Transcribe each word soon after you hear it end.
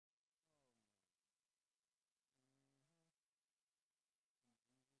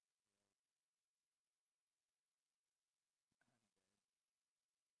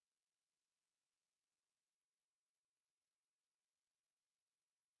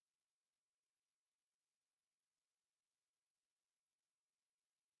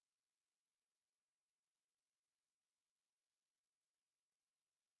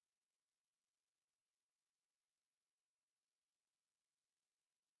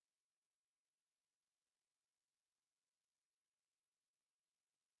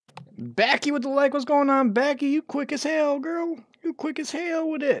Becky with the like. What's going on, Becky? You quick as hell, girl. You quick as hell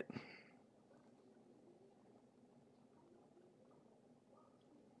with it.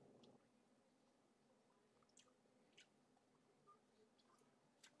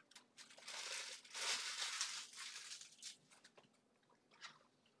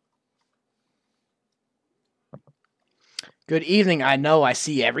 Good evening. I know I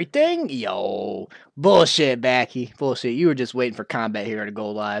see everything. Yo. Bullshit, Becky. Bullshit. You were just waiting for Combat Hero to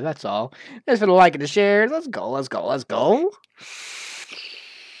go live. That's all. Thanks for the like and the shares. Let's go. Let's go. Let's go.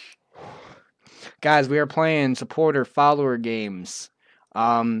 Guys, we are playing supporter follower games.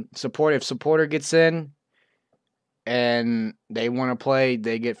 If supporter gets in and they want to play,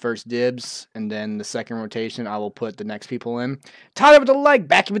 they get first dibs, and then the second rotation, I will put the next people in. Tyler with the like,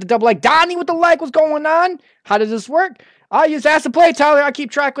 Becky with the double like, Donnie with the like. What's going on? How does this work? I just asked to play, Tyler. I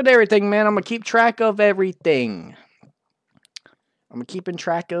keep track with everything, man. I'm gonna keep track of everything. I'm keeping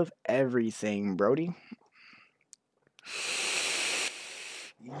track of everything, Brody.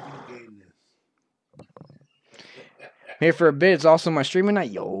 Here for a bit. It's also my streaming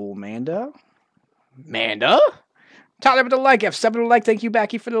night. Yo, Manda. Tyler with the like. F7 with the like. Thank you,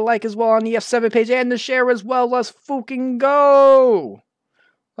 Becky, for the like as well on the F7 page and the share as well. Let's fucking go.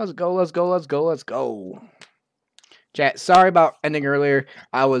 Let's go. Let's go. Let's go. Let's go. Chat, sorry about ending earlier.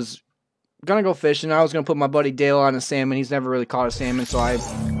 I was gonna go fishing. I was gonna put my buddy Dale on a salmon. He's never really caught a salmon, so I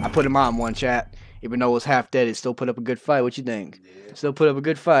put him on one, chat. Even though it was half dead, it still put up a good fight. What you think? Yeah. Still put up a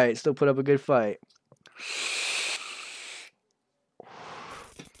good fight. Still put up a good fight.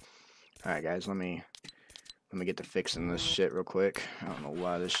 Alright guys, let me get to fixing this shit real quick. I don't know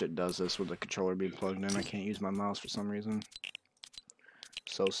why this shit does this with the controller being plugged in. I can't use my mouse for some reason.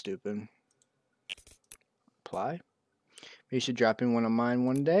 So stupid. Apply. You should drop in one of mine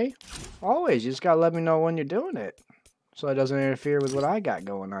one day. Always, you just gotta let me know when you're doing it, so it doesn't interfere with what I got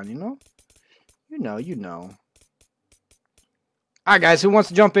going on, you know? You know. Alright guys, who wants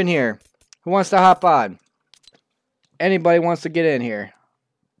to jump in here? Who wants to hop on? Anybody wants to get in here?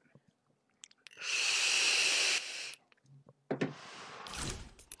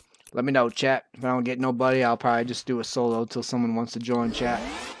 Let me know, chat. If I don't get nobody, I'll probably just do a solo till someone wants to join chat.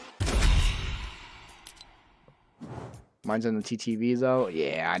 Mine's on the TTV though.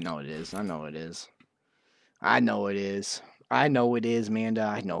 Yeah, I know it is. I know it is. I know it is. I know it is, Manda.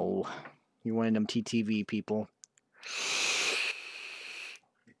 I know. You're one of them TTV people.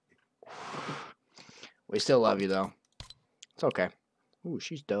 We still love you though. It's okay. Ooh,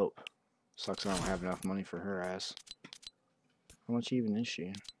 she's dope. Sucks I don't have enough money for her ass. How much even is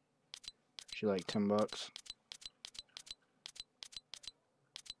she? She like $10.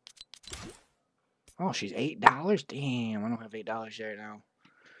 Oh, she's $8? Damn, I don't have $8 right now.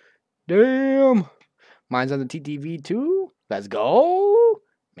 Damn. Mine's on the TTV too. Let's go.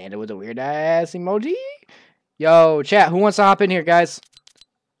 Amanda with a weird ass emoji. Yo, chat, who wants to hop in here, guys?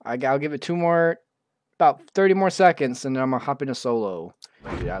 I'll give it about 30 more seconds, and then I'm going to hop into solo.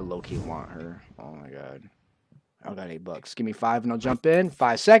 Dude, I low-key want her. Oh, my God. I got $8. Give me 5 and I'll jump in.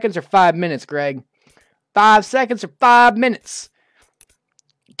 5 seconds or 5 minutes, Greg? 5 seconds or 5 minutes?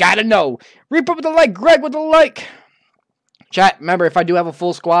 Gotta know. Reaper with the like. Greg with the like. Chat, remember, if I do have a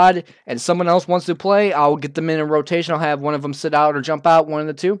full squad and someone else wants to play, I'll get them in a rotation. I'll have one of them sit out or jump out, one of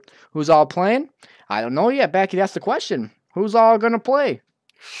the two. Who's all playing? I don't know yet. Becky, that's the question. Who's all going to play?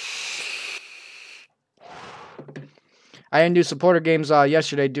 I didn't do supporter games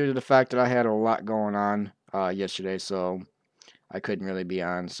yesterday due to the fact that I had a lot going on yesterday, so I couldn't really be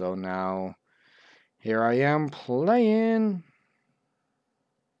on. So now, here I am playing.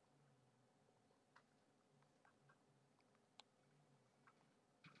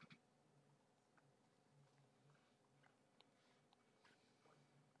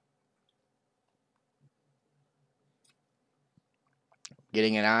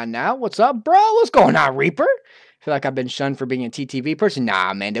 Getting it on now. What's up, bro? What's going on, Reaper? I feel like I've been shunned for being a TTV person.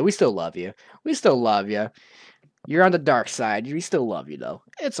 Nah, Amanda, we still love you. We still love you. You're on the dark side. We still love you, though.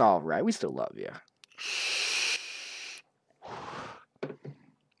 It's all right. We still love you.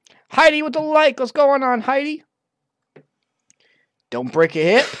 Heidi with the like. What's going on, Heidi? Don't break a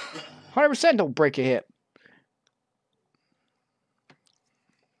hip. 100% don't break a hip.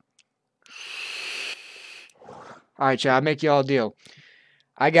 All right, chat. I'll make you all a deal.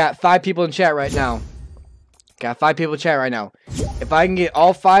 I got 5 people in chat right now. Got 5 people in chat right now. If I can get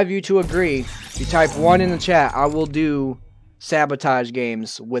all 5 of you to agree, if you type 1 in the chat, I will do sabotage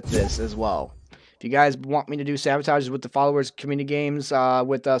games with this as well. If you guys want me to do sabotages with the followers community games,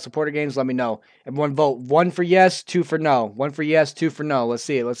 with supporter games, let me know. Everyone vote. 1 for yes, 2 for no. 1 for yes, 2 for no. Let's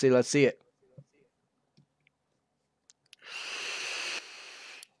see it. Let's see it. Let's see it.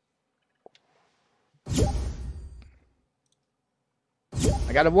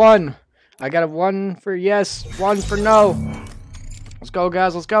 I got a 1. I got a 1 for yes, 1 for no. Let's go,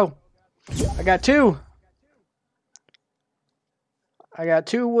 guys. Let's go. I got 2. I got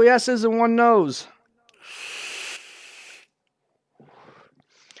 2 yeses and 1 no's.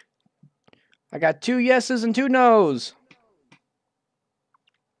 I got 2 yeses and 2 no's.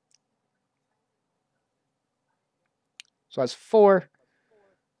 So that's 4.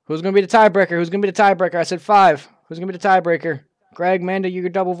 Who's going to be the tiebreaker? Who's going to be the tiebreaker? I said 5. Who's going to be the tiebreaker? Greg, Manda, your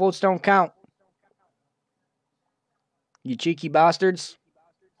double votes don't count. You cheeky bastards.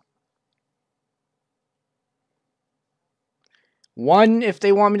 1 if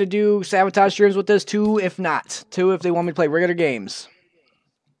they want me to do sabotage streams with this. 2 if not. 2 if they want me to play regular games.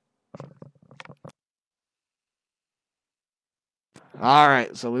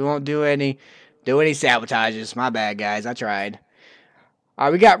 Alright, so we won't do any sabotages. My bad, guys. I tried.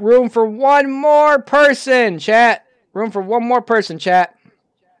 Alright, we got room for 1 more person, chat. Room for 1 more person, chat.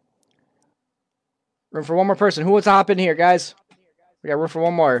 Room for 1 more person. Who wants to hop in here, guys? We got room for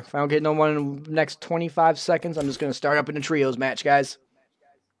 1 more. If I don't get no one in the next 25 seconds, I'm just going to start up in the trios match, guys.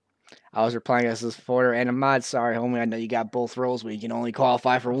 I was replying as this Forder and a mod. Sorry, homie. I know you got both roles, but you can only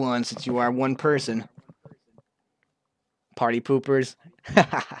qualify for 1 since you are 1 person. Party poopers.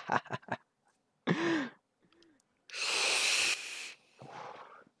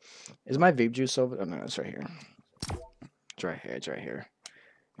 Is my vape juice over? Oh, no, it's right here. It's right here. It's right here.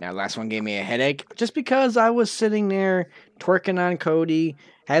 Now, last one gave me a headache just because I was sitting there twerking on Cody,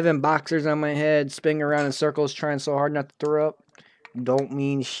 having boxers on my head, spinning around in circles, trying so hard not to throw up. Don't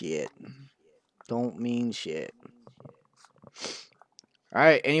mean shit. Don't mean shit. All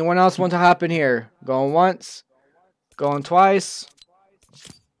right. Anyone else want to hop in here? Going once. Going twice.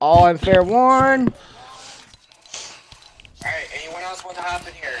 All in fair warn. Alright, anyone else want to hop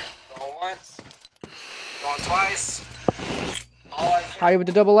in here? Going once. Going twice. All in fair. How you with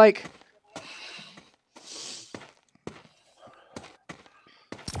the double like?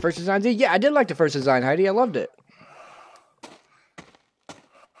 First design? Yeah, I did like the first design, Heidi. I loved it.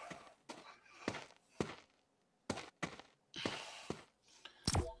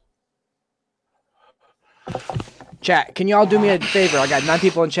 Chat, can y'all do me a favor? I got 9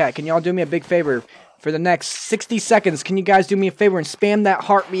 people in chat. Can y'all do me a big favor? For the next 60 seconds, can you guys do me a favor and spam that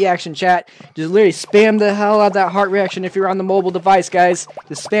heart reaction, chat? Just literally spam the hell out of that heart reaction if you're on the mobile device, guys.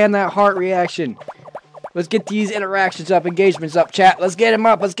 Just spam that heart reaction. Let's get these interactions up, engagements up, chat. Let's get them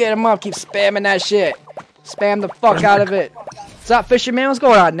up. Let's get them up. Keep spamming that shit. Spam the fuck out of it. What's up, Fisherman? What's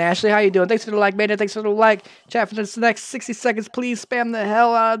going on, Ashley? How you doing? Thanks for the like, man. Thanks for the like. Chat, for the next 60 seconds, please spam the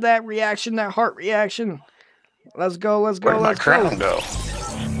hell out of that reaction, that heart reaction. Let's go, let's go, Where'd my crown go?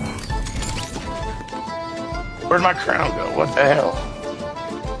 Where'd my crown go? What the hell?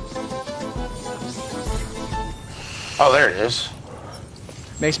 Oh, there it is.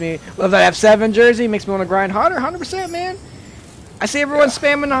 Makes me love that F7 jersey. Makes me want to grind harder. 100%, man. I see everyone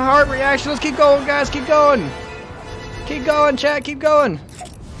spamming the heart reaction. Let's keep going, guys. Keep going. Keep going, chat. Keep going.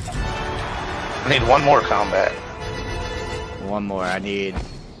 I need 1 more combat. 1 more. I need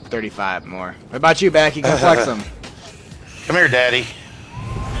 35 more. What about you, Becky? Go flex them. Come here, Daddy.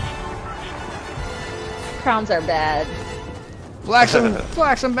 Crowns are bad. Flex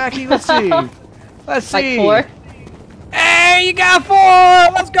them, Becky. Let's see. Let's see. Like 4? Hey, you got 4.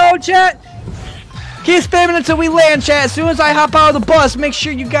 Let's go, chat. Keep spamming until we land, chat. As soon as I hop out of the bus, make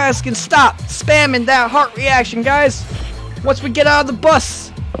sure you guys can stop spamming that heart reaction, guys. Once we get out of the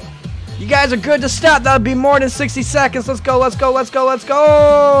bus, you guys are good to stop. That'll be more than 60 seconds. Let's go, let's go, let's go, let's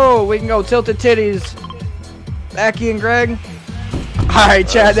go. We can go tilted titties. Becky and Greg. Alright,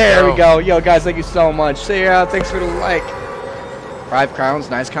 chat, there we go. Yo, guys, thank you so much. See ya. Thanks for the like. 5 crowns.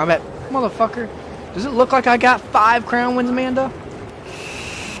 Nice comment. Motherfucker. Does it look like I got 5 crown wins, Amanda?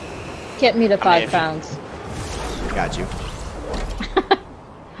 Get me to 5 crowns. Got you.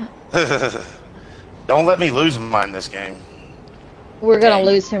 Don't let me lose mine this game. We're gonna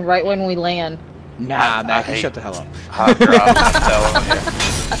lose him right when we land. Nah, Becky, shut the hell up. Hot drop, I'm telling you.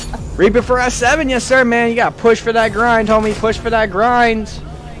 Reaper for S7, yes sir, man. You gotta push for that grind, homie. Push for that grind.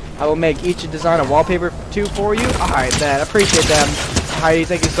 I will make each design a wallpaper too for you. Alright, man. I appreciate that. Heidi,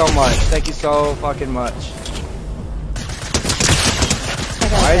 thank you so much. Thank you so fucking much.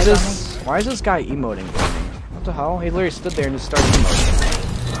 Why is this guy emoting for me? What the hell? He literally stood there and just started emoting.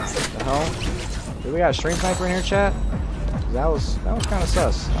 What the hell? Do we got a stream sniper in here, chat? That was kind of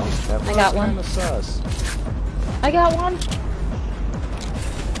sus. I got one. Kind of sus. I got one.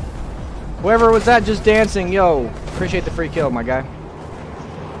 Whoever was that just dancing, yo, appreciate the free kill, my guy.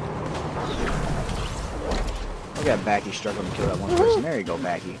 Look at Backy struggling to kill that one person. There you go,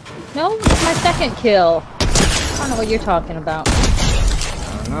 Backy. No, it's my second kill. I don't know what you're talking about.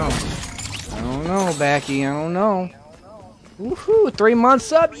 I don't know, Backy. I don't know. Woohoo! 3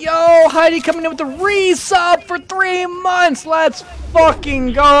 months up. Yo, Heidi coming in with the resub for 3 months. Let's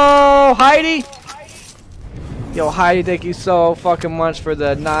fucking go, Heidi. Yo, Heidi, thank you so fucking much for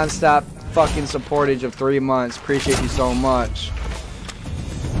the non-stop fucking supportage of 3 months. Appreciate you so much.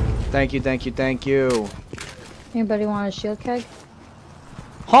 Thank you, thank you, thank you. Anybody want a shield keg?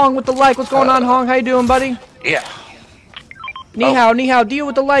 Hong with the like. What's going on, Hong? How you doing, buddy? Yeah. Ni hao, ni hao. Deal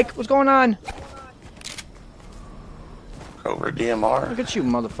with the like. What's going on? Over DMR. Look at you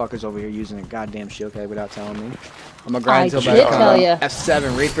motherfuckers over here using a goddamn shield keg without telling me. I'm gonna grind I until did tell ya.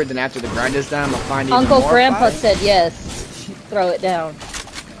 F7 Reaper, then after the grind is done, I'm gonna find even Uncle more Grandpa fight. said yes. Throw it down.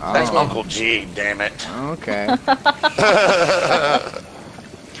 That's Oh, Uncle G, damn it. okay.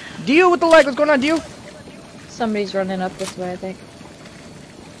 Deal with the like. What's going on, Deal? Somebody's running up this way, I think.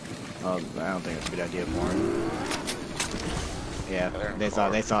 Oh, I don't think that's a good idea for him. Yeah, they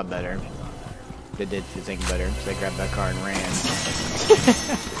saw it better. They did think better. So they grabbed that car and ran.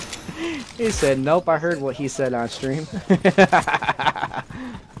 He said, "Nope, I heard what he said on stream."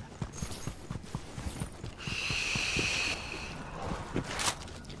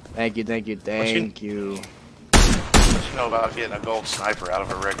 Thank you, thank you, thank you. What you know about getting a gold sniper out of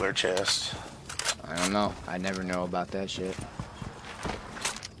a regular chest? I don't know. I never know about that shit.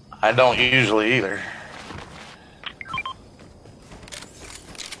 I don't usually either.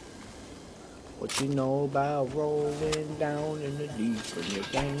 What you know about rolling down in the deep when your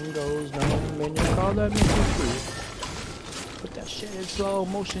game goes numb and you call that Mr. Free? Put that shit in slow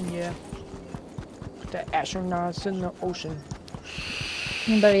motion, yeah. Put that astronauts in the ocean.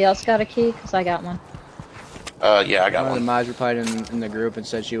 Anybody else got a key? Because I got one. Yeah, I got One of the one. mods replied in the group and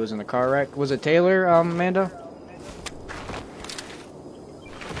said she was in a car wreck. Was it Taylor, Amanda?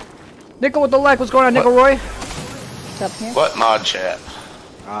 Nickel with the like. What's going on, Nickel Roy? It's up here. What mod chat?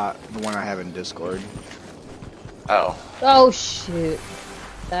 The one I have in Discord. Oh, Oh, shoot.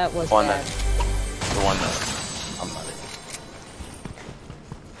 That was one bad. the one that I'm not in.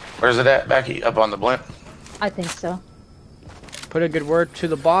 Where's it at, Becky? Up on the blimp? I think so. Put a good word to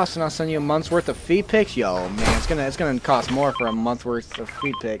the boss, and I'll send you a month's worth of feed picks. Yo, man, it's gonna cost more for a month worth of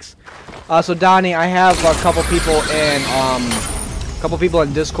feed picks. So Donnie, I have a couple people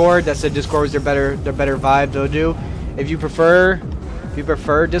in Discord that said Discord was their better vibe to do. If you prefer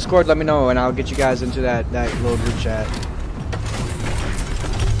Discord, let me know, and I'll get you guys into that little group chat.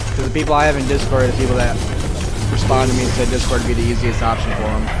 Because the people I have in Discord are the people that respond to me and said Discord would be the easiest option for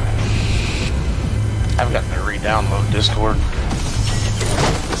them. I've got to re-download Discord.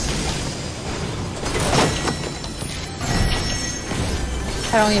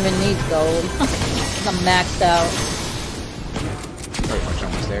 I don't even need gold. I'm maxed out. Pretty much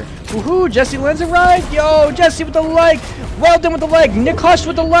almost there. Woohoo! Jesse Lindsay ride! Yo, Jesse with the like! Well done with the like! Nick Hush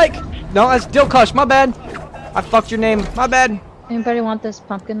with the like! No, that's Dill Hush, my bad. I fucked your name, my bad. Anybody want this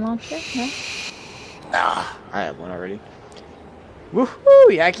pumpkin launcher? No? Nah. I have one already.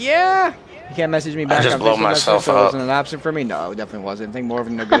 Woohoo! Yak yeah! You can't message me back just on blow Facebook myself so it up. wasn't an option for me? No, it definitely wasn't. I think more of a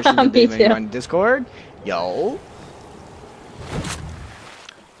negotiation than Me being too. on Discord. Yo.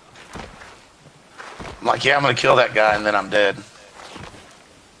 I'm like, yeah, I'm gonna kill that guy and then I'm dead.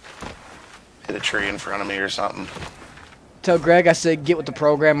 Hit a tree in front of me or something. Tell Greg I said get with the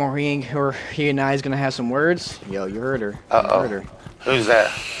program or he and I is gonna have some words. Yo, you heard her. You Uh-oh. heard her. Who's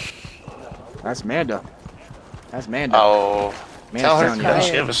that? That's Manda. That's Manda. Oh, Man's tell her, telling you doesn't that.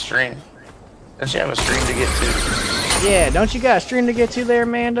 she have a stream? Doesn't she have a stream to get to? Yeah, don't you got a stream to get to there,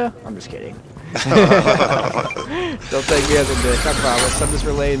 Amanda? I'm just kidding. Don't take me as a dick, I promise. I'm just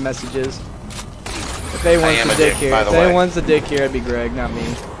relaying messages. If anyone's am the a dick dick, here, by the if way. anyone's the dick here, it'd be Greg, not me.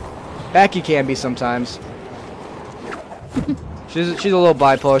 Becky can be sometimes. She's a little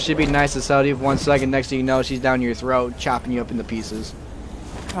bipolar. She'd be nice as hell to you for 1 second. Next thing you know, she's down your throat, chopping you up into pieces.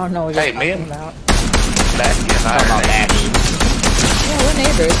 I don't know what Hey, you're me talking and- about. Becky and I are neighbors. Yeah, we're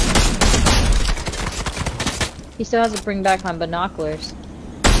neighbors. He still has to bring back my binoculars.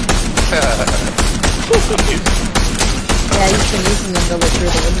 Yeah, he's been using them to look through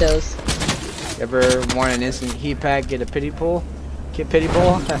the windows. Ever want an instant heat pack, get a pity pull? Get pity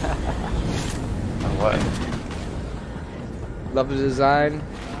pull? What? Love the design.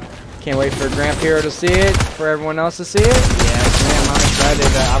 Can't wait for Grand Hero to see it, for everyone else to see it. Yes, man, I'm excited.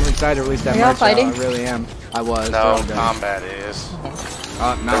 I'm excited to release that Are y'all merch. fighting? I really am. I was. No, they're all done. combat is.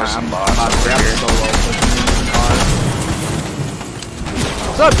 Nah, There's some I'm boss about to over grab here. the solo. Pushing me in the car.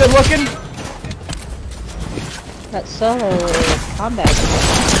 What's up, good looking? That solo is combat.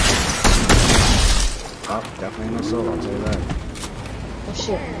 Oh, definitely no solo, I'll tell you that. Oh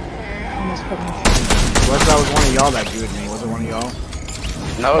shit. Almost put me. What if that was one of y'all that viewed me? Was it one of y'all?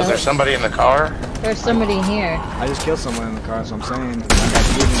 No, is there somebody in the car? There's somebody here. I just killed someone in the car, so I'm saying. I got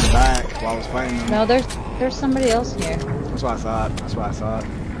shooting in the back while I was fighting them. No, there's somebody else here. That's what I thought. That's what I thought.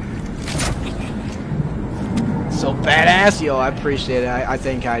 So badass, yo! I appreciate it. I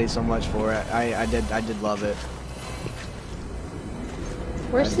thank Heidi so much for it. I did love it.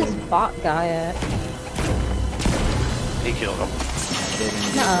 Where's this bot guy at? He killed him. I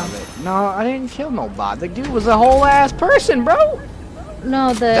didn't Nuh-uh. love it. No, I didn't kill no bot. The dude was a whole ass person, bro.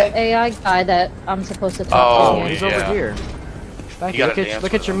 No, the AI guy that I'm supposed to talk to. Oh, He's Here. over here. Thank You you. gotta dance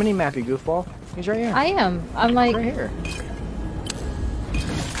Look with at your him. mini map, you goofball. He's right here. I am. I'm like Right here.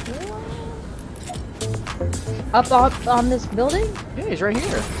 up on this building. Yeah, he's right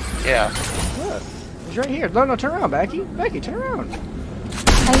here. Yeah. Look. He's right here. No, turn around, Becky. Becky, turn around.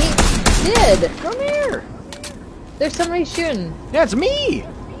 I did. Come here. There's somebody shooting. Yeah, it's me.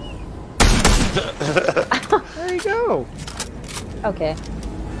 There you go. Okay.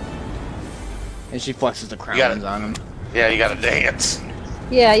 And she flexes the got crowns it. on him. Yeah, you gotta dance.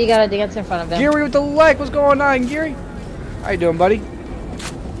 Yeah, you gotta dance in front of him. Gary with the leg. What's going on, Gary? How you doing, buddy?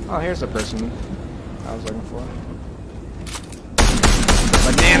 Oh, here's the person I was looking for.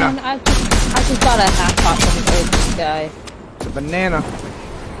 Man, Banana. I just got a half pot from this guy. It's a banana.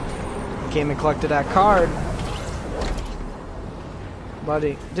 Came and collected that card.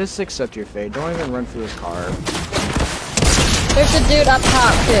 Buddy, just accept your fate. Don't even run through his car. There's a dude up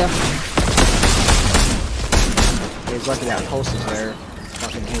top too. He's lucky that post is there.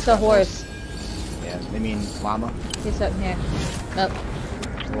 Fucking hate It's that a horse. post. Yeah, I mean llama. He's up here. Nope.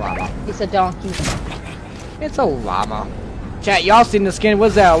 Llama. He's a donkey. It's a llama. Chat, y'all seen the skin?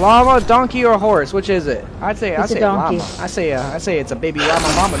 What's that? A llama, donkey, or horse? Which is it? I'd say It's a donkey. llama. I say it's a baby llama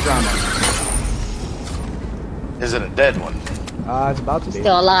mama drama. Is it a dead one? It's about to be.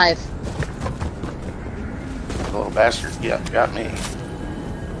 Still alive. The little bastard got me. Here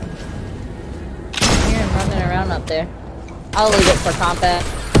and running around up there. I'll leave it for combat.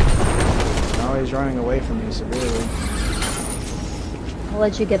 No, he's running away from me severely. I'll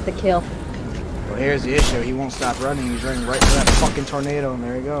let you get the kill. Well, here's the issue. He won't stop running. He's running right to that fucking tornado, and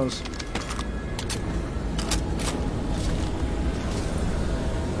there he goes.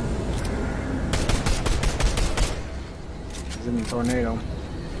 He's in the tornado.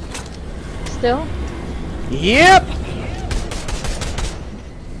 Still? Yep!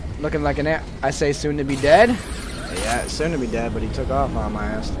 Looking like an I say soon to be dead. Yeah, soon to be dead, but he took off on my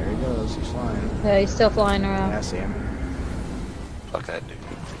ass. There he goes. He's flying. Yeah, he's still flying around. Yeah, I see him. Fuck that dude.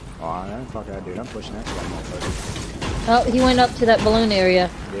 Oh, that fuck that dude. I'm pushing that motherfucker. Oh, he went up to that balloon area.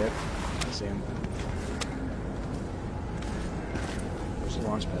 Yep. I see him. Where's the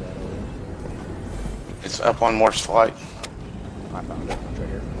launch pad at over there? It's up on Morse Flight. I found it. It's right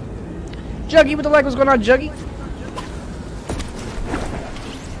here. Juggy with the leg. What's going on, Juggy?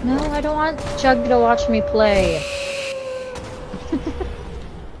 No, I don't want Chug to watch me play.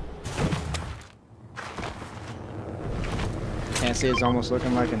 Can't see it's almost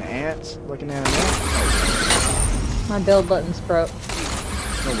looking like an ant. Looking at an ant. My build button's broke.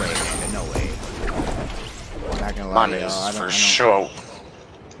 No way, man. No way. Not gonna lie Mine to is y'all. for sure.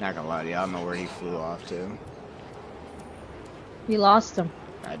 Not gonna lie to you. I don't know where he flew off to. You lost him.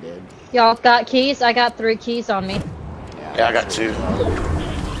 I did. Y'all got keys? I got 3 keys on me. Yeah, I got 2.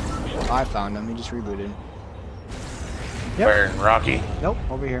 I found him. He just rebooted. Where in Rocky? Nope,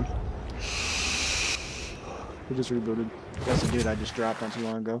 over here. He just rebooted. That's the dude I just dropped not too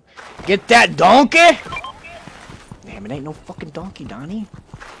long ago. Get that donkey! Damn, it ain't no fucking donkey, Donnie.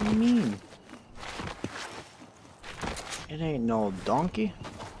 What do you mean? It ain't no donkey.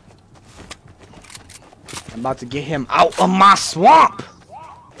 I'm about to get him out of my swamp!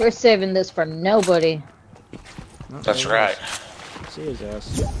 We're saving this for nobody. Oh, That's there he right. is. See his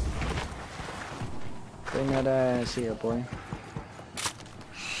ass. Bring that ass here, boy.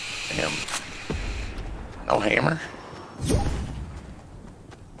 Damn. No hammer?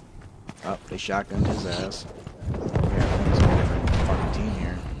 Oh, they shotgunned his ass. Yeah, I think it's a different fucking team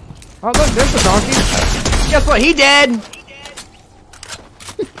here. Oh, look, there's the donkey. Guess what? He dead!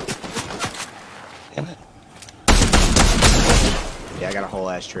 Damn it. Yeah, I got a whole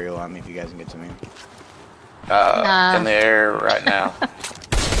ass trio on me if you guys can get to me. Nah. In the air right now.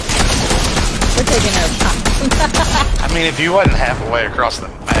 We're taking our time. I mean, if you wasn't halfway across the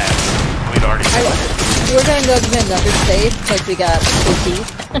map, we'd already seen it. We're gonna go to another stage because we got 2 keys.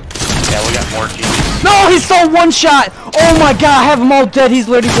 Yeah, we got more keys. No, he's so one shot! Oh my god, I have him all dead. He's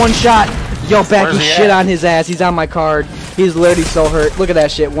literally one shot. Yo, Becky, Where's he shit at? on his ass. He's on my card. He's literally so hurt. Look at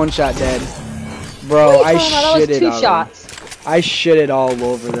that shit. One shot dead. Bro, What are I you talking about? That was shitted 2 on him. shots. I shitted all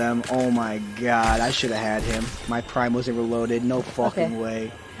over them. Oh my god, I should have had him. My prime wasn't reloaded. No fucking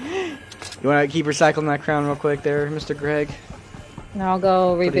way. You want to keep recycling that crown real quick there, Mr. Greg? And I'll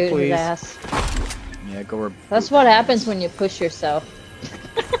go reboot Please. his ass. Yeah, go reboot. That's what happens when you push yourself.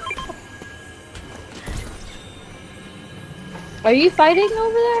 Are you fighting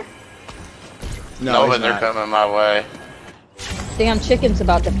over there? No, he's but they're not. coming my way. Damn chicken's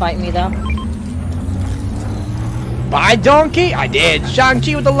about to fight me though. Bye, donkey! I did.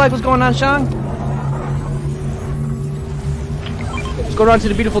 Shang-Chi with the leg. What's going on, Shang? Let's go down to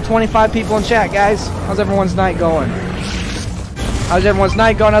the beautiful 25 people in chat, guys. How's everyone's night going? How's everyone's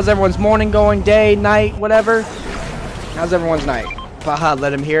night going? How's everyone's morning going? Day, night, whatever? How's everyone's night? Baha,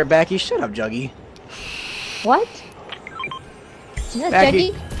 let him hear it, Backy. Shut up, Juggy. What? Is that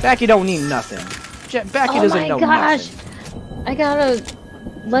Backy, Juggy? Backy don't need nothing. Backy Oh doesn't my know gosh! nothing. I got a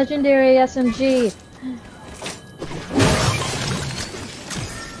legendary SMG.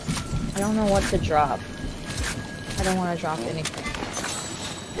 I don't know what to drop. I don't want to drop anything.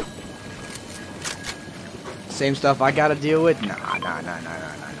 Same stuff I gotta deal with? Nah.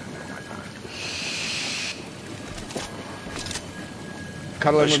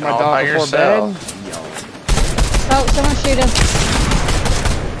 Cuddling with Pushing my all dog by before yourself. bed? Yo. Oh, someone shoot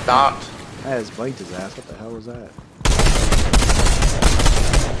him. Knocked. That has blanked his ass. What the hell was that?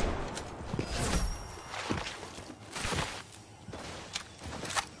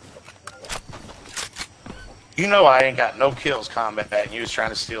 You know I ain't got no kills combat, and you was trying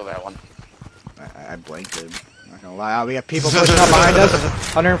to steal that one. I blanked it. I'm not gonna lie. We got people pushing up behind us.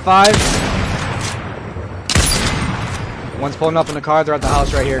 105. One's pulling up in the car. They're at the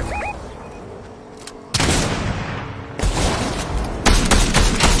house right here.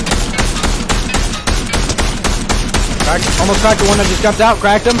 Almost cracked the one that just jumped out.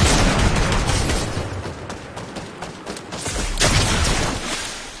 Cracked him.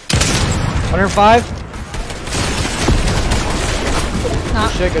 $105.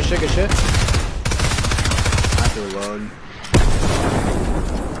 Knock. Good shit. I have to reload.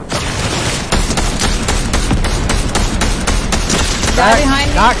 Guy behind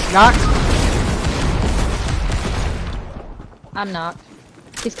me. Knock. I'm knocked.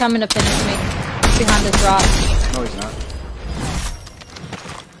 He's coming to finish me. Behind this rock. No, he's not.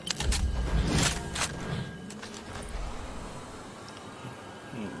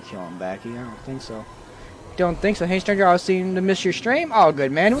 He ain't killing Backy. I don't think so. Don't think so. Hey, stranger, I was seeing to miss your stream. Oh,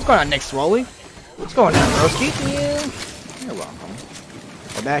 good, man. What's going on, Nick Swoley? What's going on, broski? You're welcome.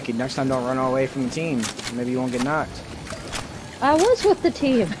 Well, Backy, next time don't run away from the team. Maybe you won't get knocked. I was with the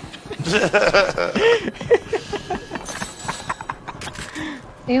team.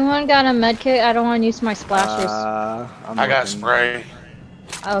 Anyone got a medkit? I don't want to use my splashes. I got spray.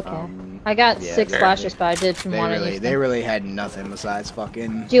 Okay. I got yeah, 6 they're- splashes, but I didn't want to use They them. really had nothing besides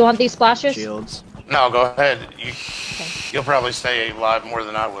fucking Do you want these splashes? shields. No, go ahead. You'll probably stay alive more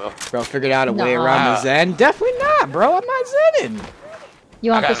than I will. Bro, figured out a way Nah. around the Zen. Definitely not, bro. I'm not Zenning.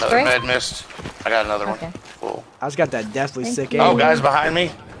 You I want got the another spray? med mist. I got another Okay. one. Cool. I just got that deathly Thank sick you. Oh, aim. guys behind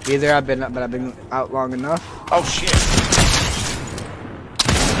me. Either I've been out Oh shit.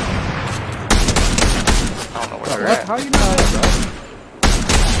 I don't know where they're at. How you know that, bro?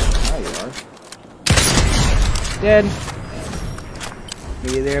 There you are. Dead.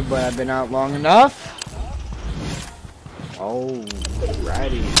 Me either, but I've been out long enough. Oh,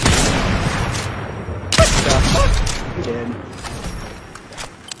 righty. What the fuck? You did.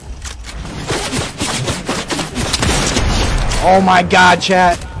 Oh my god,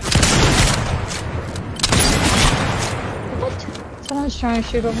 chat. What? Someone's trying to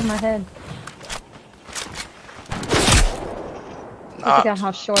shoot over my head. I forgot Knocked.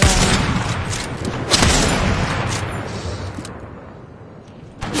 how short I am.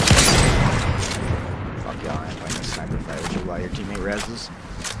 Fuck y'all, I ain't playing this sniper fight with you while your teammate reses.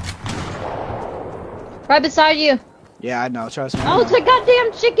 Right beside you. Yeah, I know, trust me. I Oh, know. it's a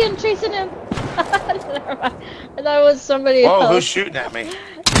goddamn chicken chasing him. Never mind. I thought it was somebody Whoa, else. who's shooting at me?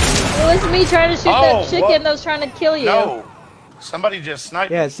 It was me trying to shoot Oh, that chicken what? that was trying to kill you. No. Somebody just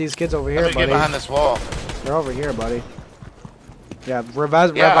sniped. Yeah, it's these kids over here, Let me get buddy. behind this wall. They're over here, buddy. Yeah,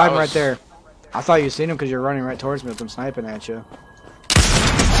 revive Yeah, I him right was- there. I thought you seen him because you're running right towards me with them sniping at you.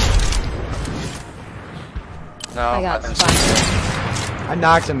 No, I got didn't spotted. see it. I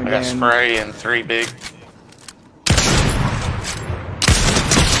knocked him I got again. spray and 3 big.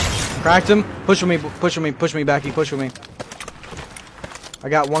 Cracked him. Push with me, Becky, push with me. I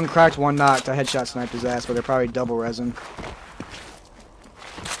got one cracked, one knocked. I headshot sniped his ass, but they're probably double resin.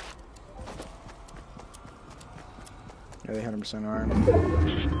 Yeah, they 100% are.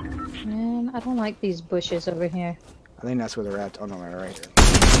 Man, I don't like these bushes over here. I think that's where they're at. Oh no, they're right here.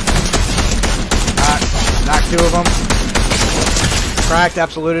 Knocked 2 of them. Cracked,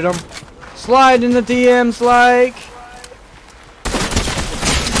 absoluted them. Slide in the DMs like.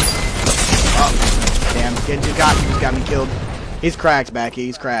 Oh, damn! Just got me killed. He's cracked, Becky.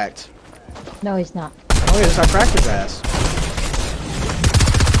 He's cracked. No, he's not. Oh yeah, I cracked his ass.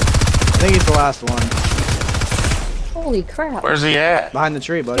 I think he's the last one. Holy crap. Where's he at? Behind the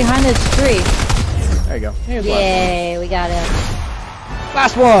tree, buddy. Behind this tree. There you go. Here's the last Yay, we got him. one.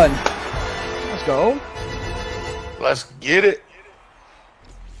 Last one. Let's go. Let's get it.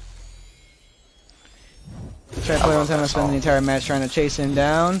 Try to play one time. I spent the entire match trying to chase him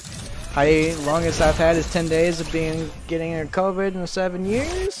down. Longest I've had is 10 days of getting COVID in 7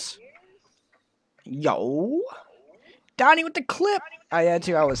 years. Yo. Donnie with the clip. I had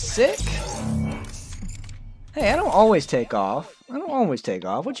to. I was sick. Hey, I don't always take off.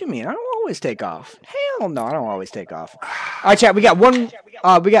 What you mean? I don't always take off. Hell no, I don't always take off. All right, chat. We got one.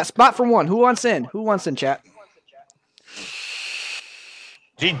 We got spot for one. Who wants in? Chat?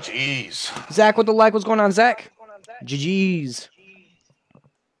 GG's. Zach with the like. What's going on, Zach? GG's.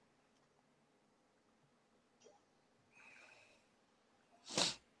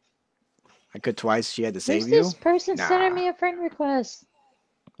 I could twice. She had to save you. This person sending me a friend request.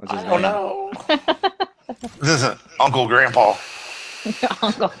 What's his Oh name? no. This is Uncle Grandpa.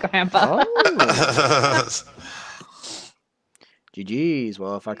 Uncle Grandpa. Oh. GG's.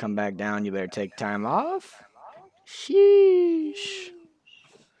 Well, if I come back down, you better take time off. Sheesh.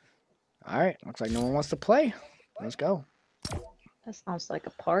 Alright, looks like no one wants to play. Let's go. That sounds like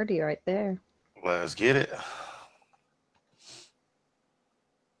a party right there. Let's get it.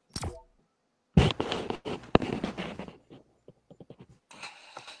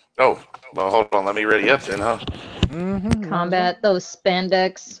 Oh, well, hold on. Let me ready up then, huh? Combat those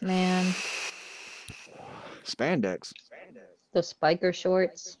spandex, man. Spandex. Those spiker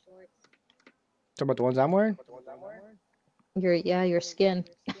shorts. Talk about the ones I'm wearing? Your skin.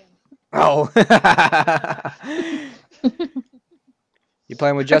 Oh. You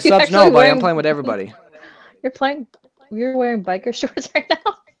playing with just you subs? actually No, buddy. wearing- I'm playing with everybody. You're wearing biker shorts right now?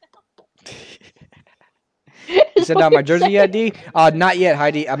 You sent out my jersey yet, D? Not yet,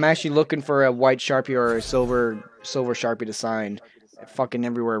 Heidi. I'm actually looking for a white Sharpie or a silver Sharpie to sign. Fucking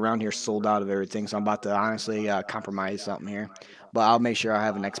everywhere around here sold out of everything, so I'm about to honestly compromise something here. But I'll make sure I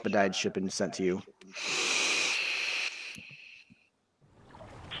have an expedited shipping sent to you.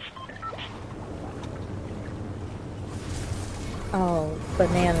 Oh,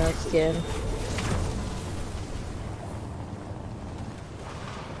 banana skin.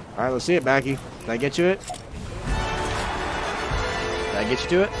 Alright, let's see it, Backy. Did I get you it? Did I get you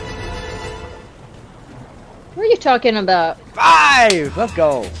to it? What are you talking about? 5! Let's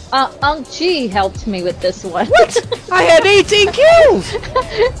go. Unc G helped me with this one. What? I had 18 kills!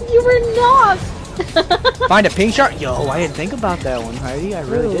 You were not! Find a pink shark? Yo, I didn't think about that one, Heidi. I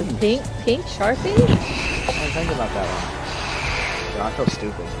really didn't. Pink Sharpie? I didn't think about that one. Yo, I feel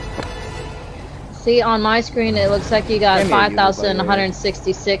stupid. See, on my screen, it looks like you got Give me a Euro,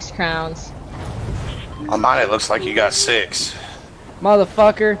 5,166 crowns. On mine, it looks like you got 6.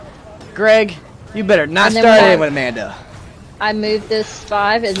 Motherfucker. Greg, you better not And then start we in with Amanda. I moved this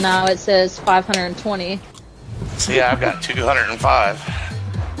 5, and now it says 520. See, I've got 205.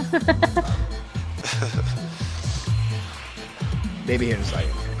 Maybe here in a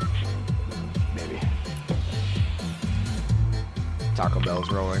second. Maybe. Taco Bell's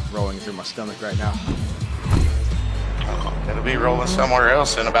rolling through my stomach right now. It'll be rolling somewhere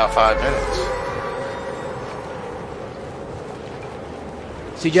else in about 5 minutes.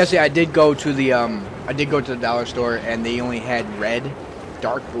 See, Jesse, I did go to the dollar store, and they only had red,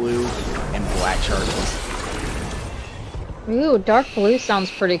 dark blue, and black Sharpies. Ooh, dark blue sounds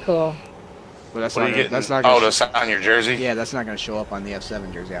pretty cool. But that's What are not you gonna, getting? that's not Oh, gonna to sign your jersey? yeah, that's not gonna show up on the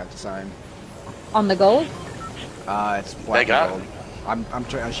F7 jersey I have to sign. On the gold? It's black They got and it. gold. I'm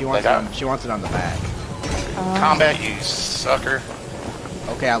trying. She wants They got it. She wants it on the back. Combat, you sucker.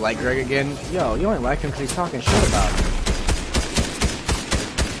 Okay, I like Greg again. Yo, you only like him because he's talking shit about me.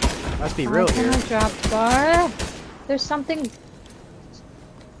 Let's be real here. I dropped bar. There's something.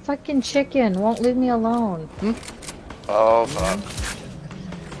 Fucking chicken won't leave me alone. Oh, fuck.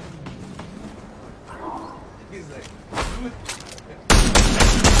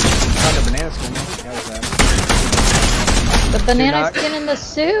 Found a banana skin. How was that? The banana knock. skin in the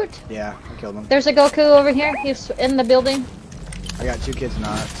suit. Yeah, I killed him. There's a Goku over here. He's in the building. I got 2 kids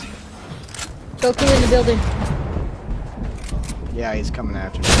knocked. Goku in the building. Yeah, he's coming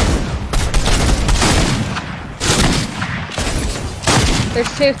after me. There's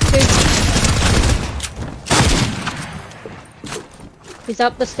two. He's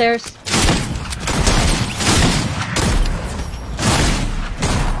up the stairs.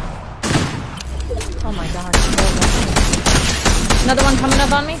 Oh my god. Another one coming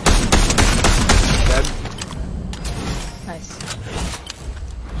up on me? Dead. Nice.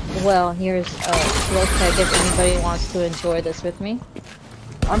 Well, here's a look tag if anybody wants to enjoy this with me.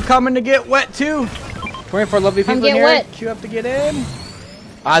 I'm coming to get wet too. Waiting for lovely people Come in get here. wet. Queue up to get in.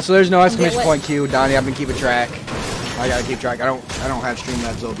 So there's no exclamation wet. point queue, Donnie. I've been keeping track. I gotta keep track. I don't have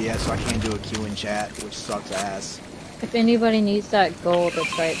Streamlabs open yet, so I can't do a queue in chat, which sucks ass. If anybody needs that gold,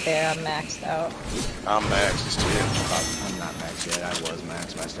 it's right there. I'm maxed out. I'm maxed too. I'm not maxed yet. I was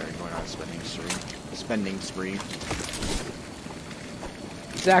maxed, but I started going on a spending spree.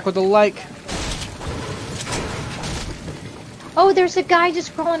 Zach with the like. Oh, there's a guy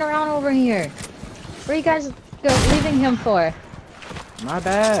just crawling around over here. Where are you guys leaving him for? My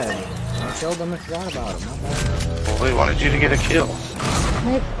bad. I killed him and forgot about him. My bad. Well, we wanted you to get a kill.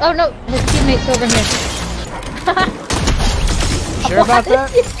 Oh no, his teammate's over here. You sure about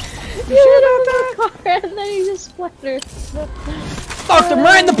that? You sure about that? Car and then he just splattered. Fucked him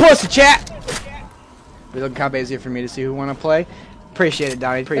right in the pussy, chat! We're looking kind of easier for me to see who want to play. Appreciate it,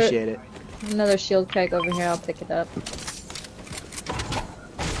 Donnie. Appreciate it. Another shield keg over here. I'll pick it up.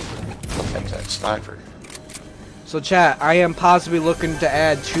 Take that sniper. So, chat, I am possibly looking to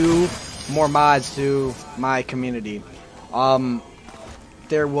add 2 more mods to my community.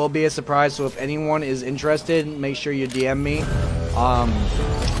 There will be a surprise, so if anyone is interested, make sure you DM me.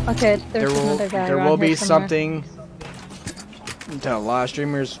 Okay, there's another guy there around will here be somewhere. something that a lot of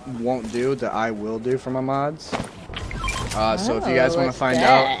streamers won't do that I will do for my mods. So if you guys want to find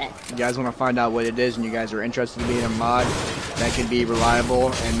out, what it is, and you guys are interested in being a mod that can be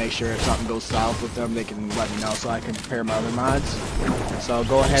reliable and make sure if something goes south with them, they can let me know so I can prepare my other mods. So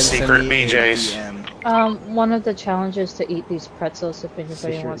go ahead and Secret send me BJs. a DM. One of the challenges to eat these pretzels if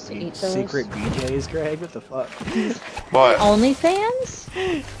anybody wants to eat those. Secret BJs, Greg? What the fuck? What? OnlyFans?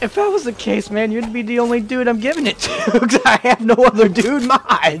 If that was the case, man, you'd be the only dude I'm giving it to, because I have no other dude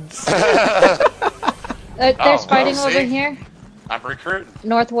mods. There's fighting see? over here. I'm recruiting.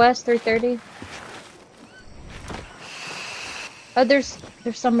 Northwest 330. Oh, there's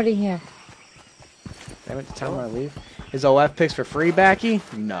somebody here. Damn it, tell him I leave. His OF picks for free, Backy?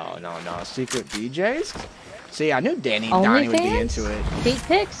 No. Secret BJs? See, I knew Donnie would be into it. Feet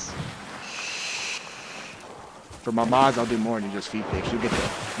pics? For my mods, I'll do more than just feet pics.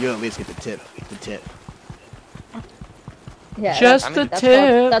 You'll at least get the tip. Yeah. Just the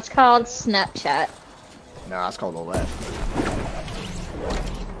tip. That's called Snapchat. No, that's called OF.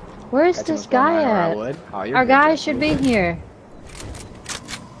 Where is this guy at? Our guy should be here.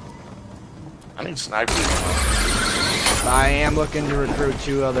 I need snipers. I am looking to recruit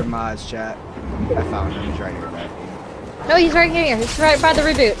 2 other mods, chat. I found him. He's right here, back. No, he's right here. He's right by the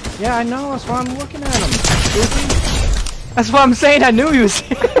reboot. Yeah, I know. That's why I'm looking at him. That's what I'm saying. I knew he was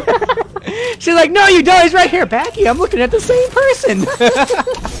here. She's like, no, you don't. He's right here, Backy. I'm looking at the same person.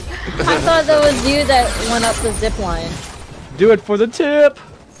 I thought that was you that went up the zip line. Do it for the tip.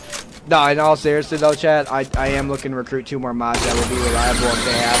 No, in all seriously though, chat, I am looking to recruit 2 more mods that will be reliable if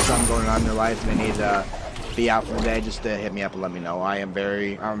they have something going on in their life and they need to be out for the day. Just to hit me up and let me know. I'm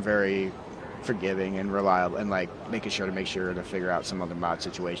very forgiving and reliable and like making sure to figure out some other mod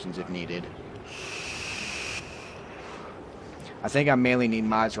situations if needed. I think I mainly need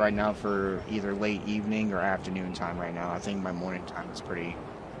mods right now for either late evening or afternoon time right now. I think my morning time is pretty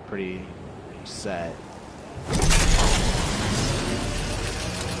set.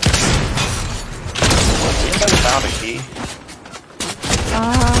 Anybody found a key?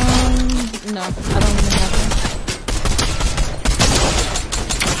 No, I don't even have one.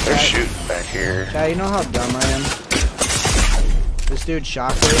 They're shooting back here. Yeah, you know how dumb I am? This dude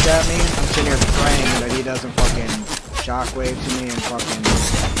shockwaved at me. I'm sitting here praying that he doesn't fucking shockwave to me and fucking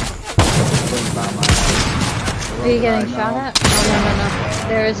think about my life. Are you getting shot at? Oh, no.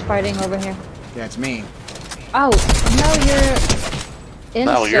 There is fighting over here. Yeah, it's me. Oh, no, you're in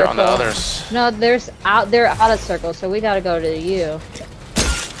No, circle. you're on the others. No, they're out of circle, so we gotta go to you.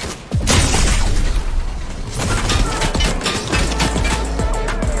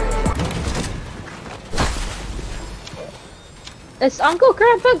 Is Uncle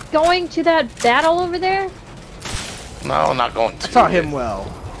Grandpa going to that battle over there? No, I'm not going to. I taught him well.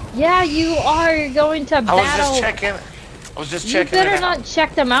 Yeah, you are. You're going to battle. I was just checking. You better it out. not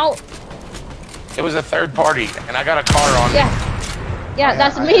check them out. It was a third party, and I got a car on me. Yeah,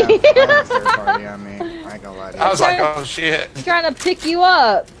 that's me. I have a third party on me. I ain't gonna lie to you. I was like, oh shit. Trying to pick you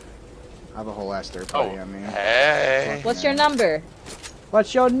up. I have a whole ass third party on me. Hey. What's your number?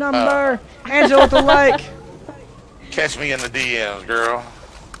 What's your number? Angela with the like. Catch me in the DMs, girl.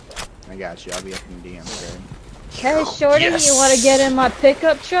 I got you. I'll be up in the DMs, Greg. Hey, Shorty, Yes. you want to get in my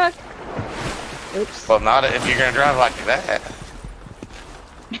pickup truck? Oops. Well, not if you're gonna drive like that.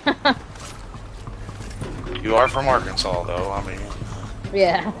 You are from Arkansas, though. I mean,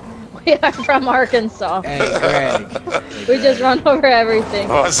 Yeah, we are from Arkansas. Hey, Greg. We just run over everything.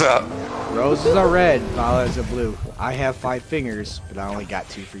 what's up? Roses are red, violets are blue. I have 5 fingers, but I only got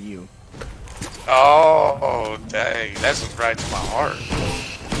 2 for you. Oh, dang, that's right to my heart.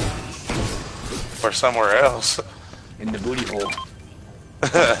 Or somewhere else. In the booty hole.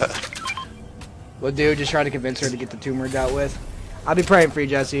 Well, dude, just try to convince her to get the tumor dealt with. I'll be praying for you,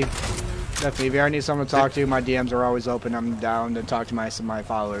 Jesse. Definitely. If you ever need someone to talk to, my DMs are always open. I'm down to talk to my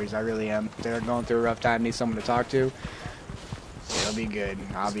followers. I really am. If they're going through a rough time, need someone to talk to. It'll be good.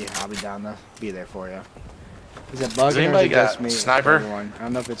 I'll be down to be there for you. Is it bugging or is anybody it just got me? sniper? Everyone? I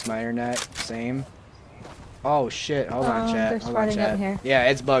don't know if it's my internet. Same. Oh shit! Hold on, they're chat. Hold on, starting up chat. here. Yeah,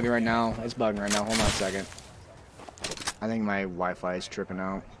 it's bugging right now. It's bugging right now. Hold on a second. I think my Wi-Fi is tripping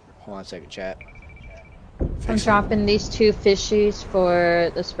out. Hold on a second, chat. I'm dropping these 2 fishies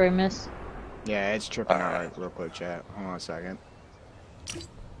for the spray mist. Yeah, it's tripping out like, real quick, chat. Hold on a second.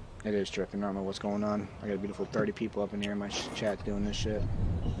 It is tripping. I don't know what's going on. I got a beautiful 30 people up in here in my chat doing this shit.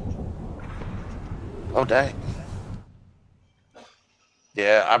 Oh, dang.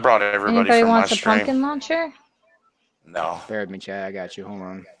 Yeah, I brought everybody Anybody from my wants a stream. pumpkin launcher? No. Bear with me, chat. I got you. Hold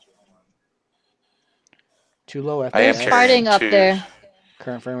on. Too low I am They're FPS. carrying fighting up 2. there.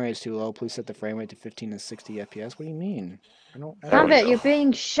 Current frame rate is too low. Please set the frame rate to 15 to 60 FPS. What do you mean? I don't. There we Combat, go. you're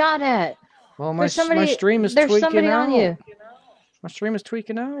being shot at. Well, my There's somebody. my stream is There's tweaking somebody out. on you. My stream is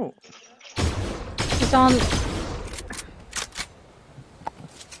tweaking out. He's on.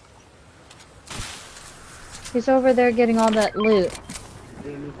 He's over there getting all that loot.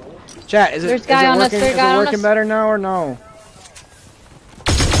 Chat, is it, There's is guy it on us, working? there's Is guy it on working us. better now or no?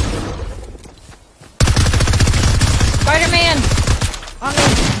 Spider-Man! On me.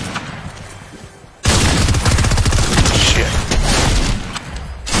 Shit.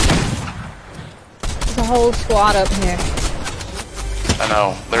 There's a whole squad up here. I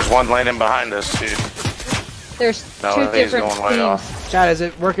know. There's one landing behind us, too. There's No, 2 he's different going way teams. off. Chat, is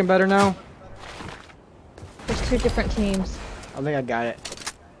it working better now? There's 2 different teams. I think I got it.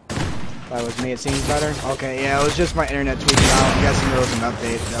 That was me. It seems better. Okay, yeah, it was just my internet tweaking out. I'm guessing there was an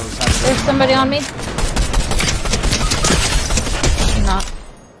update that was happening. There's somebody on me. Not.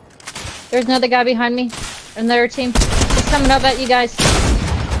 There's another guy behind me. Another team. He's coming up at you guys. Got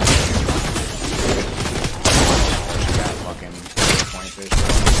fucking point fish.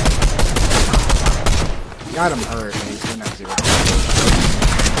 Got him hurt. He's not zero.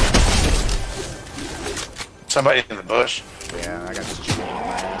 Somebody in the bush. Yeah, I got this chicken in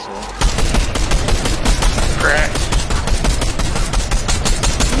my asshole. Cracked.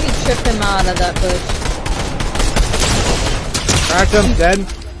 You tripped him out of that bush. Cracked him, dead.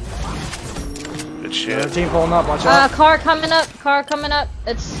 Good Another shit. team pulling up. Watch out. Car coming up. Car coming up.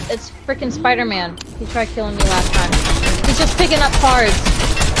 It's freaking Spider-Man. He tried killing me last time. He's just picking up cards.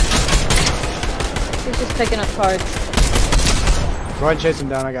 He's just picking up cards. Go ahead and chase him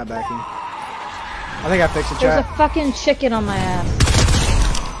down. I got backing. I think I fixed the There's a chat. fucking chicken on my ass.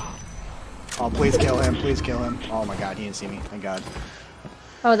 Oh, please kill him. Please kill him. Oh my god, he didn't see me. Thank god.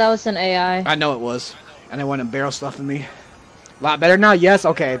 Oh, that was an AI. I know it was. And it went and barrel stuffing me. A lot better now? Yes?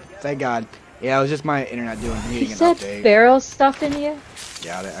 Okay. Thank god. Yeah, it was just my internet He needing an said update. barrel stuffing you?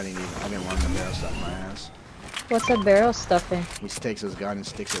 Yeah, I didn't want him to barrel stuff my ass. What's a barrel stuffing? He takes his gun and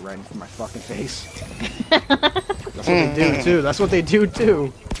sticks it right in my fucking face. That's what they do too. That's what they do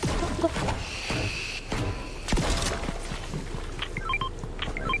too.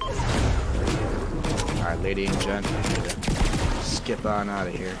 Alright, lady and gent. Skip on out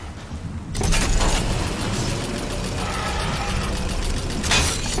of here.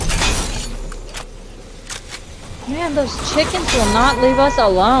 Man, those chickens will not leave us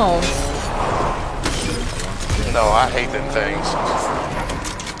alone. No, I hate them things.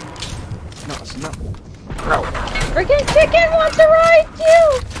 No, it's not. Bro. Freaking chicken wants to ride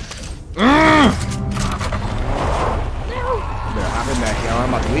you! No! Better hop in back, yo. I'm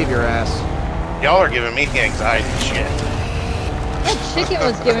about to leave your ass. Y'all are giving me anxiety and shit. That chicken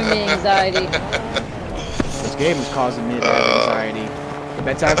was giving me anxiety. This game is causing me to have anxiety. The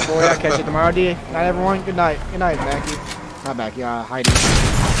bedtime for you. I'll catch you tomorrow, D. Night, everyone. Good night. Good night, Mackie. Not Mackie, Heidi.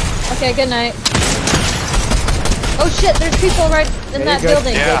 Okay, good night. Oh shit, there's people right in that you're good.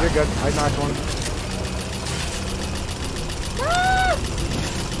 building. Yeah. You're good. I knocked one. Ah!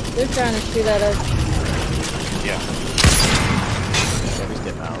 They're trying to shoot at us. Yeah. Yeah, just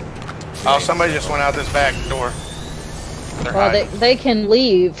dip out. Oh, somebody just went out this back door. They're Well, hiding. they can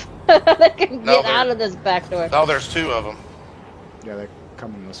leave. They can No, get out they're- of this back door. Oh, there's 2 of them. Yeah, they're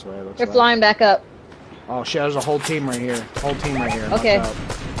coming this way. Looks They're like. flying back up. Oh shit! There's a whole team right here. Whole team right here. Okay. Watch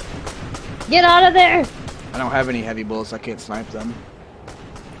out. Get out of there! I don't have any heavy bullets. I can't snipe them.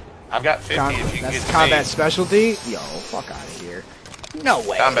 I've got 50 if you can That's get to combat me. specialty. Yo, fuck out of here. No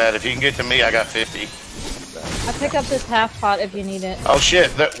way. Combat, if you can get to me, I got 50. I pick up this half pot if you need it. Oh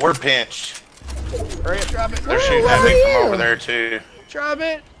shit, we're pinched. Hurry up, drop it. They're shooting where at me are from you? over there too. Drop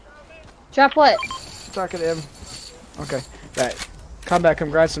it. Drop what? Talking to him. Okay. Right. Combat,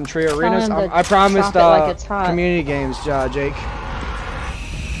 congrats on Trio Arenas. him to I promised drop it like it's hot. community games, Jake.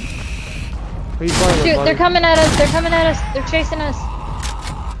 Who you playing with, Shoot, buddy? they're coming at us. They're coming at us. They're chasing us.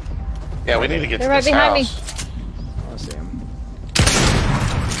 Yeah, we need to get They're to right this behind me. house. I see him.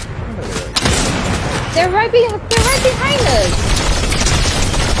 They're right behind us.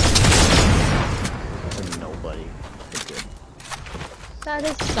 There's nobody. It's good. That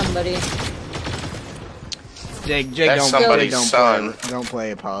is somebody. Jake, That's somebody's son. Don't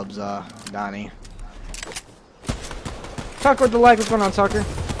play pubs, Donnie. Tucker with the like. What's going on, Tucker?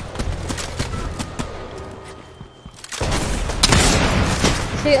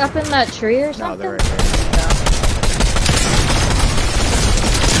 Is he up in that tree or No, something? they're right there.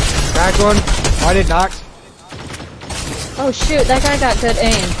 Back one. I did knocked. Oh shoot, that guy got good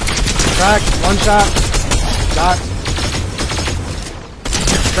aim. Crack. One shot. Knocked.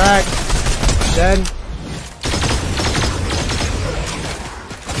 Crack. Dead.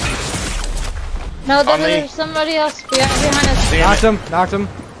 No, On me. there's somebody else behind us. Damn Knocked it. him. Knocked him.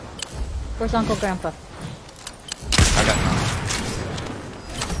 Where's Uncle Grandpa? I got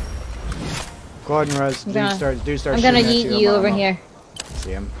Go ahead and res. I'm gonna- Dude starts I'm gonna shooting at yeet you I'm over out. here.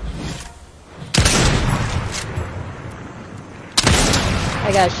 See him.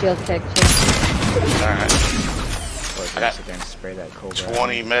 I got a shield pick too. Alright. I got sit there and spray that cold.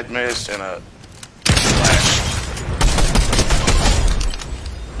 20 med mist and a flash.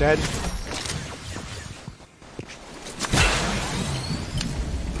 Dead.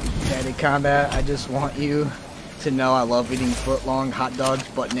 Daddy Combat, I just want you to know I love eating foot-long hot dogs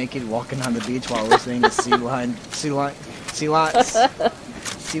butt naked walking on the beach while listening to Celine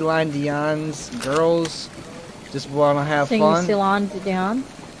Dion's Girls Just wanna have Singing fun. Celine Dion.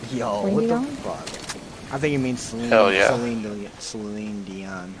 Yo, Celine what the Dion? fuck? I think it means Celine. Hell yeah. Celine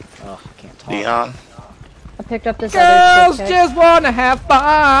Dion. Oh, I can't talk. Dion. I picked up this Girls other shit. just wanna have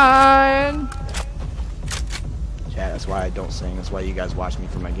fun. Chat, that's why I don't sing. That's why you guys watch me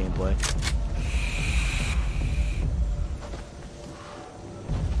for my gameplay.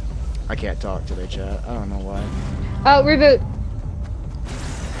 I can't talk today, chat. I don't know why. Oh, reboot.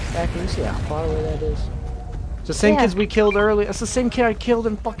 Back, can you see how far away that is? It's the same Yeah. kids we killed earlier. It's the same kid I killed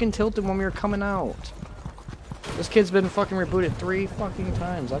in fucking Tilted when we were coming out. This kid's been fucking rebooted 3 fucking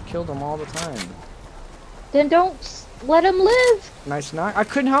times. I've killed him all the time. Then don't let him live. Nice knock. I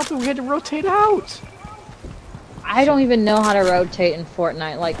couldn't help it. We had to rotate out. I don't even know how to rotate in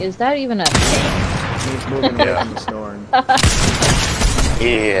Fortnite. Like, is that even a thing? He's moving away Yeah. from the store.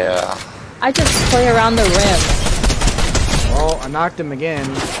 Yeah. I just play around the rim. Oh, I knocked him again.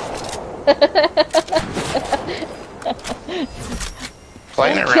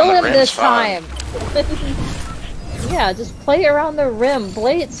 Playing Don't it kill around him the this rim's fine. time. Yeah, just play around the rim.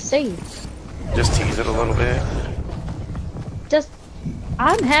 Play it safe. Just tease it a little bit. Just,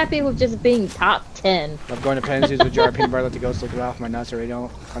 I'm happy with just being top 10. I'm going to Penzies with jar peanut butter. Let the ghost lick it off my nuts. I really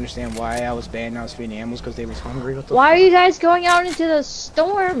don't understand why I was banned. I was feeding animals because they was hungry. What the Why are fuck? you guys going out into the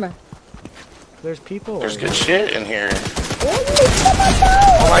storm? There's people. There's good shit in here.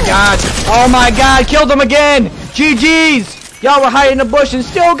 Oh my god! Oh my god! Killed him again! GG's! Y'all were hiding in the bush and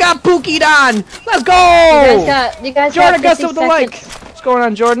still got pookied on! Let's go! You guys Jordan got got 50 some of the like. seconds. What's going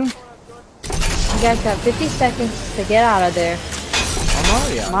on, Jordan? You guys got 50 seconds to get out of there. I'm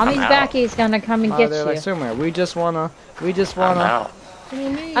out, yeah. Mommy's out. Backy's gonna come and I'm out get there like you. somewhere. We just wanna. I'm out. What do you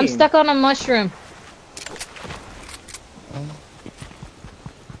mean? I'm stuck on a mushroom.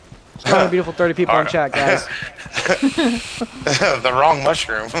 It's kind of beautiful 30 people in chat, guys. The wrong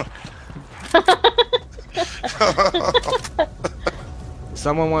mushroom.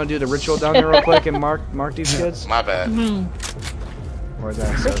 Someone want to do the ritual down here real quick and mark these kids? My bad. Where's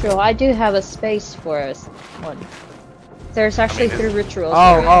that? So- Ritual. I do have a space for us. One. There's actually 3 rituals.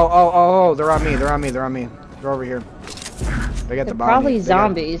 Oh, they're on me, they're on me. They're over here. They got the They're bounty. probably They got-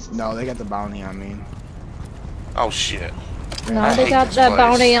 zombies. No, they got the bounty on me. Oh shit. No, I they hate got this that place.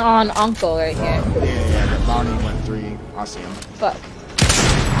 bounty on Uncle right here. Yeah, the bounty went 3. I see him. Fuck.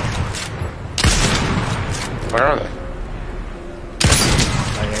 Where are they?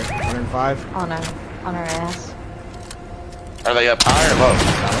 Right here. 105. On our ass. Are they up high or low?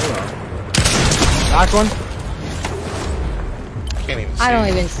 Knock one. I can't even see. I don't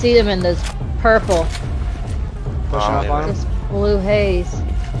even see them in this purple, Pushing up on him. this blue haze. I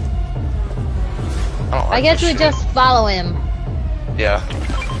don't like I guess this we shit. just follow him. Yeah.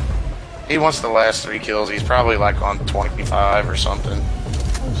 He wants the last 3 kills. He's probably like on 25 or something.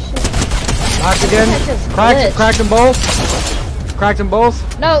 Oh shit. Knocked again. That just Cracked, glitched. cracked them both. Cracked them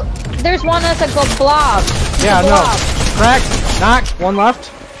both. No, there's one that's a blob. Yeah, A no. blob. Cracked. Knocked. One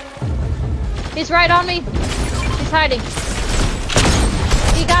left. He's right on me. He's hiding.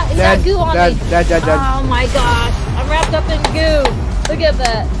 He got Dead. goo on Dead. me. Dead. Dead. Dead. Oh my gosh. I'm wrapped up in goo. Look at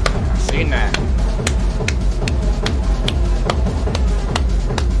that. Seen that.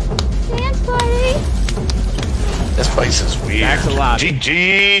 Dance party. This place is weird. Back to lobby.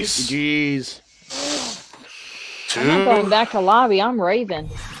 GG's. Jeez. I'm not going back to lobby. I'm raving.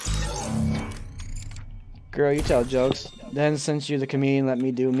 Girl, you tell jokes. Then, since you're the comedian, let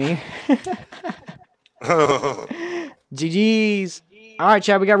me do me. GG's. All right,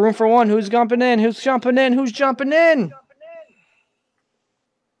 Chad, we got room for one. Who's jumping in? Who's jumping in? Who's jumping in?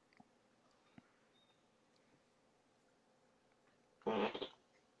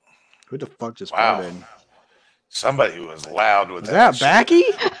 Who the fuck just Wow. farted? Somebody was loud with Is that shit. Becky?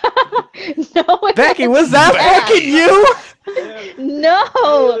 No. Becky, was that fucking you?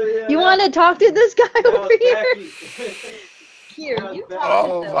 No. You want to talk to this guy over here? Here, you talk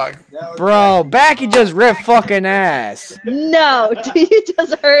Oh to him. my. Bro, Becky just ripped fucking ass. No. You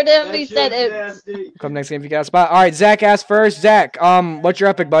just heard him. He said it. Come next game if you got a spot. All right, Zach asked first. Zach, what's your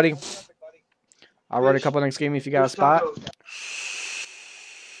epic, buddy? I'll run a couple next game if you got a spot.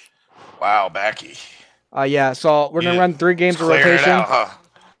 Wow, Becky. Yeah, so we're gonna run 3 games of Clear it rotation. out, huh?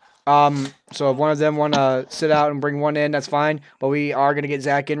 So if one of them want to sit out and bring one in, that's fine. But we are gonna get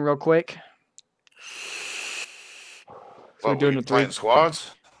Zach in real quick. So What, we're doing we the 3. playing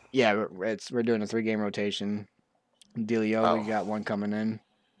squads? Yeah, we're doing a 3-game rotation. Dealio, Oh. we got one coming in.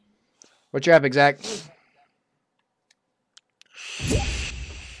 What's your epic, Zach?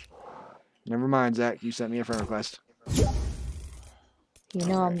 Never mind, Zach. You sent me a friend request. You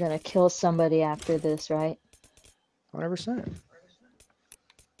know I'm gonna kill somebody after this, right? 100%.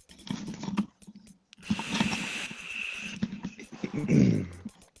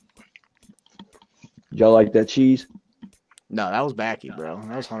 Y'all like that cheese? No, that was Becky, bro.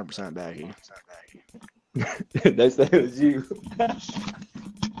 That was 100% Becky. They say it was you.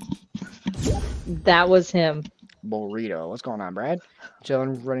 That was him. Burrito. What's going on, Brad?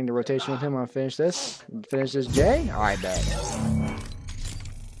 Chilling, running the rotation with him. I'm gonna finish this. Finish this, Jay. All right, bet.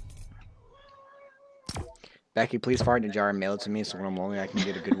 Becky, please fart in a jar and mail it to me so when I'm lonely I can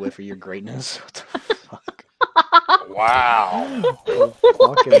get a good whiff of your greatness. What the fuck? Wow.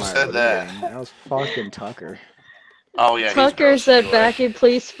 Fucking Who my said that? reading. That was fucking Tucker. Oh yeah. he's Tucker gross said, anyway. Becky,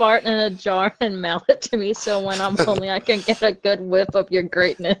 please fart in a jar and mail it to me so when I'm lonely I can get a good whiff of your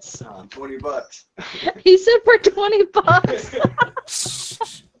greatness. $20. He said for 20 bucks.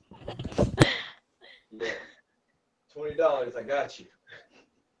 Yeah. $20. I got you.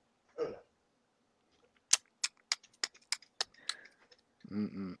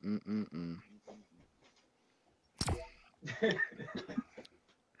 Mm-mm-mm-mm-mm.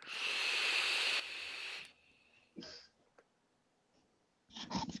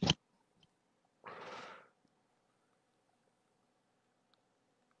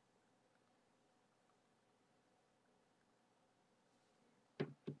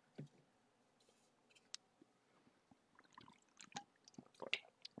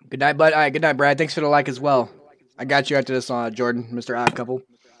 Good night, bud. All right, good night, Brad. Thanks for the like as well. I got you after this, Jordan, Mr. Odd Couple.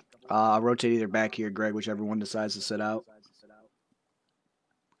 I'll rotate either back here, Greg, whichever one decides to sit out.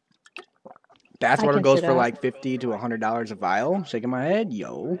 Bathwater can goes sit for out. like $50 to $100 a vial. Shaking my head,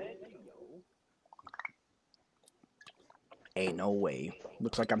 yo. Ain't no way.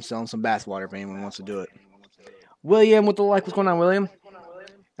 Looks like I'm selling some bathwater if anyone wants to do it. William with the like. What's going on, William?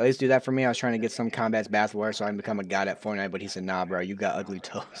 At least do that for me. I was trying to get some Combat's bathwater so I can become a god at Fortnite, but he said, nah, bro, you got ugly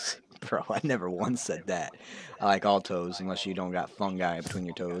toes. Bro, I never once said that. I like all toes, unless you don't got fungi between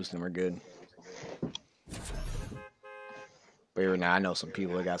your toes, then we're good. But even now, I know some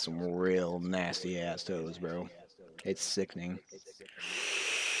people that got some real nasty ass toes, bro. It's sickening.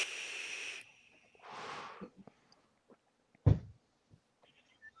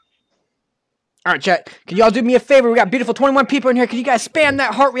 All right, chat. Can y'all do me a favor? We got beautiful 21 people in here. Can you guys spam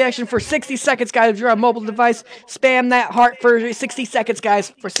that heart reaction for 60 seconds, guys? If you're on a mobile device, spam that heart for 60 seconds, guys.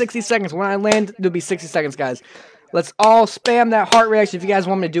 For 60 seconds. When I land, it'll be 60 seconds, guys. Let's all spam that heart reaction. If you guys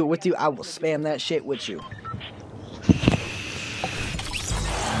want me to do it with you, I will spam that shit with you.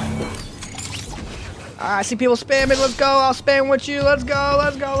 I see people spamming. Let's go. I'll spam with you. Let's go.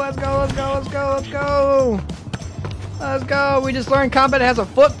 Let's go. Let's go. Let's go. Let's go. Let's go. Let's go. We just learned combat has a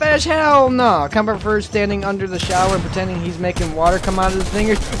foot fetish. Hell no. Combat prefers standing under the shower and pretending he's making water come out of his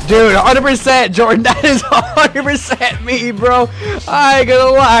fingers. Dude, 100% Jordan. That is 100% me, bro. I ain't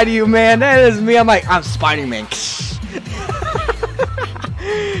gonna lie to you, man. That is me. I'm like, I'm Spider-Man.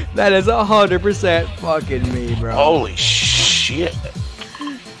 That is 100% fucking me, bro. Holy shit.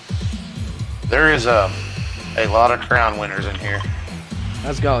 There is a lot of crown winners in here.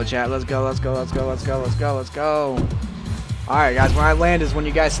 Let's go, chat. Let's go, let's go, let's go, let's go, let's go, let's go. Alright, guys, when I land is when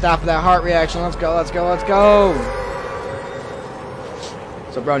you guys stop that heart reaction. Let's go, let's go, let's go.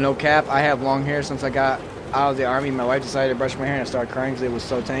 So, bro, no cap. I have long hair since I got out of the army. My wife decided to brush my hair and I started crying because it was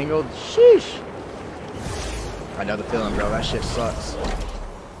so tangled. Sheesh. I know the feeling, bro. That shit sucks.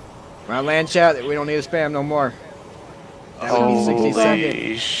 When I land, chat, we don't need to spam no more. That would be 60 seconds.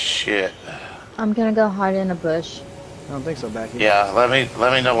 Holy shit. I'm gonna go hide in a bush. I don't think so, Becky. Yeah, let me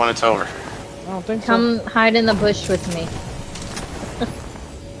know when it's over. I don't think so. Come hide in the bush with me.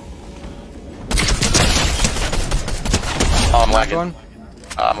 Oh, I'm Last lagging. one.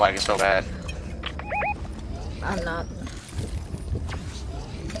 I'm lagging so bad. I'm not.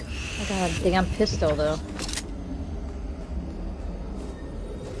 I got a damn pistol though.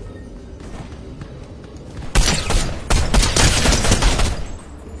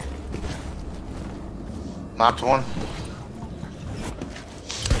 Knocked one.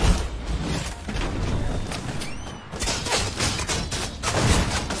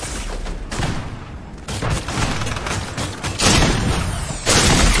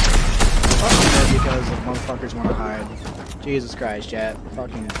 Because the motherfuckers want to hide. Jesus Christ, chat.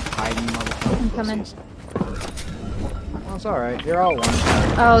 Fucking hiding motherfuckers. I'm coming. Oh, it's alright. You're all one.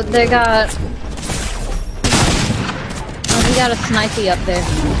 Oh, they got. Oh, we got a snipey up there.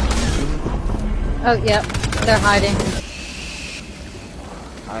 Oh, yep. They're hiding.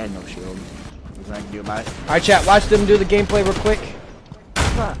 I had no shield. Nothing I can do about it. Alright, chat. Watch them do the gameplay real quick.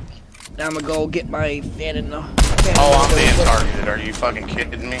 Fuck. Now I'm gonna go get my fan in the. Oh, I'm being targeted. Are you fucking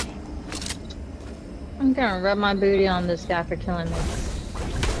kidding me? I'm gonna rub my booty on this guy for killing me.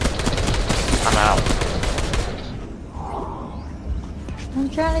 I'm out. I'm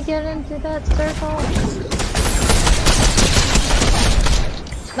trying to get into that circle.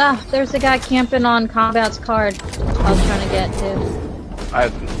 Ah, there's a guy camping on Combat's card. I was trying to get to. I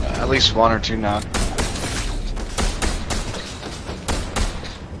have at least one or two now.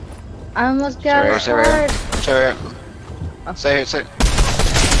 I almost got his Stay right here. card. Stay right here. Stay here, stay.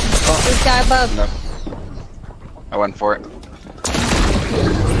 This guy above. No. I went for it.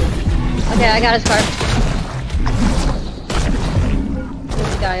 Okay, I got his card.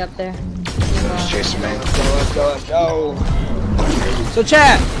 This guy up there. He's chasing me. Let's go, let's go. So,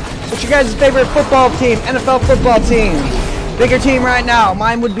 chat, what's your guys' favorite football team? NFL football team. Bigger team right now.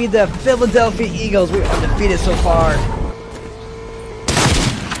 Mine would be the Philadelphia Eagles. We're undefeated so far.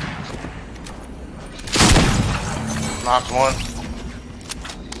 Knocked one.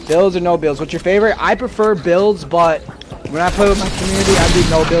 Bills or no Bills? What's your favorite? I prefer Bills, but when I play with my community, I do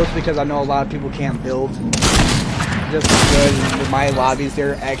no Bills because I know a lot of people can't build just as good. With my lobbies,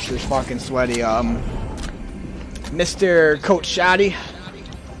 they're extra fucking sweaty. Mr. Coach Shoddy.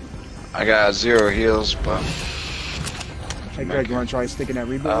 I got 0 heals, but Hey Greg, you want to try sticking that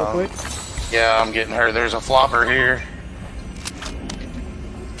reboot real quick? Yeah, I'm getting her. There's a flopper here.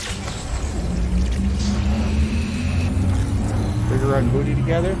 Bigger and booty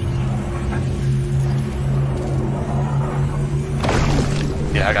together.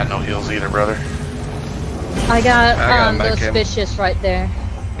 Yeah, I got no heals either, brother. I got a those medkit. fishes right there.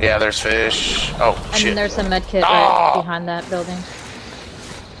 Yeah, there's fish. Oh, And shit. then there's a med kit Oh! right behind that building.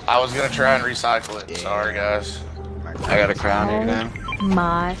 I was gonna try and recycle it. Sorry, guys. I got a crown here now.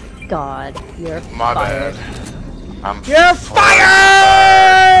 My god, you're My fired. bad. I'm You're fired!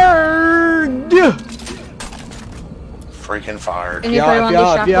 freaking fired. Anybody want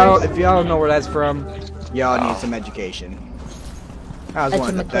these shockwaves? If y'all don't know where that's from, y'all need some education. That was one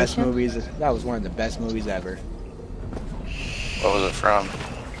of the best Education? movies. That was one of the best movies ever. What was it from?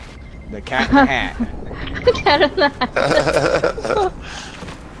 The Cat in the Hat. Cat in the Hat.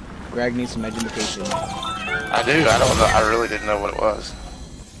 Greg needs some education. I do. I don't know. I really didn't know what it was.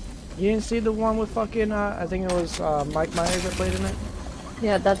 You didn't see the one with fucking, I think it was Mike Myers that played in it?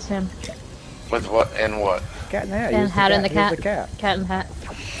 Yeah, that's him. With what and what? Cat in the Hat. He And was Hat in the he was Cat. the cat. Cat in the Hat.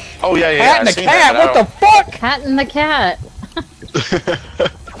 Oh yeah, yeah. Hat I in the seen Cat? that, What the fuck? Cat in the Cat.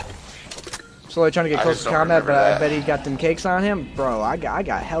 Slowly trying to get I close just to don't combat, but remember I that. bet he got them cakes on him. Bro, I got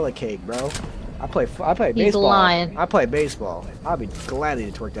hella cake, bro. I play He's baseball. lying. I play baseball. I'll be glad to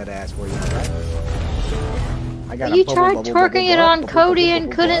twerk that ass for you, right? I got You tried twerking it on Cody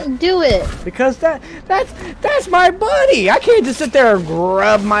and couldn't do it. Because that's my buddy. I can't just sit there and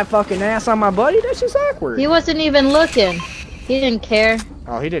grub my fucking ass on my buddy. That's just awkward. He wasn't even looking. He didn't care.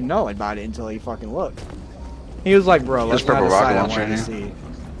 Oh, he didn't know about it until he fucking looked. He was like, bro, let's purple not decide rocket I launcher wanted to in see.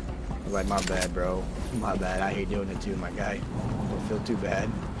 I was like, my bad, bro. My bad. I hate doing it too, my guy. Don't feel too bad.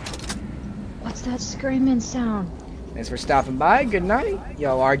 What's that screaming sound? Thanks for stopping by. Good night.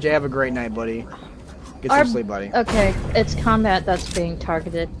 Yo, RJ, have a great night, buddy. Get some sleep, buddy. Okay, it's combat that's being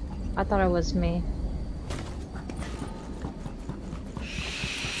targeted. I thought it was me.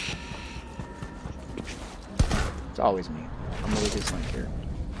 It's always me. I'm the weakest link here.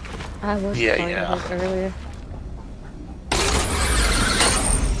 I was targeted earlier.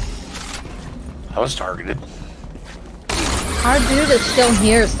 I was targeted. Our dude is still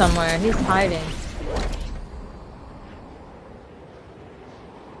here somewhere. He's hiding.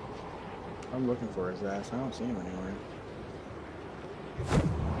 I'm looking for his ass. I don't see him anywhere.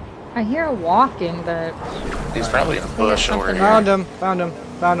 I hear a walking, but He's probably in a bush over here. Found him. Found him.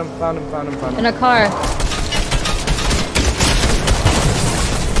 Found him. Found him. Found him. Found him. in a car.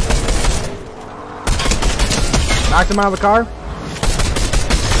 Knocked him out of the car.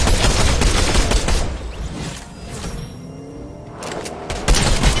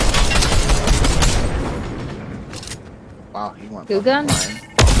 Wow, he went. Goo gun? flying.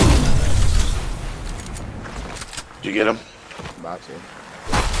 Did you get him? About to.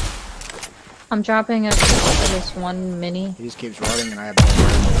 I'm dropping a this one mini. He just keeps running, and I have.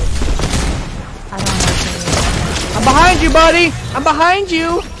 I don't know. I'm behind you, buddy. I'm behind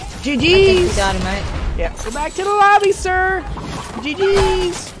you. I think you GG's. got him right. Yeah. Go back to the lobby, sir.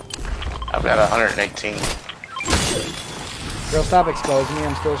 GG's. I've got 118. Girl, stop exposing me.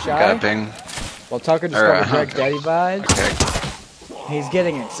 I'm still shy. Got a ping. Well, Tucker discovered Greg's daddy vibes. Okay. He's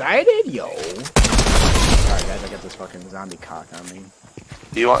getting excited, yo. Sorry, guys, I got this fucking zombie cock on me.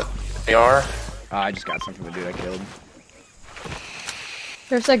 Do you want AR? I just got some from the dude I killed.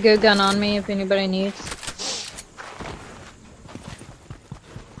 There's a good gun on me if anybody needs.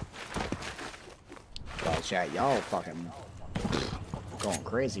 Well, chat, y'all fucking going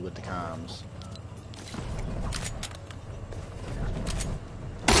crazy with the comms.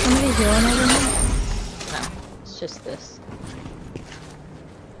 Somebody healing over here? No, it's just this.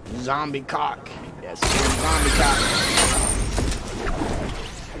 Zombie cock. Yes, zombie cock.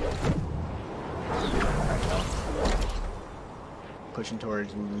 Pushing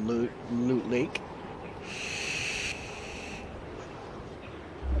towards Loot Lake.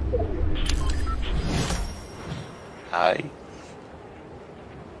 Hi.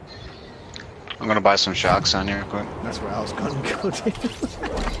 I'm gonna buy some shocks on here real quick. That's where I was going to go to.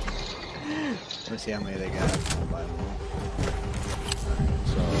 Let's see how many they got. So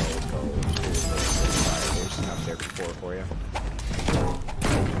go to there's enough there for you.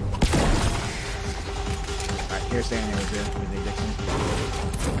 Alright, here's Danny with you. With Dixon.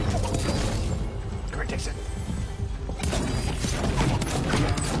 Come here, Dixon.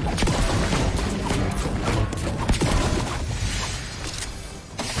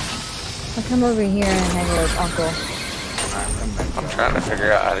 I'll come over here and hang with Uncle. Alright, coming back. I'm trying to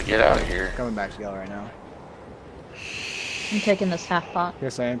figure out how to get out of here. Coming back together right now. I'm taking this half pot.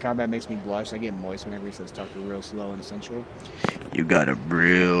 Here's saying combat makes me blush. I get moist whenever he says Tucker real slow and sensual. You got a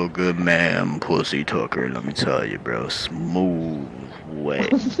real good man, Pussy Tucker. Let me tell you, bro. Smooth, wet,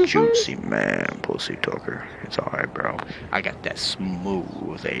 juicy man, Pussy Tucker. It's alright, bro. I got that smooth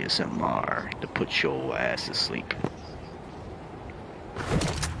ASMR to put your ass to sleep.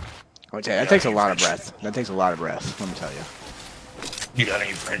 I would say that takes a lot of breath. That takes a lot of breath. Let me tell you. You got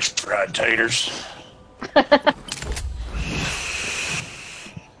any French fried taters?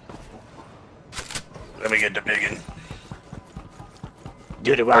 Let me get the biggin.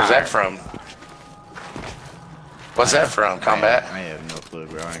 Dude, Where's that from? What's that from? Combat? I have no clue,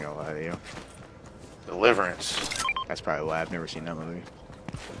 bro. I ain't gonna lie to you. Deliverance. That's probably why I've never seen that movie.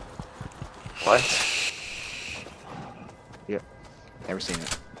 What? Yep. Never seen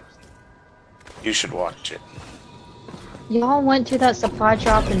it. You should watch it. Y'all went to that supply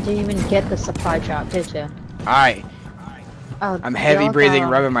drop and didn't even get the supply drop, did you? Alright. Oh, I'm heavy y'all breathing,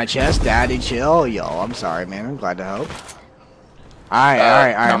 got- rubbing my chest. Daddy, chill. Yo, I'm sorry, man. I'm glad to help.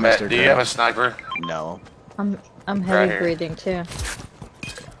 Alright, Combat, Mr. do you have a sniper? No. I'm Right heavy here. breathing too.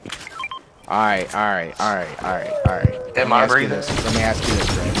 Alright. Am Let me I ask you breathing? this. Let me ask you this,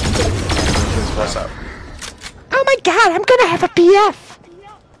 Greg. What's up? Oh my god, I'm gonna have a PF!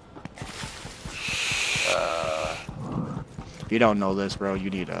 If you don't know this, bro, you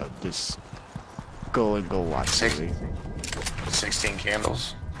need to just go watch Six- the movie. 16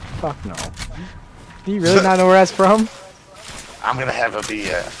 candles. Fuck no. Do you really not know where that's from? I'm gonna have a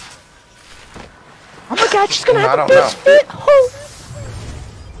BF. Oh my god, she's gonna I have a don't best know. fit.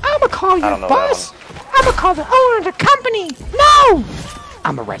 I'ma call I your don't know boss. I'ma call the owner of the company. No!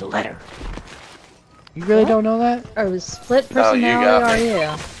 I'ma write a letter. You really don't know that? Or split Oh, you personality got are me.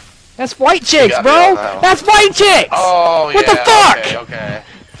 you? That's white chicks, got me bro. on that one. That's white chicks. Oh yeah. What the fuck?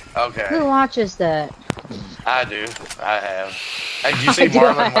 Okay. Who watches that? I do. I have. Hey, did you see do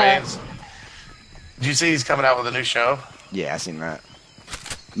Marlon I have. Wayans? Did you see he's coming out with a new show? Yeah, I seen that.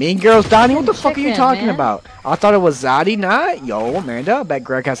 Mean Girls, Donnie, what the fuck are you Chicken, talking man. about? I thought it was Zaddy, not. Yo, Amanda, I bet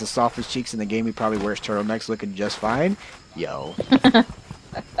Greg has the softest cheeks in the game. He probably wears turtlenecks looking just fine. Yo.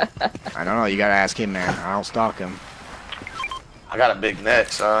 I don't know, you gotta ask him, man. I don't stalk him. I got a big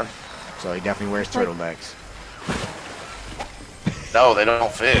neck, son. So he definitely wears turtlenecks. No, they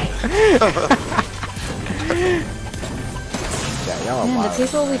don't fit. Yeah, y'all Man, the wild.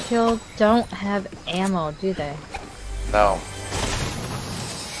 people we killed don't have ammo, do they? No.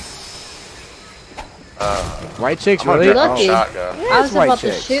 White chicks, I'm gonna really? get my Lucky. shotgun. Yeah, I it's was white about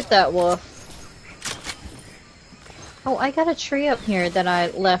chicks. to shoot that wolf. Oh, I got a tree up here that I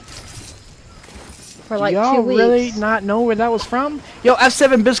left for like y'all 2 weeks. really not know where that was from? Yo,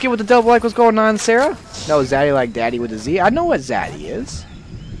 F7 Biscuit with the double like, what's going on, Sarah? No, Zaddy like daddy with a Z. I know what Zaddy is.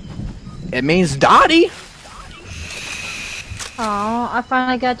 It means Dottie. Oh, I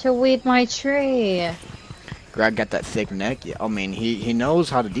finally got to weed my tree. Greg got that thick neck. Yeah, I mean, he knows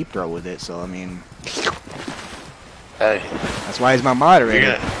how to deep throw with it, so I mean, Hey, that's why he's my if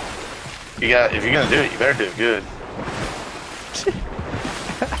moderator. you're gonna do it, you better do it good.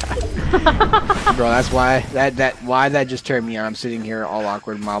 Bro, that's why that just turned me on. I'm sitting here all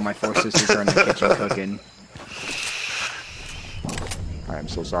awkward while my four sisters are in the kitchen cooking. I'm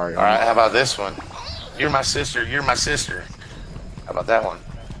so sorry. All right, how about this one? You're my sister. You're my sister. How about that one?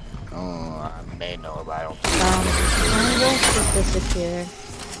 Oh, I may know, but I don't My wolf just disappeared.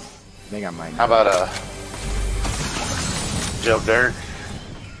 think I might know. How about Joe Dirt?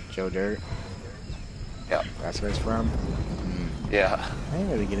 Joe Dirt? Yep. That's where it's from? Yeah. I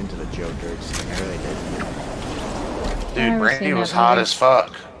didn't really get into the Joe Dirt scene. I really didn't. Dude, never Brandy seen was that hot movie. as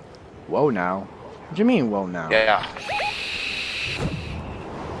fuck. Whoa now. What do you mean, whoa now? Yeah.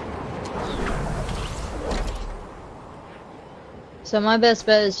 So my best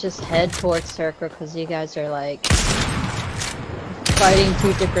bet is just head towards Circle because you guys are like fighting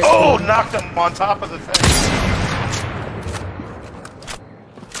two different Oh, teams. knocked him on top of the thing.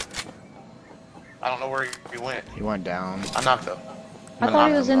 I don't know where he went. He went down. I knocked him. I thought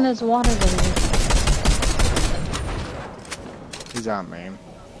he was in this water lily. He's on, man.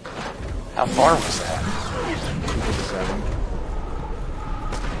 How far was that? 257.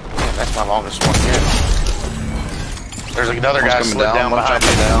 Man, that's my longest one yet. There's another guy One's slid down one behind me.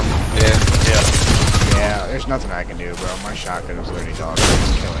 jumping down. Yeah. Yeah. Yeah, there's nothing I can do, bro. My shotgun is literally dog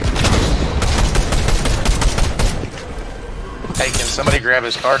killing. Hey, can somebody grab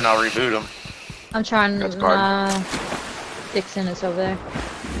his card and I'll reboot him? I'm trying. That's guard. Dixon is over there.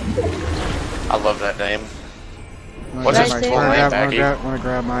 I love that name. Wanna What's his grab full my- name, wanna Becky?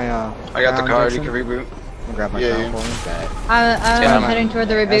 grab my I got the crown, card. You Jackson? can reboot. Wanna grab my Yeah, crown yeah. for me? Bet. I'm Yeah, heading toward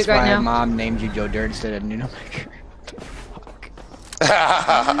the reboot That's right why now. mom named you Joe Dirt instead of Nuno Maker.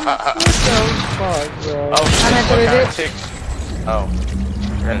 Oh, shit, I'm at what the kind of reboot. tick? Oh,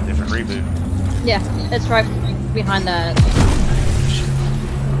 you're at a different reboot. Yeah, it's right behind that.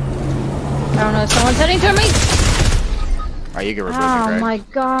 I don't know, someone's heading to me! Oh, you can reboot me, Oh Greg. my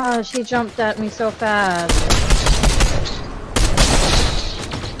gosh, he jumped at me so fast.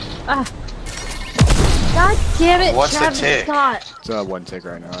 Ah. God damn it, What's the Travis tick? Scott! It's a one tick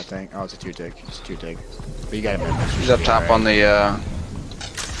right now, I think. Oh, it's a two tick. It's a two tick. But you got him. He's up top on the.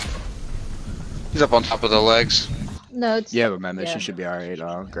 He's up on top of the legs. No, it's Yeah, but man, this Yeah. should be alright.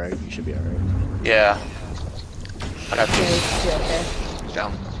 Greg, you should be alright. Yeah. I got yeah, this. it's okay. He's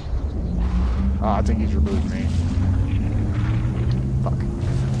down. Oh, I think he's removed me. Fuck.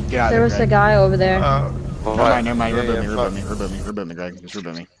 Get out There of was there, a Greg. guy over there. What? Never mind. Yeah, Reboot yeah, me, fuck. reboot me, Greg. Just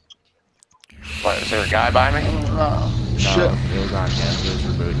reboot me. What, is there a guy by me? No, Shit. it was on him. He was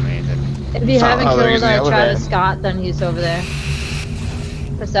rebooting me. Then If you haven't Oh, there killed he's in the elevator. Travis Scott, then he's over there.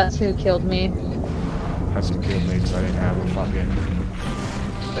 Because that's who killed me. that's some killed me because I didn't have a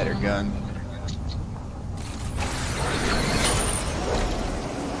fucking better gun.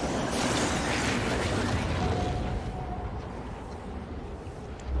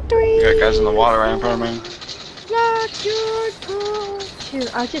 You got guys in the water right in front of me.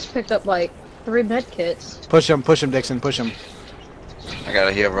 Shoot, I just picked up like 3 med kits. Push him, Dixon, push him. I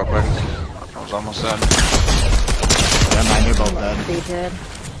gotta heal real quick. I was almost done. Never mind, you're both dead. Be dead.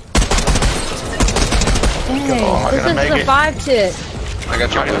 Dang, Oh, am I this gonna is make a it? 5-tick. I got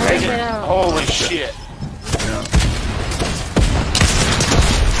Trying to you. make Get it. out. Holy shit.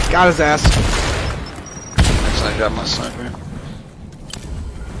 Got his ass. Next I got my sniper.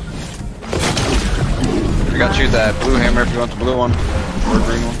 I got you that blue hammer if you want the blue one. Or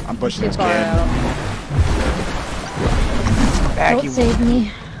green one. I'm pushing Too this far kid. out. Back, Don't you. save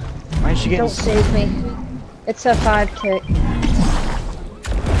me. Why is she getting? Don't save me. It's a 5-tick.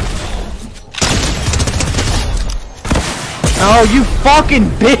 Oh, you fucking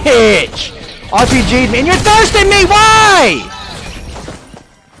bitch! RPG'd me, and you're thirsting me. Why?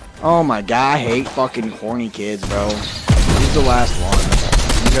 Oh my god, I hate fucking horny kids, bro. He's the last one.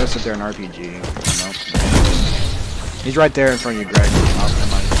 You gotta sit there and RPG. Nope. He's right there in front of you, Greg.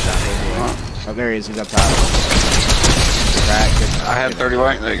 Oh, there he is. He's up top. Crack. I had 30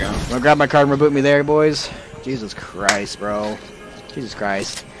 white. There you go. Wanna grab my card and reboot me there, boys? Jesus Christ, bro. Jesus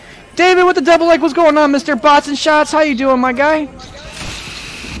Christ. David with the double like, what's going on, Mr. Bots and Shots? How you doing, my guy?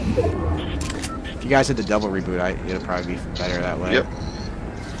 If you guys hit the double reboot, it'll probably be better that way. Yep.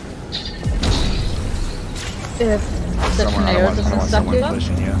 If the I don't tornadoes want and stuff someone do up.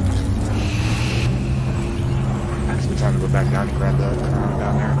 pushing you. Actually, time to go back down and grab the crown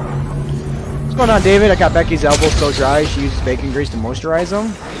down there. What's going on, David? I got Becky's elbows so dry, she uses bacon grease to moisturize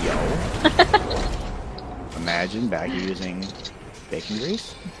them. Yo. Imagine Becky using bacon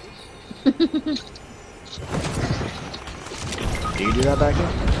grease. Do you do that, Becky?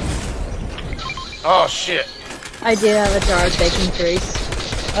 Oh shit. I did have a jar of bacon grease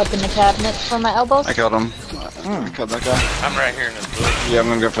up in the cabinet for my elbows. I killed him. I killed that guy. I'm right here in this bush. Yeah, I'm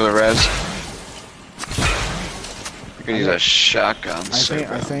gonna go for the res. I could use a shotgun.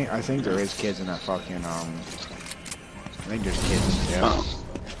 I think there is kids in that fucking I think there's kids in the jail. Oh,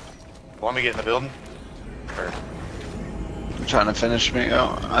 Want me to get in the building? Or I'm trying to finish me.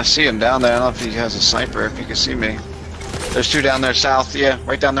 Oh, I see him down there. I don't know if he has a sniper. If he can see me. There's two down there south. Yeah,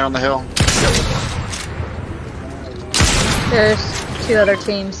 right down there on the hill. There's 2 other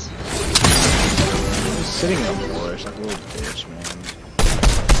teams. He's sitting in a bush like a little bitch, man.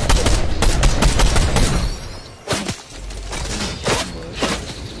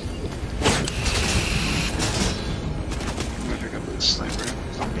 I'm gonna pick up this sniper.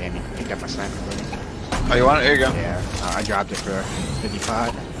 Oh, damn, you picked up my sniper, buddy. Oh, you want it? Here you go. Yeah, I dropped it for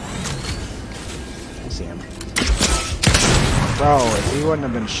 55. I see him. Bro, if he wouldn't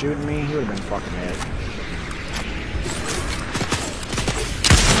have been shooting me, he would have been fucking hit.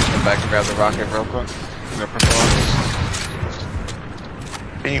 Come back and grab the rocket real quick. Go purple rockets.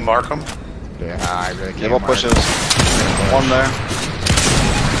 can you mark them? Yeah, I really can't. Yeah, we'll push this. One there.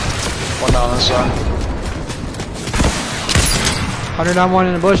 One down this side. 100 on one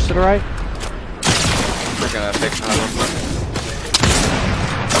in the bush to the right. We're gonna take that real quick.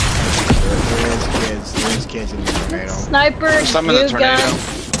 There is kids in the tornado. Sniper, There's some in the glue tornado. gun,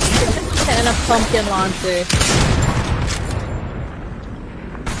 and a pumpkin launcher.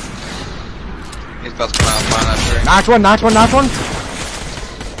 He's about to come out behind that tree. Knocked one, knocked one, knocked one.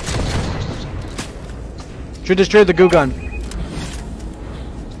 Should destroy the goo gun.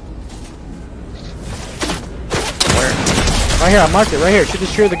 Where? Right here, I marked it, right here. Should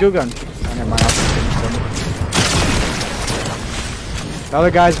destroy the goo gun. Oh, never mind, I'll just finish them. The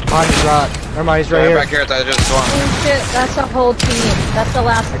other guy's behind this rock. Never mind, he's right Right here. back here at that just one. Oh shit, that's a whole team. That's the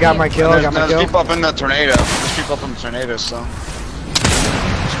last I got team. my kill, I got my There's kill. people up in the tornado. There's people up in the tornado, so.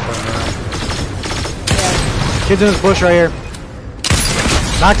 Yeah. Kid's in this bush right here.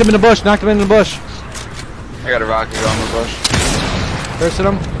 Knocked him in the bush, knocked him in the bush. I got a rocket on the bush. Thirsted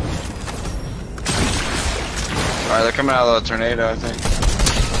him. Alright, they're coming out of the tornado, I think.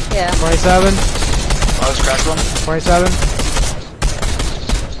 Yeah. 27, Oh, I just cracked one. 27.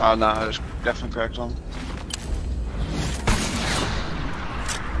 Oh, no, I just definitely cracked one.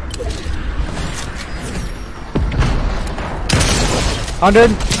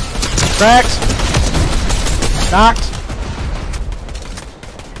 Hundred. Cracked. Knocked.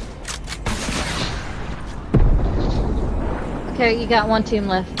 Okay, you got 1 team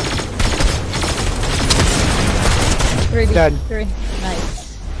left. 3 Dead. 3.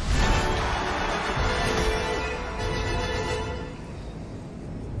 Nice.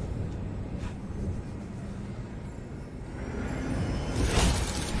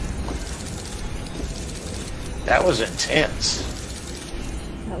 That was intense.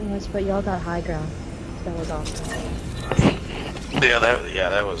 That was, but y'all got high ground. That was awesome. Yeah,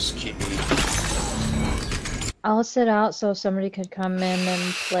 that was key. I'll sit out so somebody could come in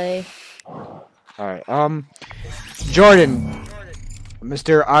and play. Alright, Jordan.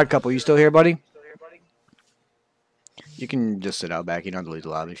 Mr. Odd Couple, you still here, buddy? You can just sit out back. You don't have to leave the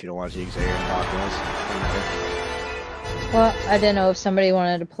lobby if you don't want to. You can stay here and talk to us. Doesn't matter. Well, I didn't know if somebody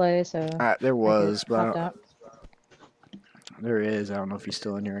wanted to play, so. There was, but I Popped don't- out. there is. I don't know if he's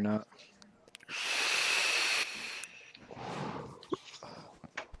still in here or not.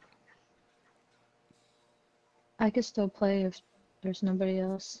 I could still play if there's nobody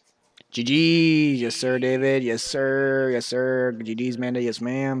else. GG, yes sir, David. Yes sir, yes sir. GG's, Amanda. Yes,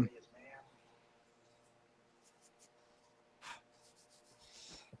 ma'am.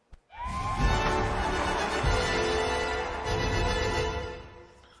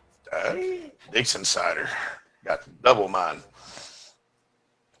 Dixon cider. Got double mine.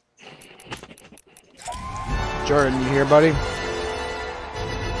 Jordan, you here, buddy?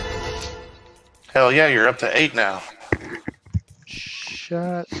 Hell yeah, you're up to 8 now.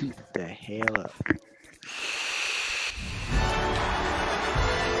 Shut the hell up.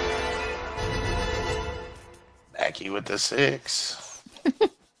 Becky with the 6.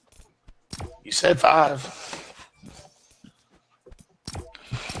 You said 5.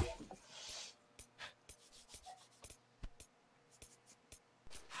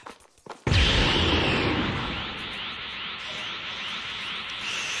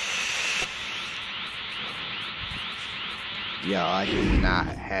 Yo, I do not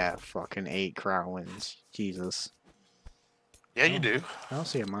have fucking 8 crown wins. Jesus. Yeah, you do. I don't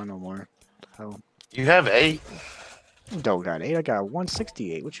see him on no more. Hell. You have 8. Don't got 8. I got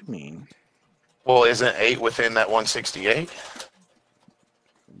 168. What you mean? Well, isn't 8 within that 168?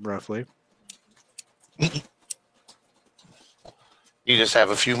 Roughly. You just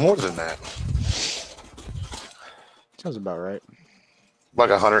have a few more than that. Sounds about right. Like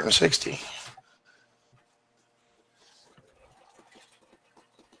 160.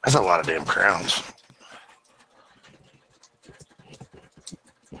 That's a lot of damn crowns.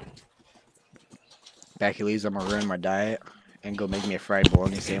 Becky leaves, I'm gonna ruin my diet and go make me a fried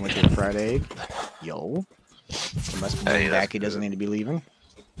bologna sandwich with a fried egg. Yo. It must be Hey, that's Becky doesn't need to be leaving.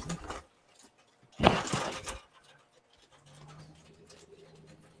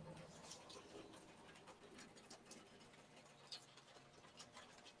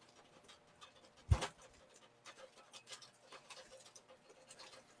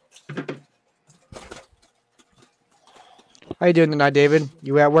 How you doing tonight, David?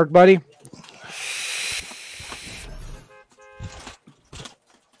 You at work, buddy?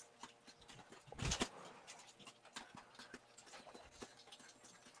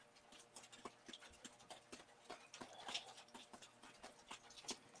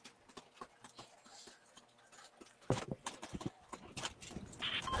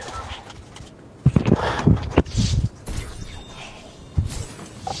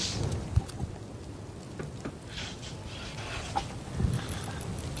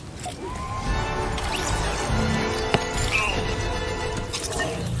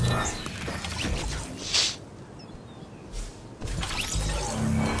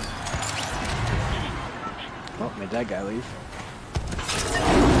 Oh, made that guy leave.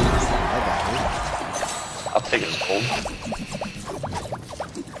 That I'll take his gold.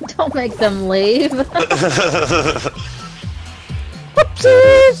 Don't make them leave.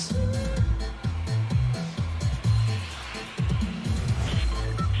 Whoopsies!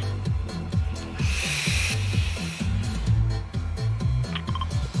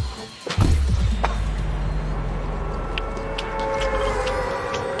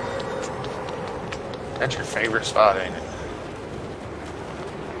 That's your favorite spot, ain't it?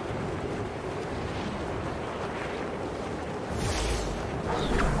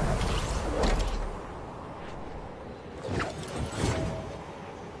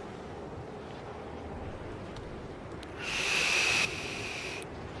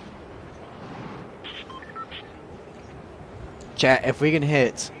 Chat, if we can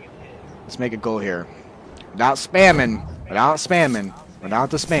hit, let's make a goal here. Without spamming, without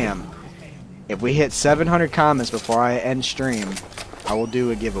the spam. If we hit 700 comments before I end stream, I will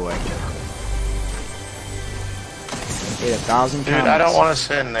do a giveaway. Hit 1,000 Dude, comments. I don't want to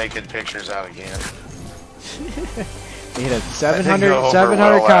send naked pictures out again. We hit a That 700, didn't go over 700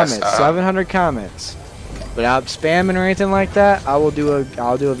 well last comments. time. 700 comments. Without spamming or anything like that, I'll do a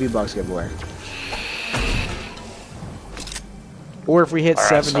V-Bucks giveaway. Or if we hit All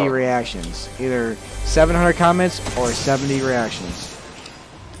right, 70 so- reactions. Either 700 comments or 70 reactions.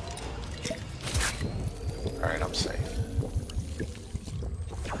 Alright, I'm safe.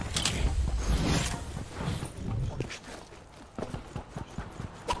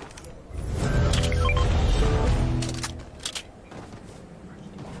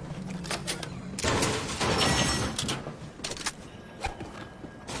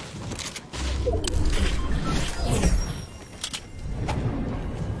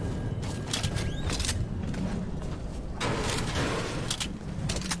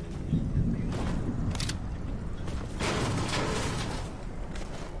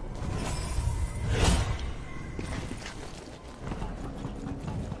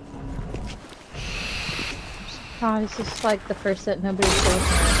 Oh, this is like the first that nobody kills me.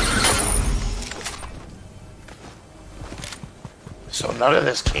 So none of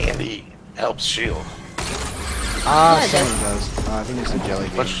this candy helps shield. Ah, Yeah, it someone does. I think it's the jelly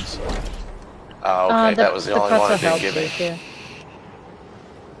Which- beans. Oh, okay, that was the only one it pretzel didn't give me. helps you, too.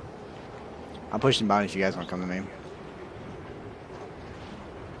 I'm pushing bounty if you guys want to come to me.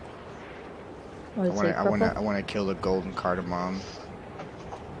 What is it, purple? I want to kill the golden cardamom.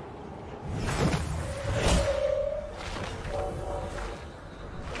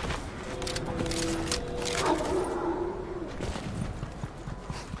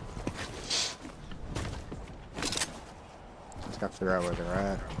 Just gotta figure out where they're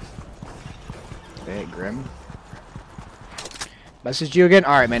at. They hit Grim. Message you again?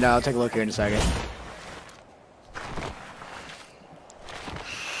 Alright, man, I'll take a look here in a second.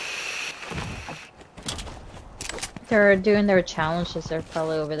 They're doing their challenges. They're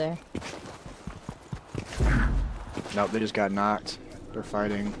probably over there. Nope, they just got knocked. They're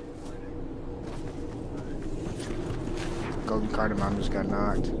fighting. Golden Cardamom just got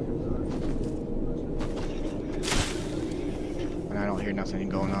knocked. And I don't hear nothing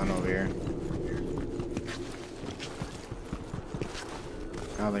going on over here.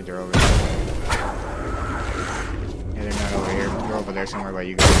 I don't think they're over there. Yeah, they're not over here. They're over there somewhere by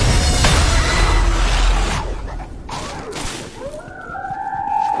you guys.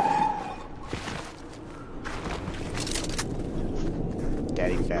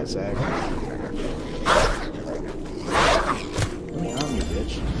 Daddy fat sack. Let me on you,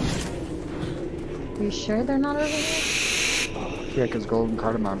 bitch. Are you sure they're not over here? Yeah, because Golden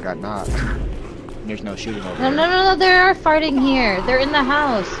Cardamom got knocked. And there's no shooting over No, here. no, no, no, they are fighting here. They're in the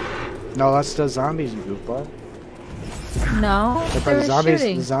house. No, that's the zombies, you goofball. No, They're they probably were zombies.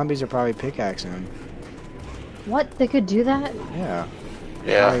 shooting. The zombies are probably pickaxing him. What? They could do that? Yeah.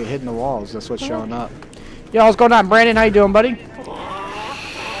 Yeah. Probably hitting the walls. That's what's showing up. Yo, what's going on, Brandon? How you doing, buddy?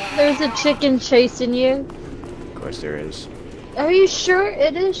 There's a chicken chasing you. Of course there is. Are you sure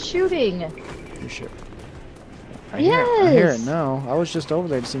it is shooting? You sure? I hear it Yes. now. I was just over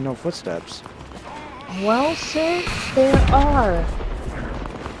there and see no footsteps. Well, sir, there are.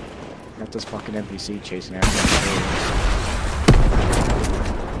 Got this fucking NPC chasing after me.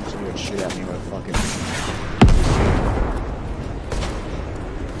 So he would shoot at me with a fucking.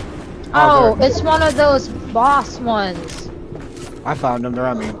 Oh, they're- it's one of those boss ones. I found them. They're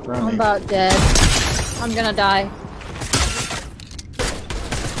on me. They're on I'm me. about dead. I'm gonna die.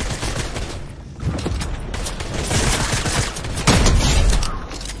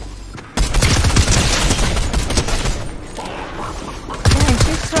 Dang,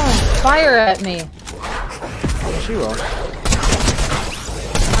 she's throwing fire at me. She will.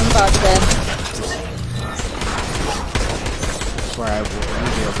 I'm about dead. That's why I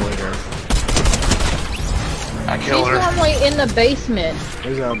usually avoid her. I She's killed her. normally in the basement.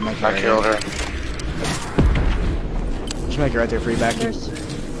 There's a Mecca I right killed here. her. There's a Mecca right there for you, back. There's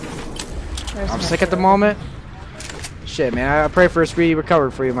I'm my sick at the throat. moment. Shit, man. I pray for a speedy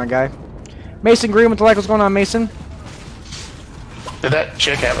recovery for you, my guy. Mason Green with the like. What's going on, Mason? Did that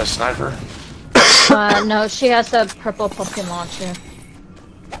chick have a sniper? No, she has a purple pumpkin launcher.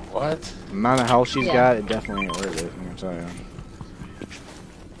 What? The amount of health she's Yeah. got, it definitely ain't worth it. I'm gonna tell you.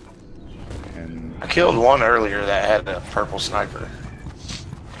 And I killed one earlier that had a purple sniper.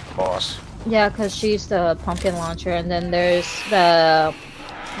 Boss. Yeah, because she's the pumpkin launcher, and then there's the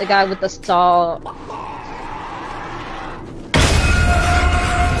guy with the stall.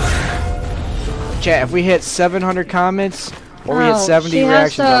 chat, if we hit 700 comments or we hit Oh, 70 she has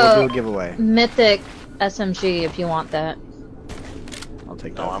reactions, I will a- do a giveaway. Mythic SMG if you want that. I'll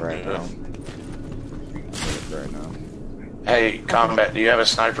take No, that I'm for right good. now. I'll take it for right now. Hey, Combat, do you have a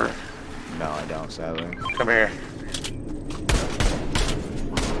sniper? No, I don't, sadly. Come here.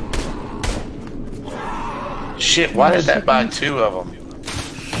 Shit, why did that buy two of them?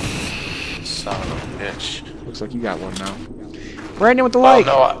 Son of a bitch. Looks like you got one now. Brandon with the Oh, like.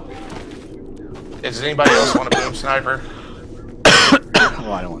 no, does anybody else want a boom sniper?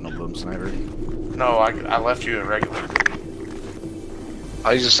 Oh, I don't want no boom sniper. No, I left you a regular.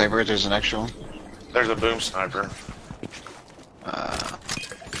 I'll use a saber. There's an extra one. There's a boom sniper.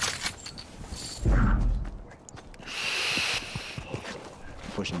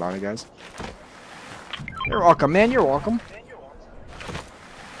 Pushing bounty, guys. You're welcome, man. You're welcome.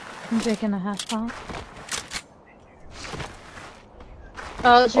 I'm drinking a hash pop.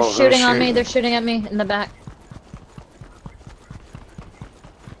 Oh, they're Oh, they're shooting on me. shooting. They're shooting at me in the back.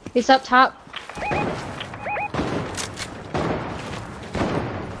 He's up top.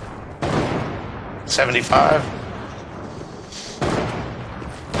 75.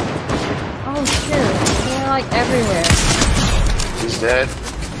 Oh shit, they're like everywhere. He's dead.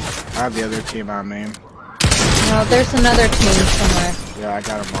 I have the other team on me. No, there's another team somewhere. Yeah, I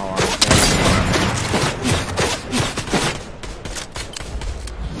got them all on.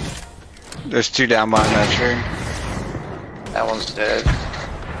 There's 2 down behind that tree. That one's dead.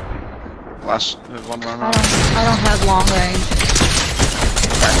 There's one running I around. don't have long range.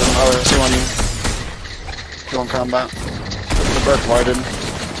 Oh, there's 2 on you. 2 on combat. They're both whited.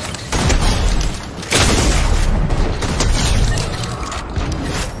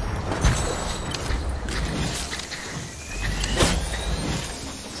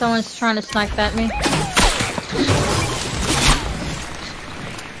 Someone's trying to snipe at me.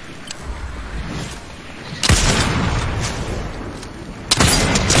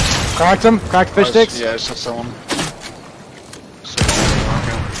 Cracked him. Cracked fish sticks. Yeah, it's just someone.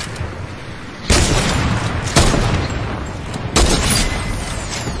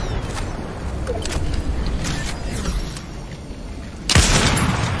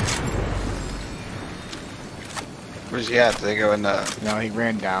 Where's he at? Did they go in the... No, he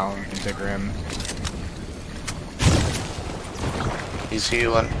ran down into Grim. He's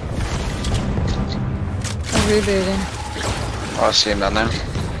healing. I'm rebooting. Oh, I see him down there.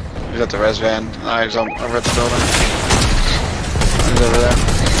 He's at the res van. Oh, he's over at the building. He's over there.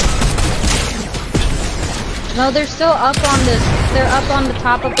 No, they're still up on this. They're up on the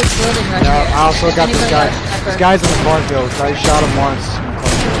top of this building right No, here. I also got this Anybody guy. got a sniper? This guy's in the cornfield. So I shot him once in the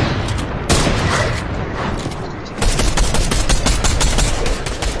cornfield.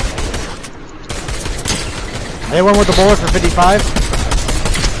 Anyone with a bullet for 55?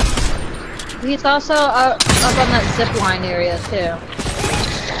 He's also up on that zip line area too.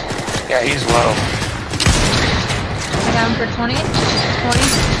 Yeah, he's low. I got him for 20.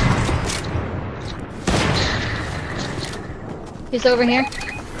 20. He's over here.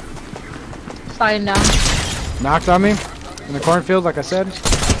 Sliding down. Knocked on me in the cornfield, like I said.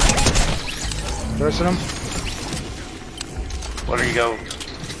 Bursting him. Where do you go?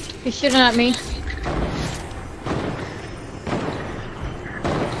 He's shooting at me.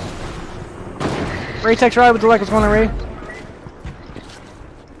 Ray text right with the like. What's going on, Ray?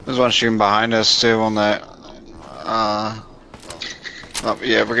 There's one shooting behind us too on that. Oh,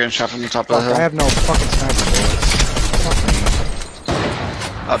 yeah, we're getting shot from the top of the Fuck, I hill. have no fucking sniper bullets. Fuck me.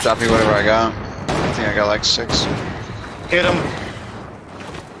 I'll drop you whatever I got. I think I got like 6. Hit him.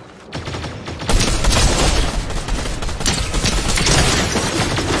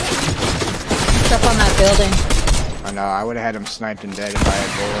 He's up on that building. I know, I would have had him sniped and dead if I had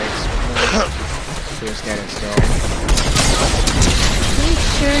bullets. He was standing still. He's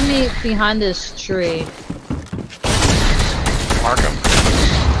shooting me behind this tree. Mark him.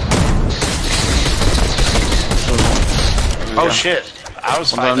 Oh shit. I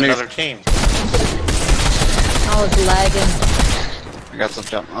was fighting underneath. another team. I was lagging. I got some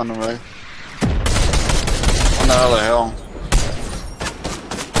jump on the way. On the other hill.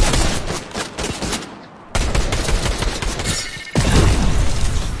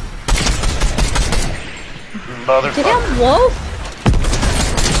 Motherfucker. Damn wolf!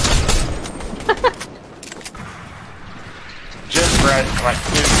 Just right, like,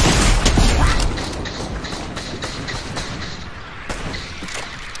 dude.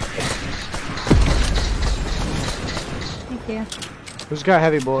 Thank you. Who's got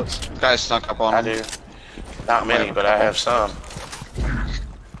heavy bullets? Guy snuck up on I him. do. Not many, but I have some.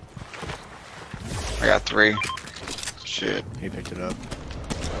 I got 3. Shit. He picked it up.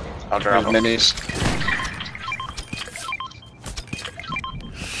 I'll There's drop them. minis.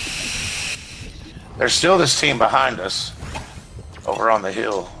 There's still this team behind us. Over on the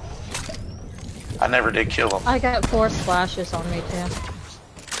hill. I never did kill them. I got 4 splashes on me too.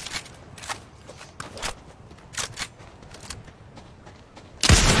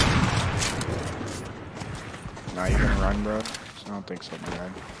 Nah, you gonna run, bro? I don't think so,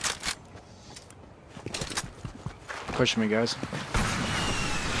 man. Push me, guys.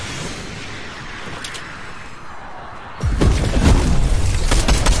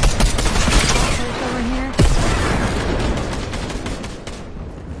 There's over here.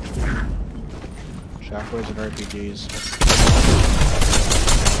 Shockwaves and RPGs.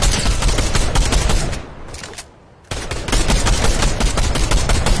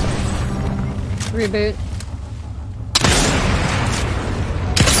 Reboot.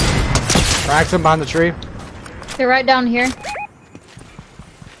 Cracked him behind the tree. They're right down here.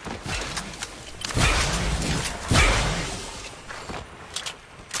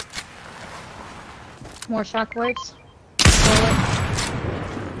 More shockwaves. Bullet.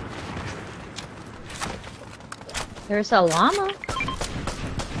 There's a llama.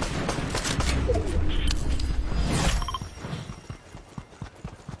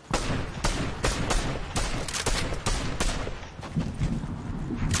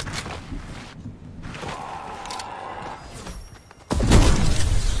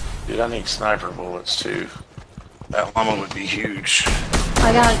 I need sniper bullets too. That llama would be huge.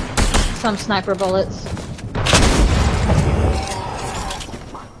 I got some sniper bullets.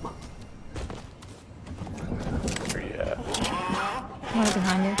 Where you at? Right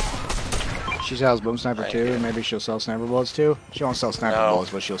behind you. She sells boom sniper Thank too. you. Maybe she'll sell sniper bullets too. She won't sell sniper No.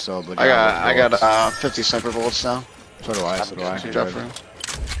 bullets, but she'll sell. I got 50 sniper bullets now. So do I. So do I. Good. Drop for him.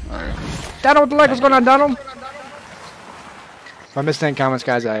 Alright. Donald, what the heck is going on, Donald? If I missed any comments,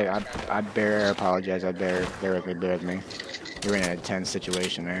 guys, I apologize. Bear with me. You're in a tense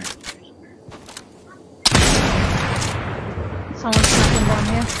situation there. Someone's sniping down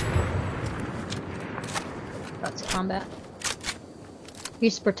here. That's combat.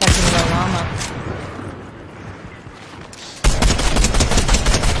 He's protecting the llama.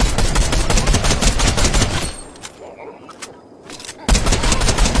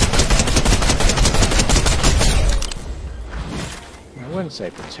 I wouldn't say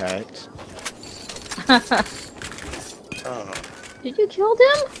protect. Oh, Did you kill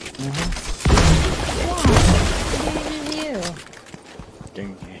them? Mm-hmm. What did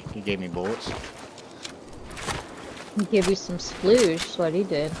you? He gave me bullets. He gave you some splooge, that's what he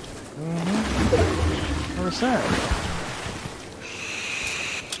did. Mm-hmm. What was that?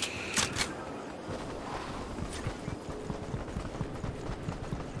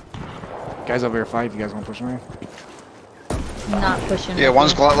 Guys over here fight. You guys want to push me? Not pushing. Yeah, with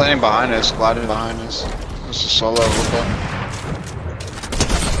one's you. gliding behind us. Gliding behind us. This is solo a little bit.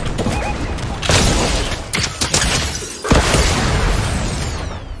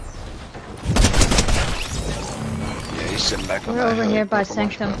 Yeah, he's sitting back on We're that over hill. here by Purple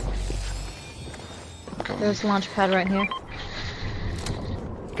launch Sanctum. pad. Come on. There's a launch pad right here.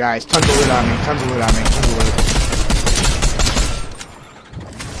 Guys, tons of loot on me. Tons of loot on me. Tons of loot.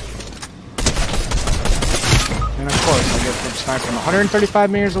 And of course, I get from sniping from 135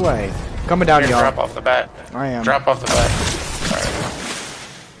 meters away. Coming down, here, y'all. drop off the bat. I am. Drop off the bat.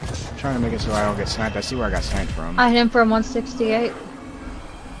 Alright. Trying to make it so I don't get sniped. I see where I got sniped from. I hit him for 168.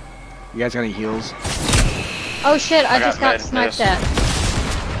 You guys got any heals? Oh shit, I I just got got sniped med, at.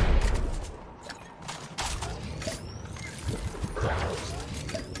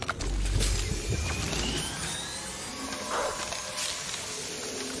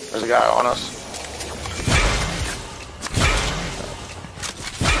 There's a guy on us.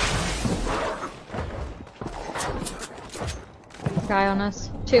 Guy on us.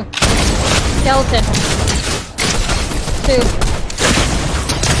 2. Skeleton. 2.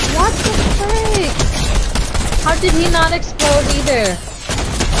 What the frick? How did he not explode either?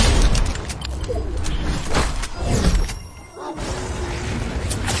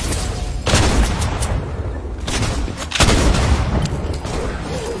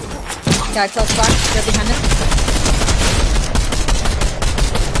 Guy close by. They're behind us.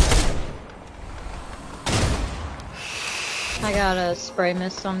 I got a spray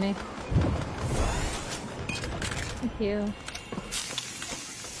mist on me. Thank you.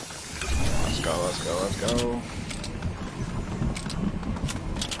 Let's go, let's go, let's go.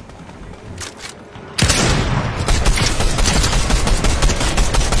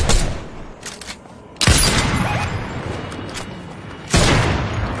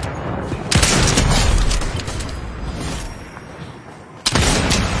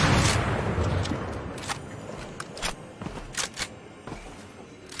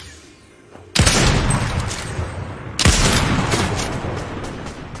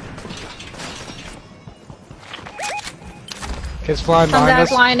 Kids flying Come behind back, us.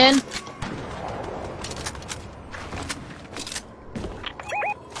 flying in.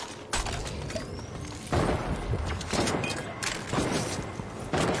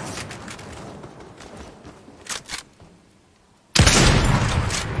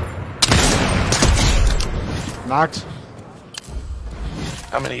 Knocked.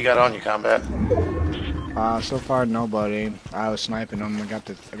 How many you got on you, combat? So far nobody. I was sniping him. I got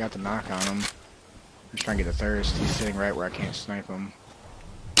the knock on him. I'm just trying to get the thirst. He's sitting right where I can't snipe him.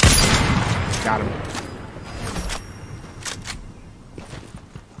 Got him.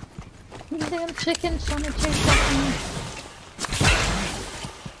 You damn chickens trying to chase after me.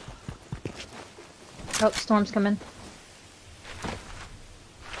 Oh, storm's coming.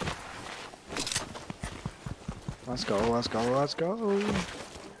 Let's go, let's go, let's go.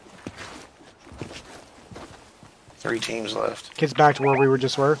 3 teams left. Kids back to where we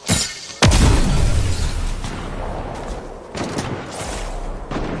just were.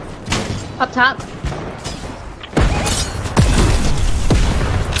 Up top.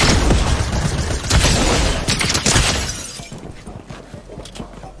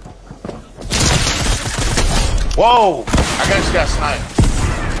 Whoa! I just got sniped.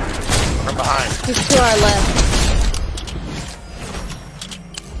 behind. He's to our left.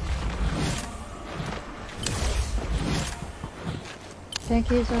 I think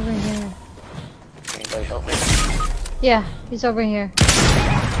he's over here. Anybody help me? Yeah, he's over here.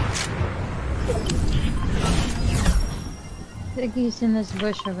 I think he's in this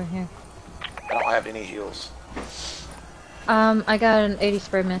bush over here. I don't have any heals. I got an 80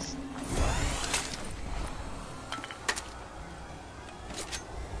 spray mist.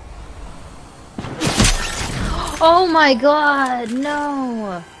 Oh my god,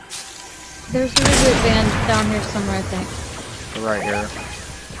 no! There's a reboot band down here somewhere, I think. Right here.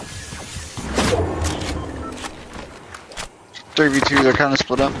 3v2, they're kind of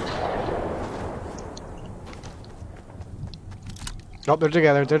split up. Nope, they're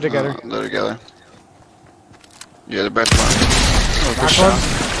together. They're together. They're together. Yeah, they're both fine. Oh, good Knock shot. one.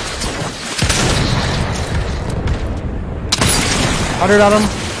 100 on him.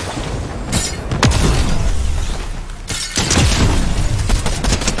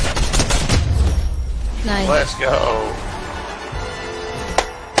 Nice. Let's go.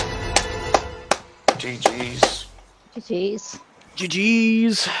 GG's. GG's.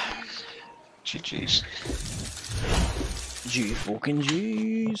 GG's. GG's. G fucking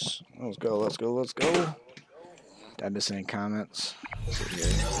G's. Let's go, let's go, let's go. Did I miss any comments? Let's see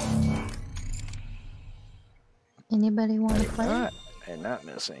here. Anybody want to play? I did not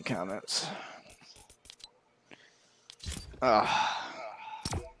miss any comments. Ah.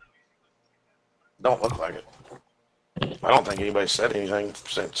 Don't look like it. I don't think anybody said anything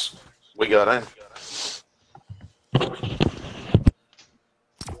since we got in.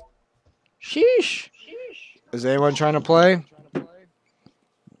 Sheesh. Is anyone trying to play?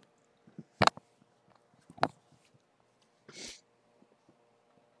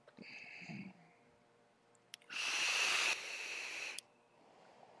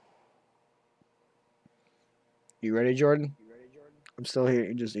 You ready, Jordan? I'm still here.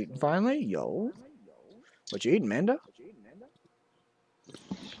 You just eating finally? Yo. What you eating, Manda?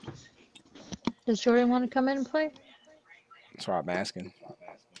 Does Jordan want to come in and play? That's what I'm asking.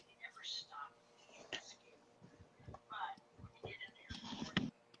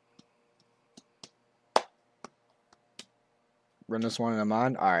 Run this one in a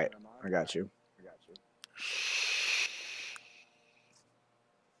mind? Alright, I got you.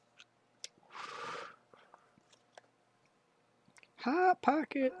 Hot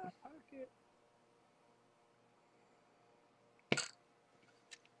pocket.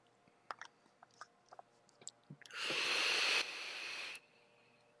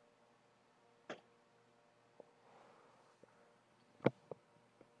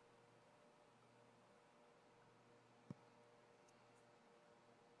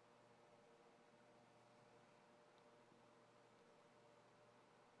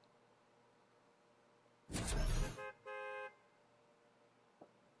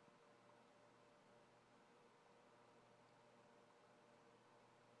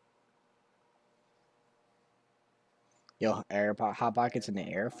 Yo, hot pockets in the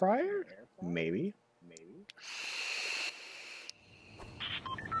air fryer? Maybe.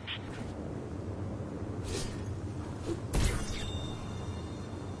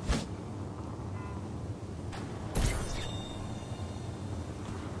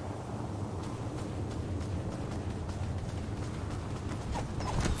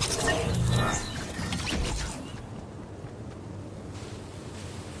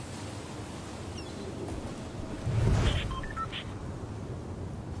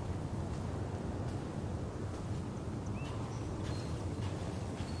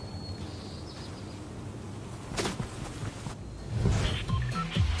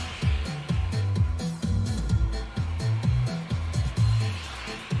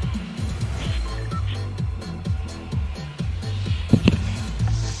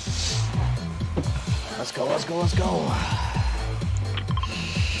 Let's go, let's go, let's go.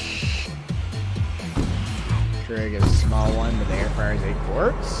 Sure, I get a small one with the air fryer's 8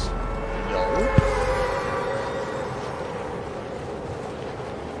 quarts. Yo.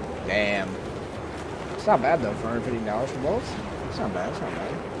 Damn. It's not bad though, for $150 for both. It's not bad, it's not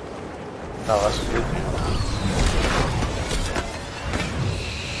bad. Oh, that's good.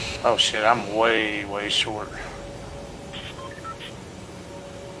 Oh shit, I'm way, way short.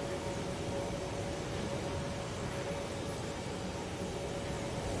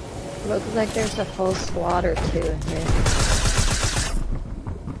 Looks like there's a full squad or two in here.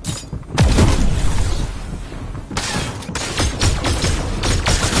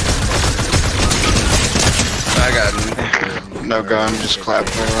 I got no gun, just clap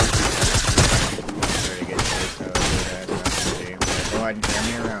for Go ahead and carry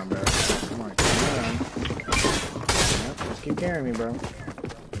me around. around, bro. Come on, come on. Yep, just keep carrying me, bro.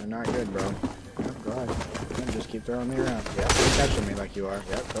 You're not good, bro. Yep, go ahead. Yep, just keep throwing me around. Yep, keep touching me like you are.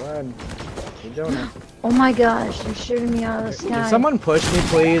 Yep, go ahead. Keep doing it. Oh my gosh, they're shooting me out of the sky. Can someone push me,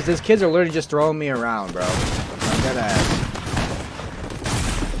 please? These kids are literally just throwing me around, bro. I'm dead ass.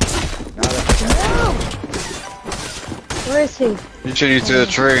 No! Where is he? You should use to the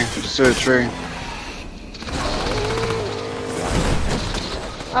tree. Just to the tree.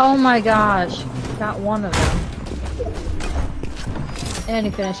 Oh my gosh. Got one of them. And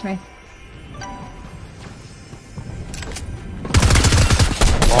he finished me.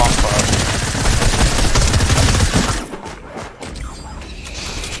 Long fuck.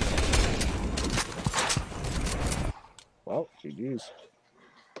 Well, GG's.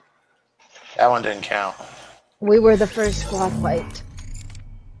 That one didn't count. We were the first squad fight.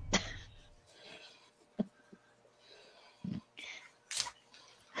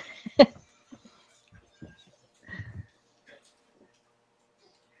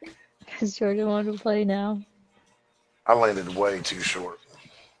 Does Jordan want to play now? I landed way too short.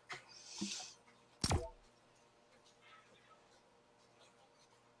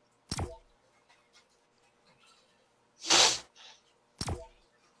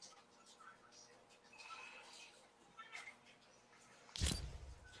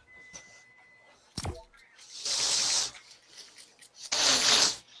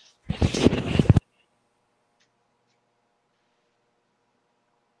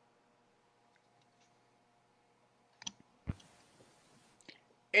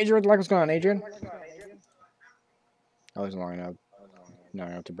 Adrian, what's going on, Adrian? Oh, he's long enough. No, I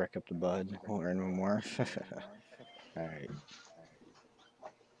have to break up the bud. Won't earn no more. Alright.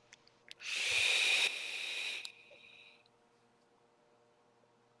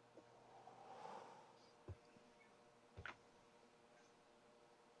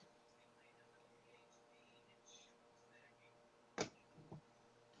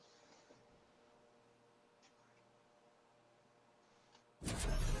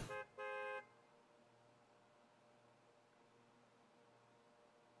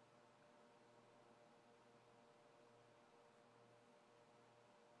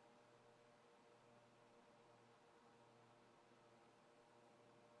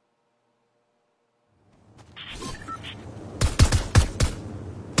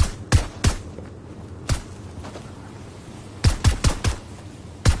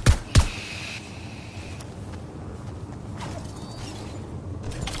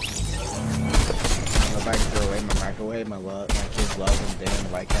 I can throw away my microwave. My kids love them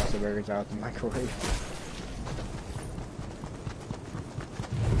damn White Castle burgers out the microwave.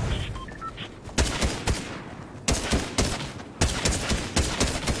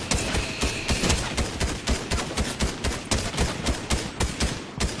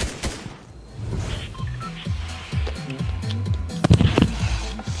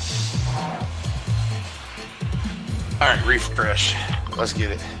 All right, refresh. Let's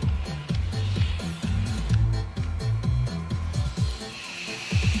get it.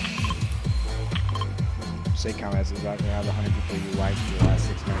 Say comments about how the 100 people you liked your last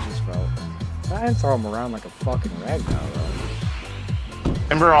 6 matches felt. I didn't throw them around like a fucking rag doll, bro.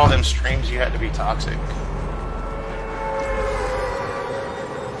 Remember all them streams you had to be toxic?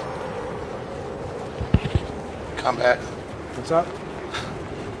 Come back. What's up?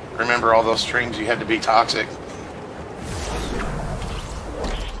 Remember all those streams you had to be toxic?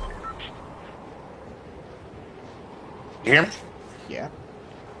 You hear me? Yeah.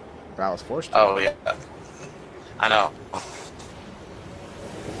 But I was forced to. Oh, yeah. I know.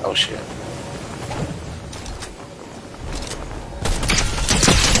 Oh, shit.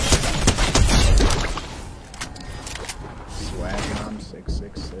 Swagom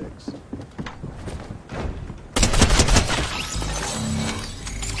 666.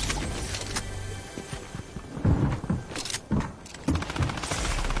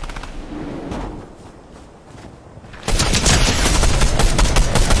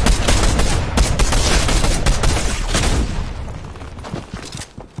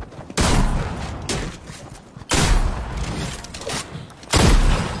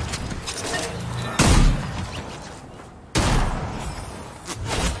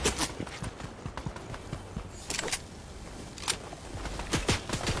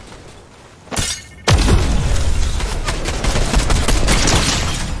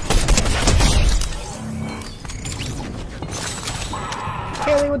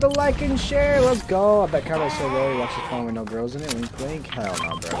 With the like and share, let's go. I bet Carlos so low he watches porn with no girls in it. Wink wink. Hell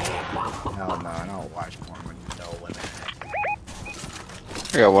no, bro. Hell no, I don't watch porn with no women in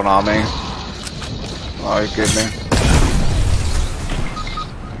it. I got one on me. Oh, you good, man.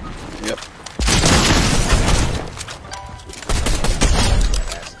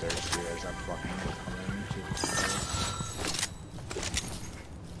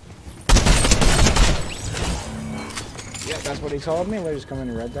 what he told me. They just come in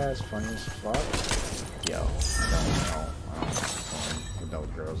and read that. It's funny as fuck. Yo, I don't know. With those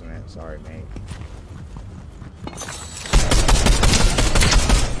girls in it. Sorry, mate.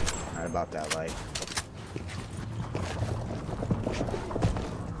 Not about that life.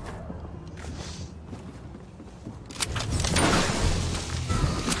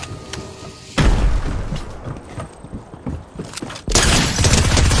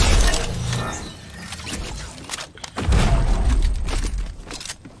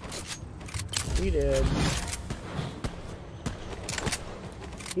 He did.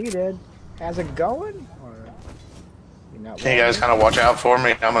 He did. How's it going? Or you not? Can you guys kind of watch out for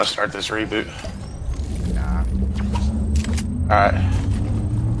me? I'm gonna start this reboot. Nah. All right.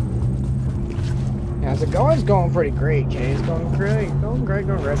 How's it going? It's going pretty great, Kay. It's going great. Going great.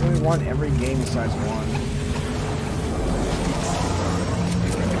 Going great. We won every game besides one.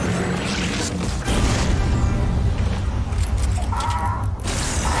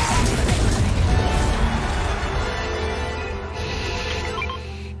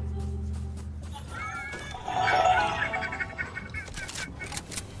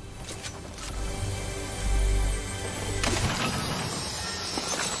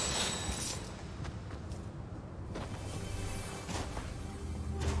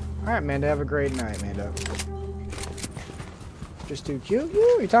 Alright, Amanda, have a great night, Amanda. Just too cute?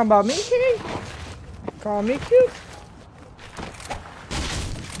 You talking about me, Kay? Calling me cute?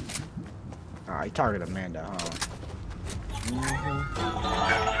 Ah, you targeted Amanda, huh?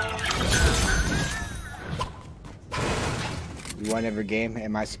 You won every game.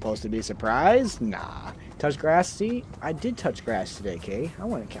 Am I supposed to be surprised? Nah. Touch grass? See? I did touch grass today, Kay. I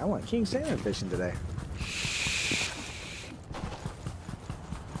went king salmon fishing today.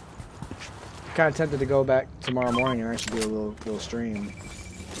 Kind of tempted to go back tomorrow morning and actually do a little stream.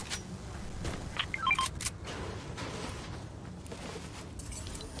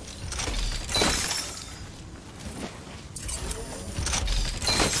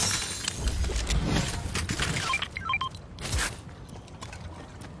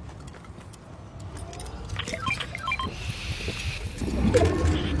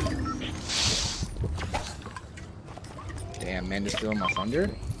 Damn, man, just stealing my thunder.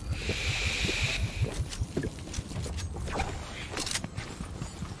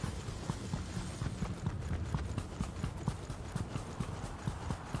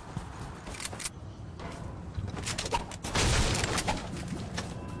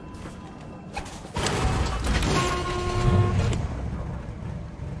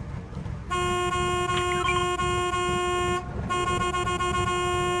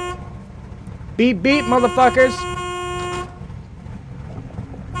 Beep beep, motherfuckers!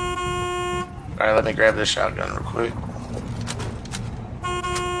 Alright, let me grab this shotgun real quick.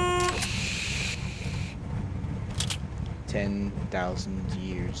 $10,000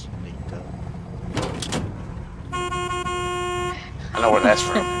 years later. I know where that's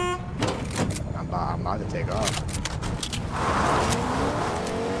from. I'm about to take off.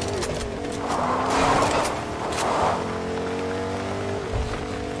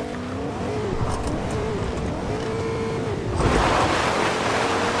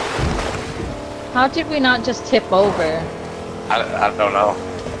 How did we not just tip over? I don't know.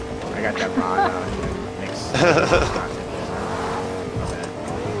 I got that mod mix.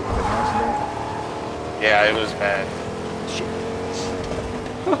 Yeah, it was bad. Shit.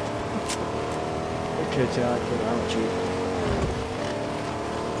 Okay, I don't cheat.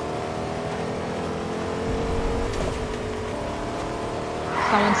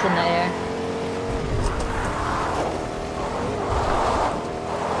 Someone's in the air.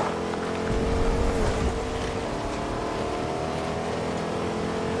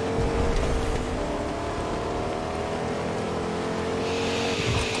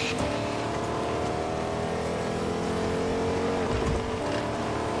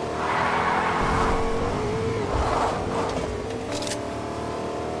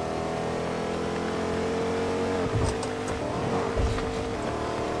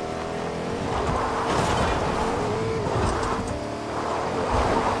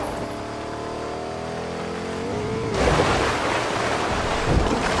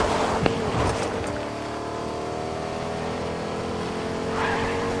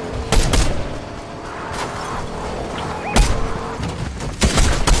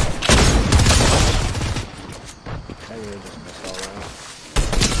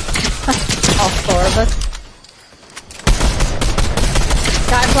 All four of us.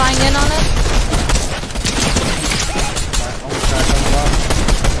 Guy flying in on us.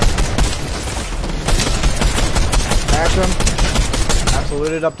 Back him.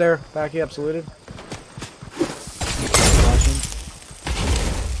 Absoluted up there. Backy absoluted. Watching.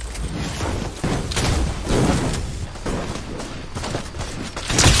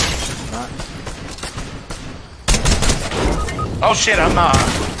 Oh shit, I'm not.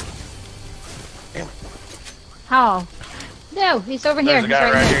 How? No, he's over here. There's a He's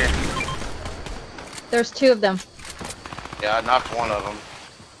guy right here. here. There's two of them. Yeah, I knocked one of them.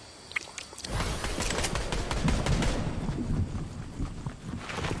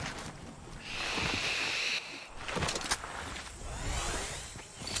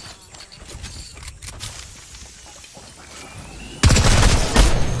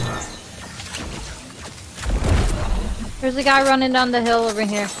 There's a guy running down the hill over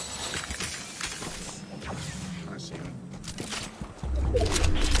here. I see him.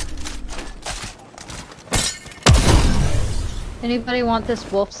 Anybody want this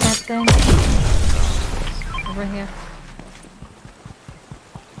wolf scent thing? Over here.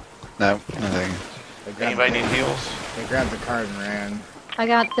 No, nothing. They grabbed, Anybody need heals? they grabbed the card and ran. I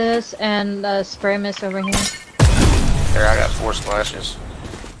got this and spray mist over here. Here, I got 4 splashes.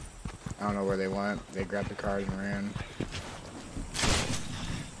 I don't know where they went. They grabbed the card and ran.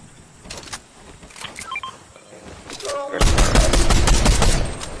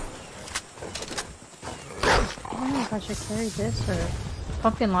 I don't know if I should carry this or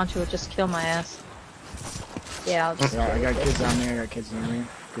pumpkin launcher would just kill my ass. Yeah, I'll just Yeah, I got kids on me. I got kids near me.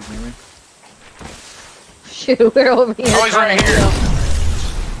 Kids near me. shoot. We're over here. Oh, he's trying right to here. kill.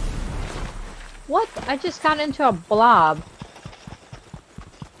 What? I just got into a blob.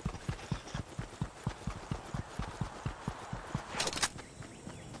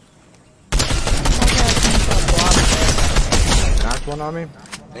 Knocked one on me.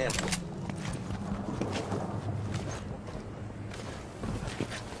 Damn.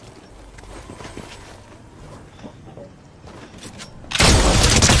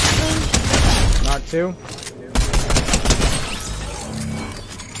 Knocked two. No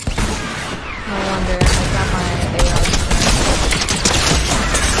wonder. I got my AR.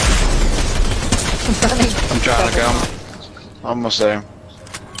 I'm trying to go. Almost there.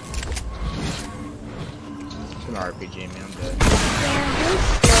 It's an RPG, man. I'm dead.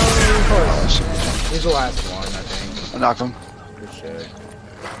 Oh, He's the last one, I think. I knocked him. Good shit.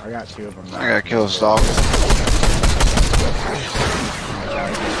 I got two of them. I gotta kill this dog.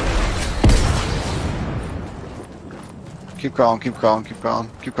 Keep crawling, keep crawling, keep crawling.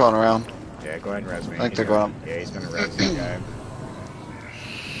 Keep crawling around. Yeah, go ahead and res me. I think He's they're gonna- going up. Yeah, he's gonna res that guy.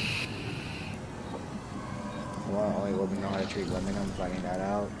 Well, only women know how to treat women. I'm finding that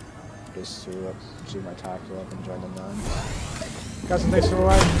out. Just to see my tackle up and join them none. Got some things for the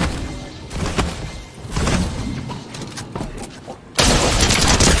life.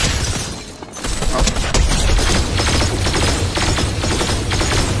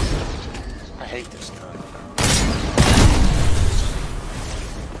 I hate this gun.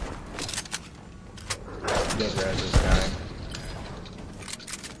 Good res this guy.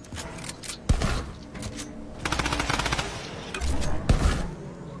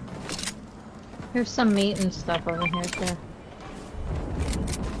 There's some meat and stuff over here too.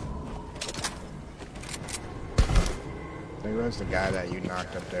 I think it was the guy that you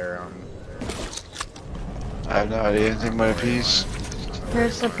knocked up there on. I have no idea. Anything but a piece.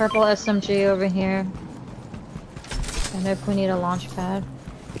 There's the purple SMG over here. And if we need a launch pad.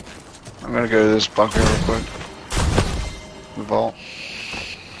 I'm gonna go to this bunker real quick. The vault.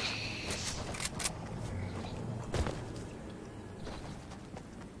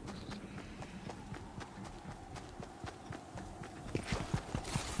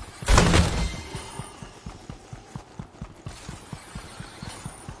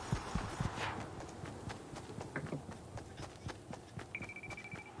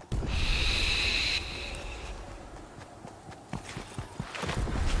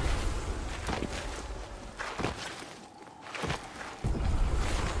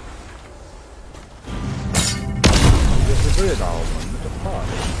 Rebooted all of them. What the fuck?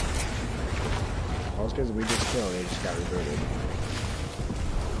 All those guys we just killed, they just got rebooted.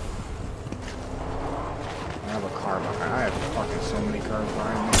 I have a car behind. I have fucking so many cars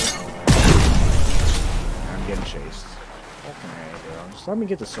behind me. I'm getting chased. Fucking A, dude. Just let me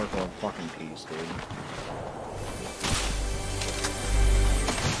get the circle of fucking peace, dude.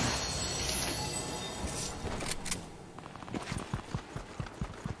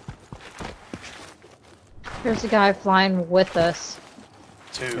 There's a guy flying with us.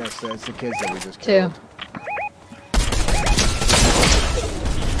 2. Yes, it's the kids that we just Two. killed.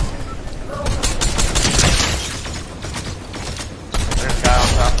 There's a guy on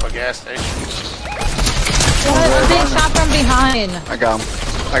top of a gas station. What? I'm being shot from behind. I got him.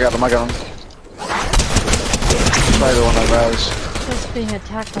 I got him. I got him. Probably the one that rise. Just being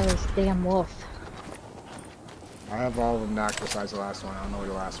attacked by this damn wolf. I have all of them knocked besides the last one. I don't know where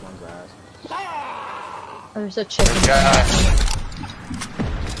the last one's at. There's a chicken. There's a guy.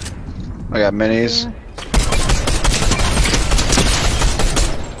 I got minis. Yeah.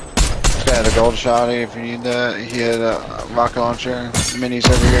 Got a gold shotty if you need that. He had a rocket launcher. Minis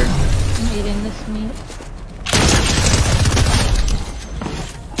over here. I'm eating this meat.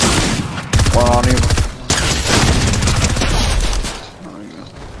 One on you. There you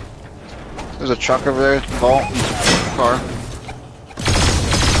go. There's a truck over there. Vault. Car.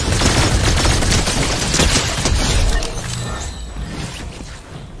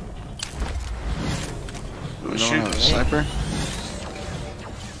 Who's No, shooting a me? sniper.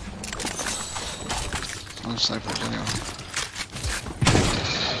 No snipers anyway.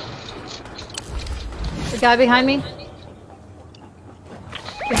 The guy behind me.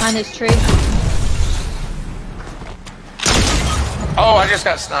 Behind this tree. Oh, I just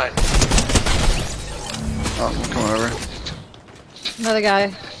got sniped. Oh, I'm coming over. Another guy.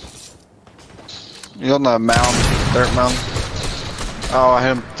 He's on the mound. Dirt mound. Oh, I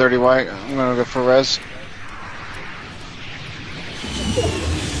hit him 30 white. I'm gonna go for res.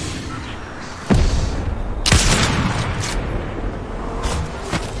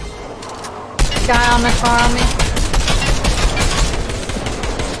 Guy on the car on me.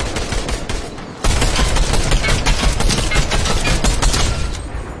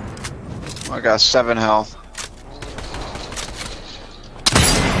 I got 7 health.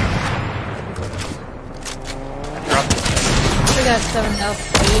 We got 7 health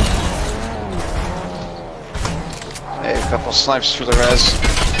for Hey, a couple snipes for the res.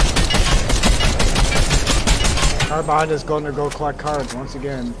 Car behind us going to go collect cards once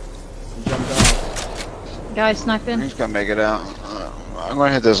again. He jumped out. you. Guy sniping. He's gonna make it out. I'm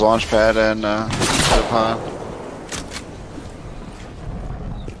gonna hit this launch pad and the pod.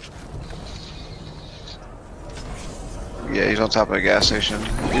 Yeah, he's on top of the gas station.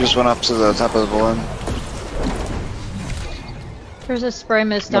 He just went up to the top of the balloon. There's a spray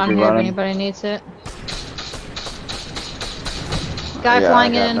mist Might down be here if running. anybody needs it. Guy Yeah,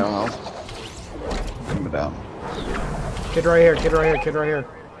 flying I got in. no health. Put him down. Kid right here, kid right here, kid right here.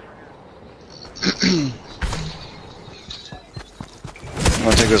 I'm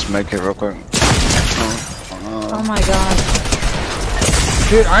gonna take this med kit real quick. Oh my god.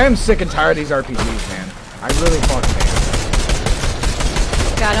 Dude, I am sick and tired of these RPGs, man. I really fucking am.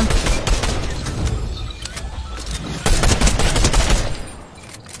 Got him.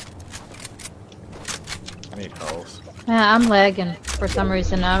 I need health. Yeah, I'm lagging for some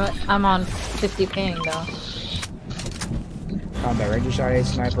reason. I'm on 50 ping though. Combat Ranger shot, A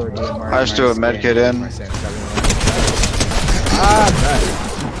sniper, or DMR. I just threw a med kit in. Ah, nice.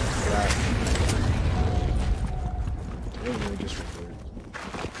 Really just recruited.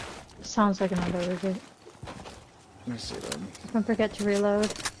 Sounds like another reboot. Let's see then. Don't forget to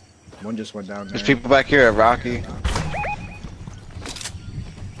reload. One just went down there. There's people back here at Rocky.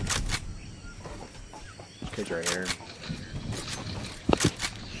 Kid's right here.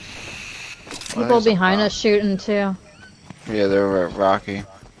 People there's a behind bomb. us shooting too. Yeah, they were at Rocky.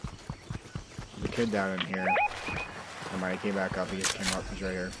 The kid down in here. Somebody came back up. He just came up. He's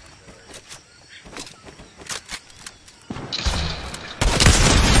right here.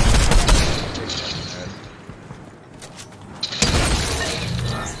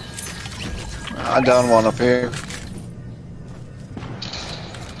 I downed one up here.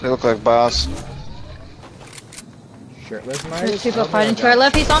 They look like boss. Shirtless knife. There's people fighting to our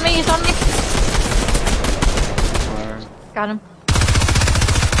left. He's on me. He's on me. Got him.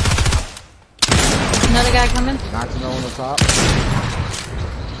 Another guy coming. Knocked him on the top.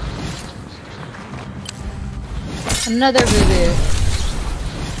 Another reboot.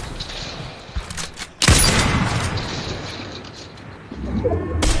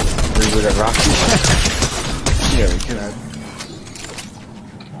 Reboot at Rocky. Yeah, we could have.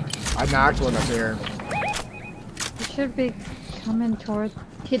 I knocked one up here. He should be coming toward.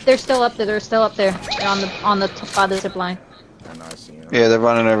 They're still up there. They're still up there. They're on the by the zip line. I know I see him. Yeah, they're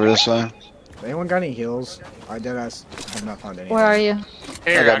running over this way. Anyone got any heals? I did. I have not found any. Where are you?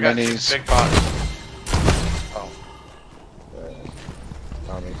 Here, I got two minis. big pots. Oh,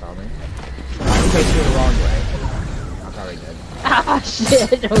 Found me. Found me. I placed you the wrong way. I'm probably dead. Ah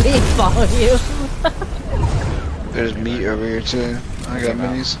shit! We follow you. There's meat over here too. I got Came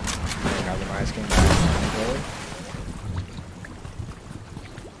out. minis. Got the mice came back.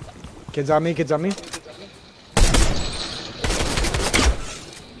 Kids on me. Kids on me.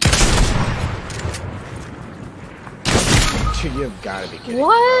 Dude, you've got to be kidding.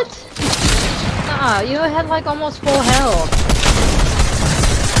 What? Nah, you had like almost full health.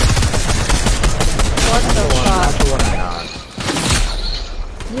 What the That's fuck? the one I got.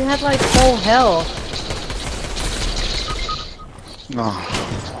 You had like full health.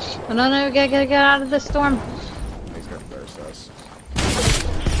 Oh, Oh, no, we gotta get out of the storm. He's gonna burst us.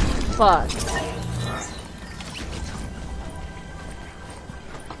 Fuck.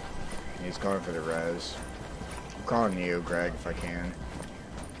 He's going for the res. I'm calling you, Greg, if I can.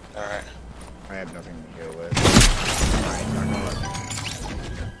 Alright. I have nothing to deal with. Alright, not gonna let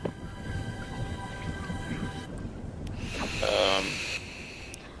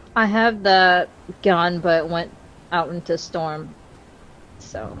I have the gun, but it went out into storm.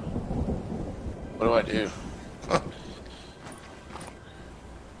 So. What do I do?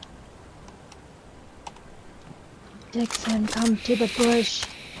 Dixon, come to the bush.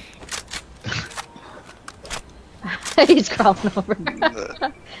 He's crawling over.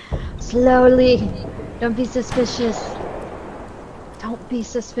 Slowly. Don't be suspicious. Don't be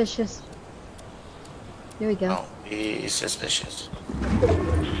suspicious. Here we go. Don't be suspicious.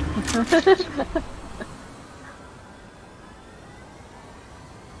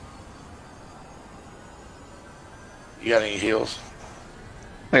 You got any heals?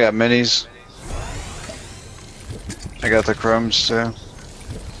 I got minis. I got the chromes too.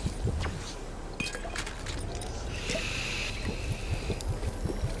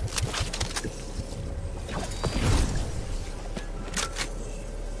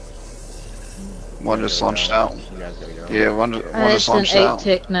 One just launched out. You guys gotta go. Yeah, one just It's an launched 8 out.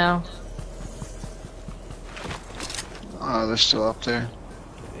 tick now. Oh, they're still up there.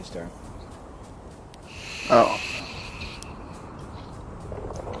 He's down. Oh.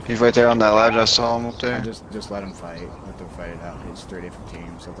 He's right there on that ledge. I saw him up there. Just let him fight. Let them fight it out. It's 3 different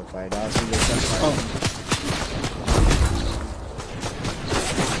teams. Let them fight it out. See if they start fighting.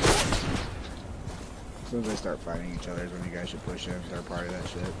 As soon as they start fighting each other is when you guys should push in. They're part of that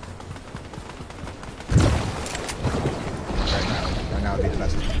shit. Right now would be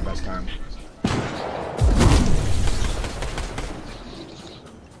the best time.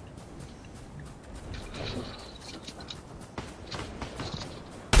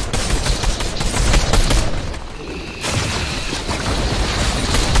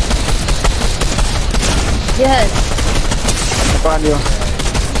 Yes. Find you.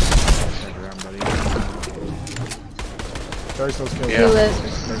 Turn around, buddy. Thirst those kills. Yeah. He lives.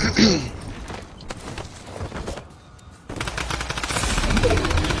 Thirst those kills.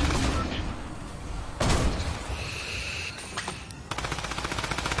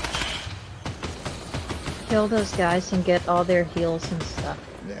 Kill those guys and get all their heals and stuff.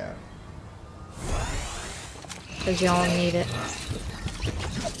 Yeah. Because y'all need it.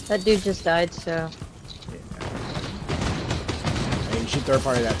 That dude just died, so. Hey, you should third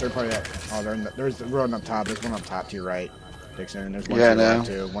party that. Oh, there's the road up top. There's one up top to your right, Dixon. And there's one Yeah, to your I left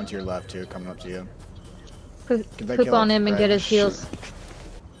too. One to your left too, coming up to you. Poop Did they poop kill on him? him and Right. get his heals.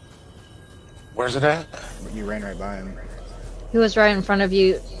 Where's it at? You ran right by him. He was right in front of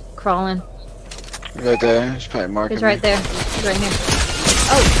you, crawling. Right there. He's probably marking He's right me. there. He's right here.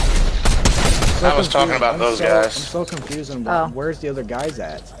 Oh! I was talking about those guys. I'm so confused on Oh. where's the other guys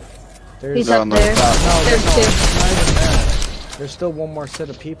at. There's He's on up the there. top. no, There's no, two. it's not even that. There's still one more set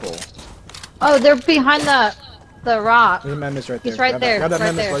of people. Oh, they're behind the rock. There's a Memphis right there. He's right Grab that- there, Grab that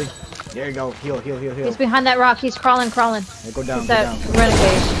right Memphis, buddy. There you go. Heal. He's behind that rock. He's crawling. Yeah, go down, He's go that down.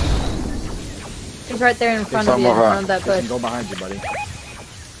 renegade. He's right there in front of you, in front of that Listen, bush. go behind you, buddy.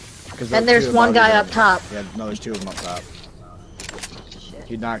 And there's one guy up top. Yeah, no, there's two of them up top.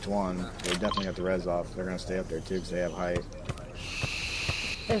 He knocked one. They definitely got the res off. They're gonna stay up there too because they have height.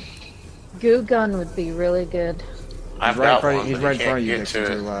 Goo gun would be really good. I've He's right in got front. one, He's but right he in front of can't you, get Dixon, to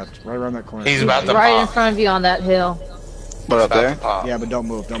to the it. left, right around that corner. He's about to Right in pop. front of you on that hill. What up About there? to pop. Yeah, but don't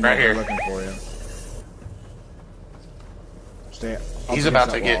move. Don't Right move. They're here. looking for you. Stay. up He's against about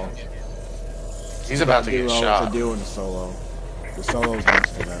that to get- wall. He's about to get Duo shot. to do in the solo. The solo's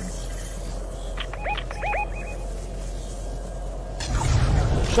next to them.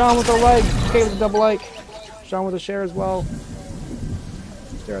 Sean with the like. Okay with the double like. Sean with a share as well.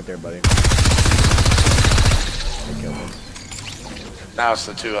 Stay right there, buddy. They killed him. Now it's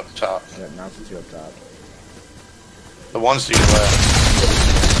the two up top. Yeah, now it's the two up top. The ones to your left.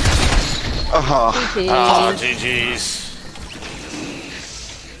 Oh, GG. Oh, GG's.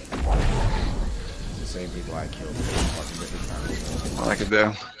 It's the same people I killed. Fucking different times. what I could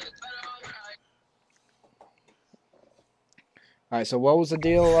do. Alright, so what was the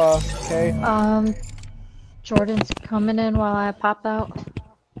deal, Kay? Jordan's coming in while I pop out.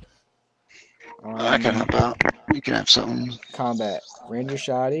 I can help out. You can have something. Combat. Ranger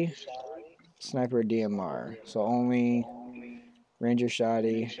Shoddy, Sniper DMR. So only Ranger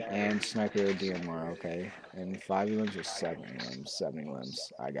Shoddy and Sniper DMR, okay. And 5 limbs or 7 limbs? 7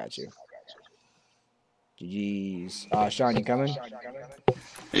 limbs. I got you. GG's. Sean, you coming?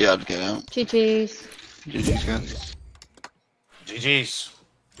 Yeah, I'd get out. GG's. GG's good. GG's.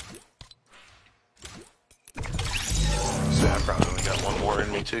 So I probably only got one more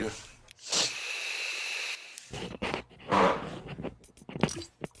in me too.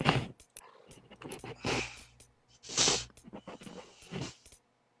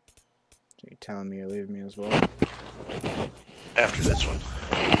 So you're telling me you're leaving me as well? After this one.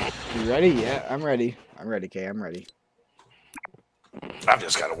 You ready? Yeah, I'm ready. I'm ready, Kay. I'm ready. I've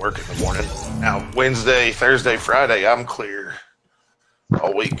just got to work in the morning. Now, Wednesday, Thursday, Friday, I'm clear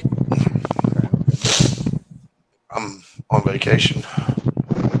all week. I'm on vacation.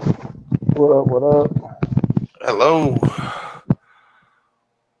 What up? What up? Hello.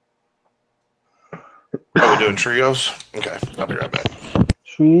 Are we doing trios? Okay, I'll be right back.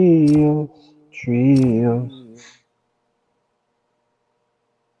 Trios. Trios.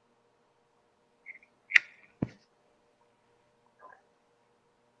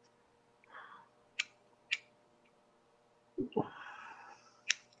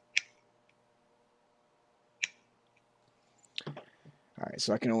 Alright,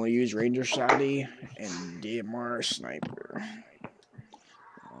 so I can only use Ranger Shotty and DMR Sniper.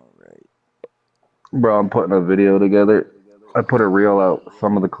 Alright. Bro, I'm putting a video together. I put a reel out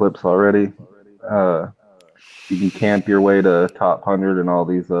some of the clips already. You can camp your way to top 100 in all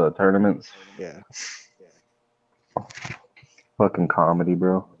these tournaments. Yeah. Fucking comedy,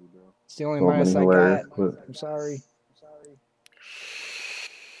 bro. It's the only So minus many I hilarious got. clips. I'm sorry.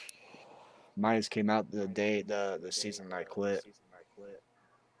 Minus came out the day the season I quit.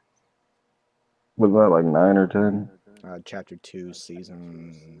 Was that like 9 or 10? Chapter 2,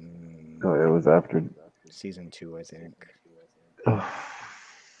 season... Oh, it was after. Season 2, I think.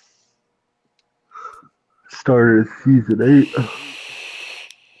 Started season 8.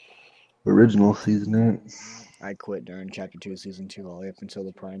 Original season 8. I quit during Chapter 2, Season 2, all the way up until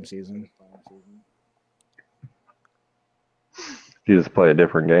the Prime season. Did you just play a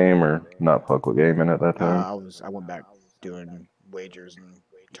different game or not fuck with gaming at that time? I went back doing wagers and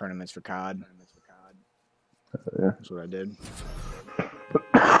tournaments for COD. Yeah. That's what I did.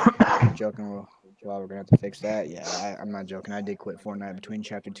 I'm joking. Well, we're gonna have to fix that. Yeah, I'm not joking. I did quit Fortnite between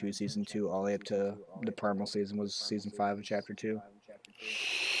Chapter 2, Season 2, all the way up to the Primal season was Season 5 of Chapter 2.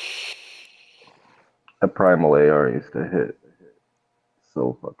 That Primal AR used to hit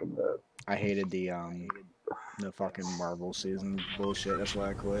so fucking bad. I hated the fucking Marvel season bullshit. That's why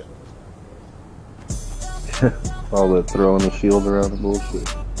I quit. All the throwing the shield around and bullshit.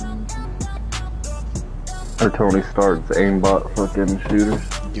 Or Tony Stark's aimbot fucking shooters.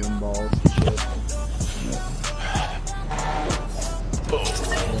 Doom balls and shit.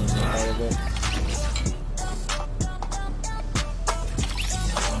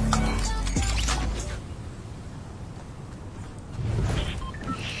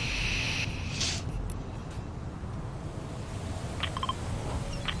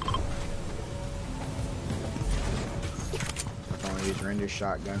 Render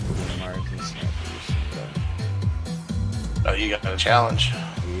shotguns with the American snipers. Oh, you got a challenge.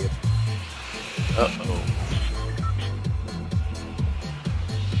 Yep. Uh-oh.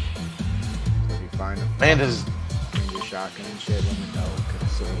 If you find a Man, does... Render shotgun and shit, let me know.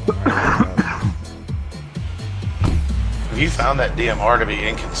 Have you found that DMR to be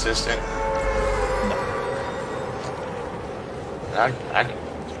inconsistent? No.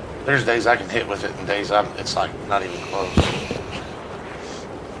 There's days I can hit with it and days it's like not even close.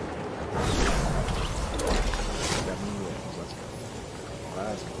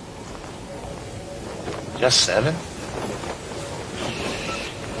 Just 7?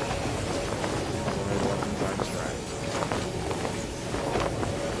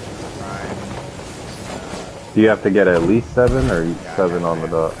 Do you have to get at least 7 or 7 on the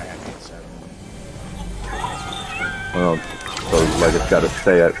dot? I have to get 7. Well, so like it's gotta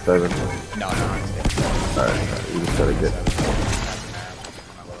stay at 7. No, it's Alright, you just gotta get.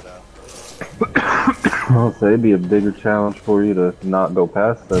 7. I'll say it'd be a bigger challenge for you to not go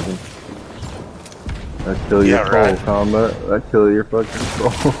past 7. That kill your soul, right. combat. That kill your fucking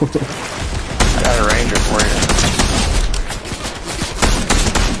soul. I got a ranger for you.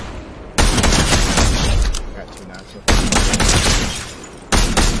 Got 2 knocks.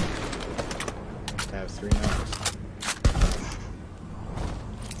 I have 3 knocks.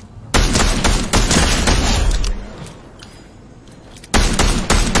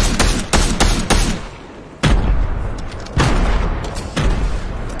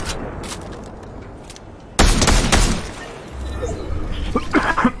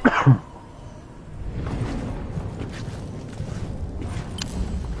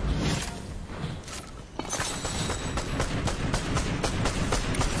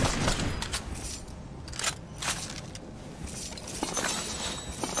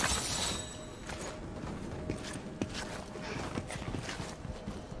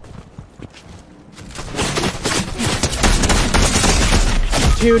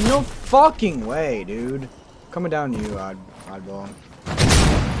 Dude, no fucking way, dude. Coming down to you, oddball.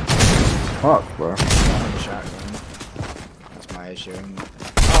 Fuck, bro. Shotgun. That's my issue.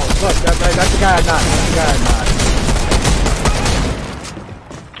 Oh, look, that's the guy I'm not. That's the guy I'm not.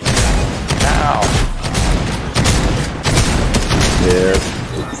 Ow. Yeah.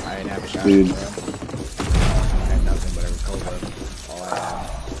 I didn't have a shot. Dude. Bro. I had nothing but a Cobra. All I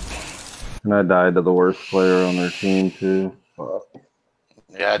had. And I died to the worst player on their team, too. Fuck.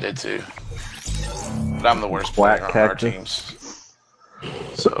 Yeah, I did too. But I'm the worst Black player on our cactus. teams.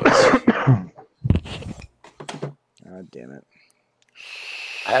 So it's, God damn it.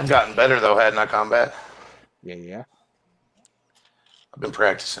 I have gotten better though, hadn't I, combat? Yeah. I've been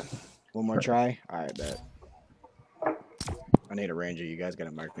practicing. One more try? Alright, bet. I need a ranger. You guys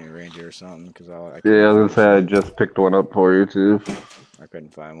gotta mark me a ranger or something, because Yeah, I was gonna say I just picked one up for you, too. I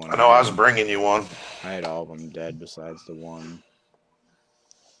couldn't find one. I know I was bringing you one. I had all of them dead besides the one.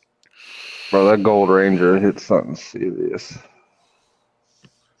 Bro, that gold ranger hit something serious.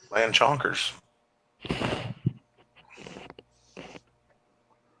 Land chonkers.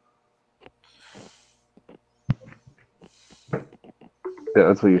 Yeah,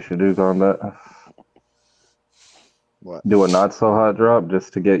 that's what you should do, Combat. What? Do a not so hot drop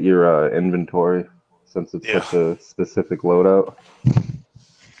just to get your inventory, since it's such a specific loadout.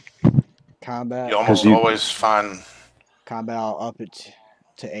 Combat. You almost always find. Combat, I'll up it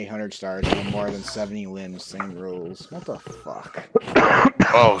to 800 stars with more than 70 limbs. Same rules. What the fuck?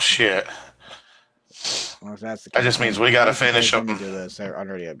 Oh shit! Well, if that's the That just means we gotta finish Let me them. do this. I'm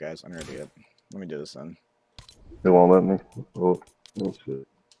already up, guys. I'm already up. Let me do this then. It won't let me. Oh shit.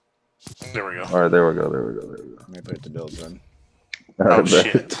 There we go. Alright, there we go. Let me put it to builds then. Oh Alright,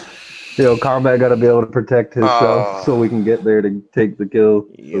 shit! Yo, Combat gotta be able to protect himself so we can get there to take the kill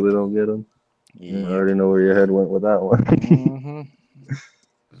so Yep. they don't get him. Yep. I already know where your head went with that one. Mm-hmm.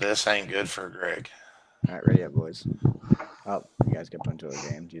 This ain't good for Greg. Alright, ready up, boys. Oh, you guys get put into a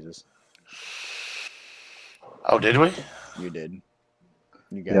game. Jesus. Oh, did we? You did.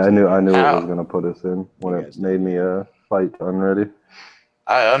 You guys Yeah, I knew it How? was gonna put us in when You it guys made me fight unready.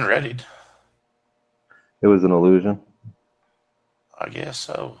 I unreadied. It was an illusion. I guess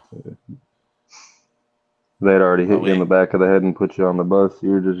so. They'd already hit Oh, you in wait. the back of the head and put you on the bus. You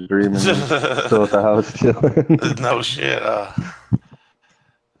were just dreaming, still at the house chilling. No shit.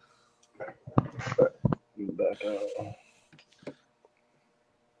 Back out.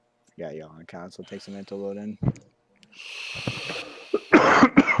 Yeah, y'all on console. Takes a minute to load in.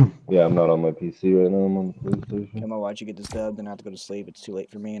 Yeah, I'm not on my PC right now. I'm on the PlayStation. Come on, watch you get this dub, then I have to go to sleep. It's too late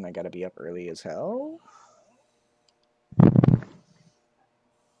for me, and I gotta be up early as hell.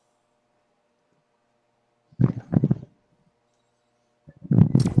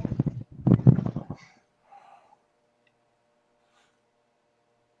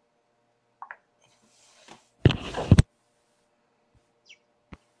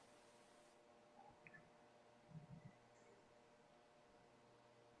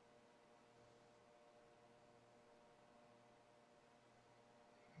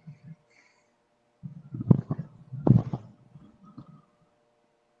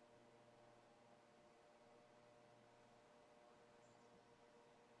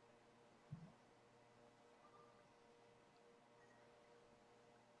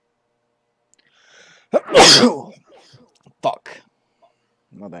 Fuck.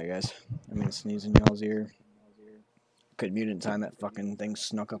 My bad, guys. I mean, sneezing y'all's ear. Couldn't mute in time. That fucking thing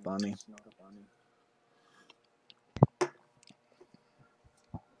snuck up on me.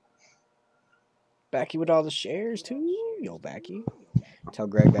 Backy with all the shares, too. Yo, Backy. Tell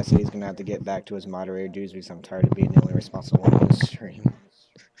Greg that said he's gonna have to get back to his moderator duties because I'm tired of being the only responsible one on the stream.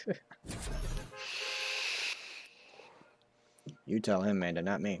 You tell him, Manda,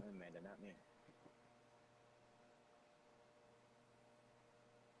 not me.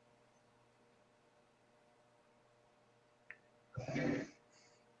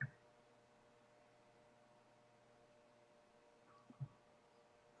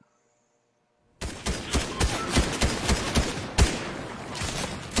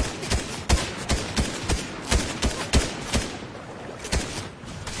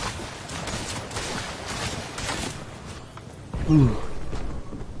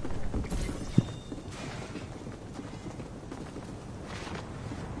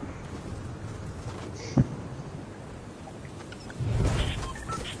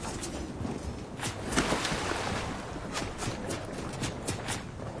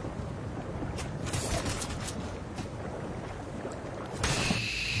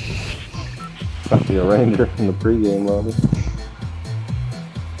 Got the Ranger in the pregame lobby.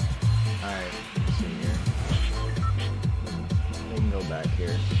 Alright, let's see here. We can go back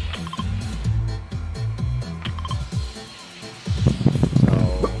here.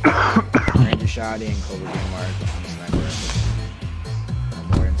 Shoddy and Cobra DMR on the sniper rifle. No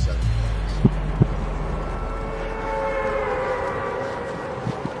more than 7 kills.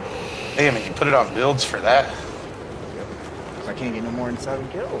 Damn it, you put it on builds for that? Yep. I can't get no more than 7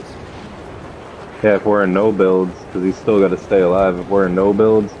 kills. Yeah, if we're in no builds, because he's still got to stay alive. If we're in no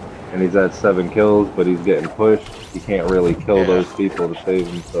builds and he's at 7 kills, but he's getting pushed, he can't really kill those people to save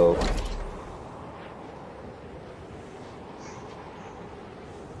himself.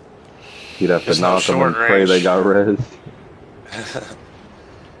 You'd have to knock them and pray they got res.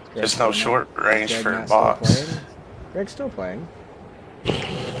 There's no short range Greg for not still box. playing? Greg's still playing.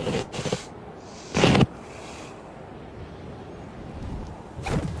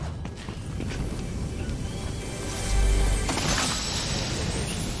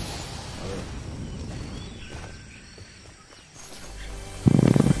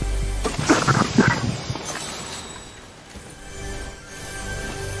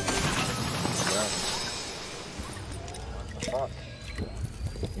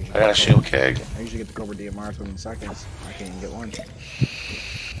 I got a shield keg. I usually get the Cobra DMR within seconds. I can't even get one.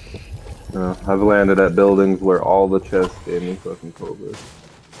 I've landed at buildings where all the chests gave me fucking Cobras.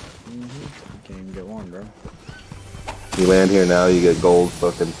 I can't even get one, bro. You land here now, you get gold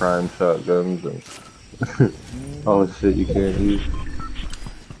fucking prime shotguns and all the shit you can't use.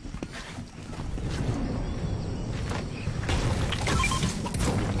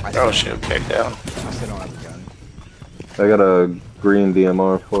 Oh, shield keg down. I still don't have a gun. I got a green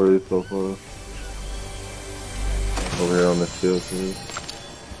DMR for you so far. Over here on the shield, please.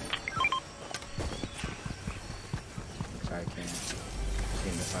 I can't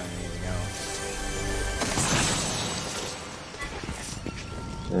seem to find anything else.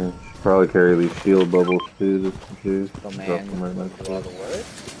 Yeah, should probably carry these shield bubbles too, just in case. Oh Drop man, them right next to all it. the work?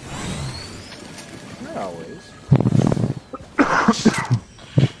 Not always.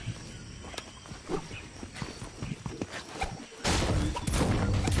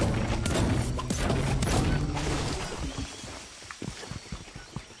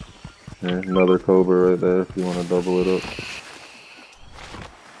 Yeah, another Cobra right there if you want to double it up.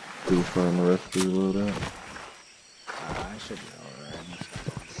 See you find the rest of your loadout. I should be alright.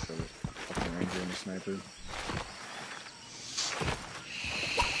 For the fucking ranger and the sniper.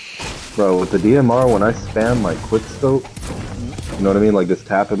 Bro, with the DMR, when I spam my quick scope, you know what I mean? Like just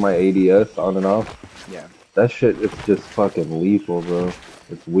tapping my ADS on and off. Yeah. That shit, it's just fucking lethal, bro.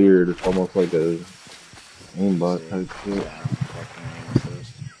 It's weird. It's almost like a aimbot type shit. Yeah, fucking aim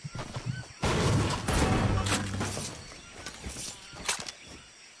first.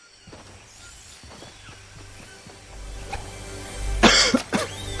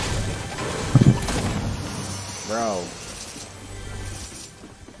 Bro.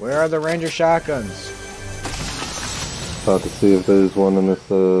 Where are the ranger shotguns? About to see if there's one in this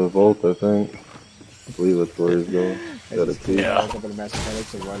vault, I think. I believe that's where he's going. Got a key. Yeah. A couple of massive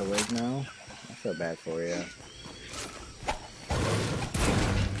headaches are wide awake now. I feel bad for you.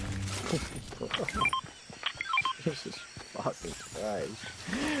 Jesus fucking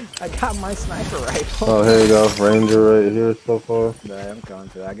Christ. I got my sniper rifle. Oh, here you go. Ranger right here so far. Nah, I'm going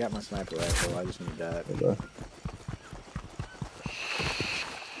to that. I got my sniper rifle. I just need that. Okay.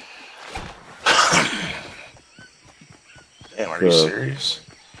 Damn, are you serious?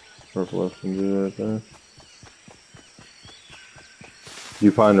 Purple SMG right there.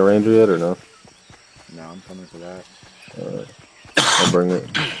 You find the Ranger yet or no? No, I'm coming for that. Alright. I'll bring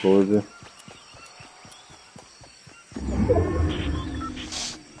it towards you.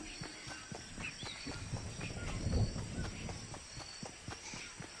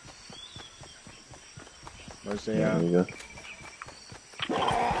 Where's the, There you go.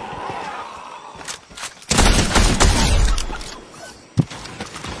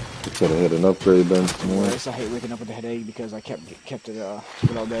 Just gotta hit an upgrade then some more. I hate waking up with a headache because I kept it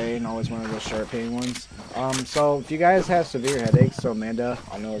all day and always one of those sharp pain ones. So if you guys have severe headaches, so Amanda,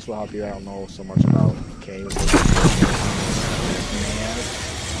 I know this will help you. I don't know so much about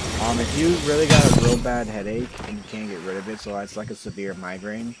if you really got a real bad headache and you can't get rid of it, so it's like a severe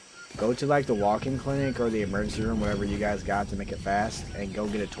migraine, go to like the walk-in clinic or the emergency room, whatever you guys got to make it fast, and go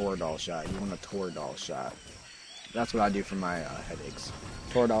get a Toradol shot. You want a Toradol shot. That's what I do for my headaches.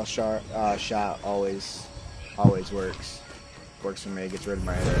 Toradol shot always works. Works for me. It gets rid of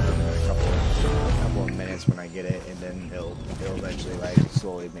my headache in a couple of minutes when I get it, and then it'll eventually like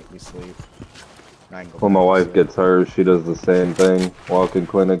slowly make me sleep. And I can go When my back to wife sleep. gets hers, she does the same thing. Walk-in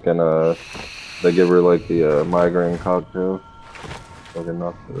clinic and they give her like the migraine cocktail. Fucking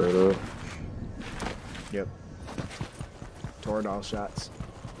knocks it right up. Yep. Toradol shots.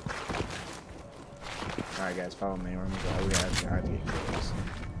 Alright guys, follow me. I have to get close.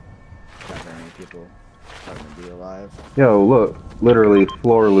 Got very people having to be alive. Yo, look, literally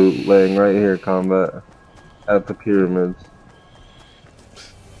floor loot laying right here, combat at the pyramids.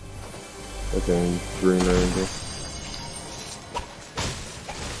 Fucking Green Ranger.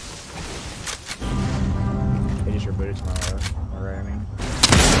 They just rebooted tomorrow. Alright, I mean.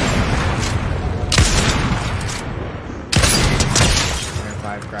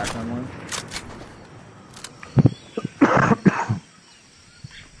 5 crack on one.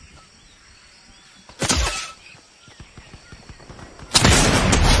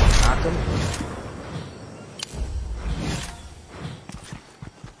 Knocked him.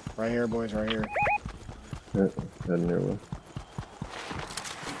 Right here, boys, right here. Yeah, heading your way.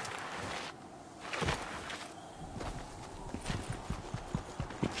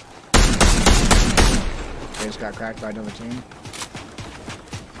 They just got cracked by another team.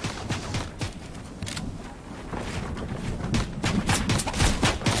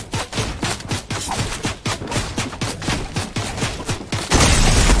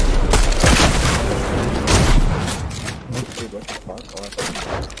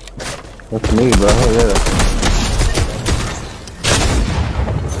 That's me, bro. Yeah.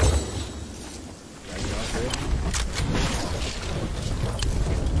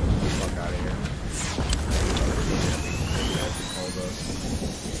 Fuck out of here.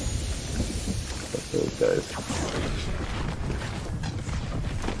 Fuck those guys.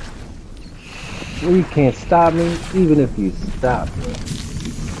 Well, you can't stop me, even if you stop me.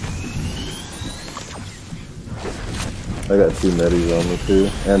 I got 2 medis on me too,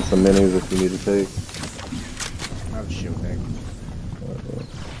 and some minis if you need to take. Oh shit, Nick.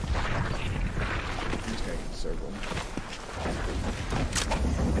 This guy can circle.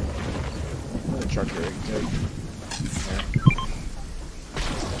 Another truck here you can take. Yeah.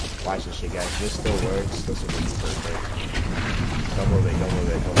 Watch this shit, guys. This still works. This will be perfect. Double it, double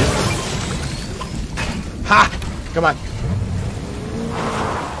it, double it. Ha! Come on.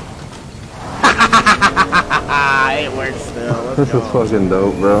 It works still. Let's This go. is fucking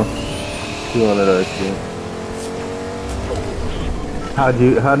dope, bro. 200 IQ. How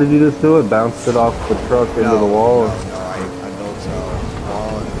did you just do it? Bounced it off the truck into the wall? No, I built a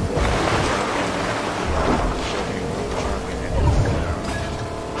wall and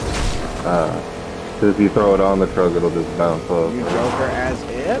So if you throw it on the truck, it'll just bounce off. You Joker as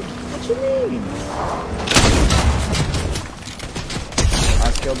if? What you mean?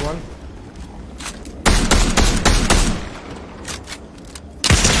 I killed one.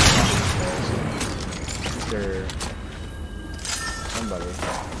 Mr. Somebody.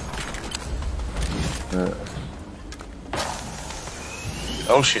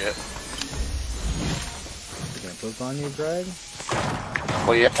 Oh shit. Can't poop on you, Greg?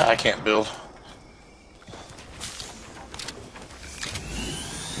 Well, yeah, I can't build.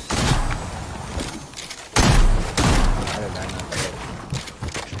 I did that not good.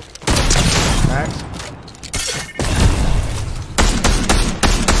 Max?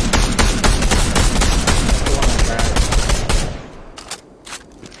 Still on that crack.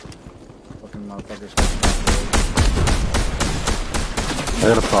 Fucking motherfuckers. I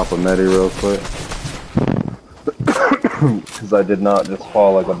gotta pop a medi real quick. Because I did not just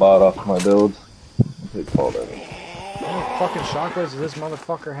fall like a bot off my builds. It fall damage. How many fucking shockwaves does this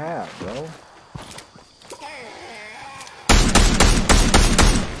motherfucker have, bro?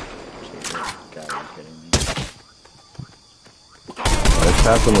 God, are you kidding me? It's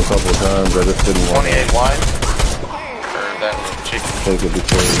happened a couple times, I just didn't want 28 wine. Or that chicken. to take it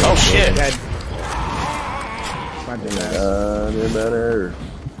before you Oh shit. Dead. My big ass. did better.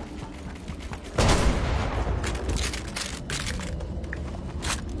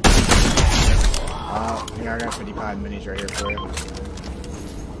 Yeah, I got 55 minis right here for you.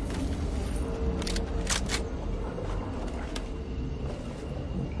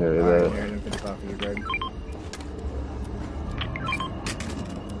 Carry Alright, that. here, 55 for you, Greg.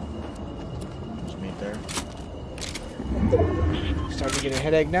 Just meet there. Starting to get a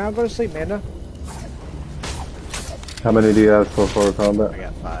headache now. Go to sleep, Manda. How many do you have so far, I combat?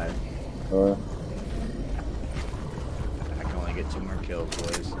 got 5. I can only get 2 more kills,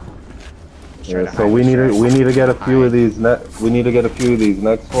 boys. Yeah, so we need to get a few of these next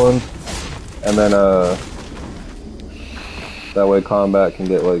ones, and then that way combat can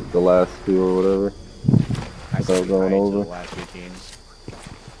get like the last 2 or whatever. Without going over. The last 2 teams.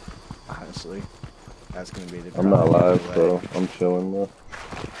 Honestly, that's gonna be the. I'm not problem live, either so way. I'm chilling though.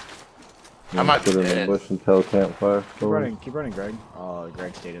 I might be sit in the dead. bush until campfire. Keep running, Greg. Oh,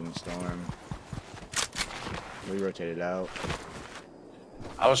 Greg stayed in the storm. We rotated out.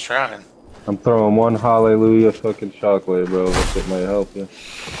 I was trying. I'm throwing one hallelujah fucking shockwave, bro. That shit might help you.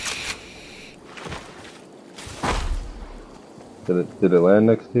 Did it land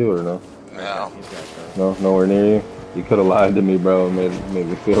next to you or no? No. He's got it. No, nowhere near you. You could have lied to me, bro. And made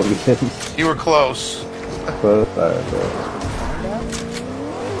me feel good. You were close. But alright, bro.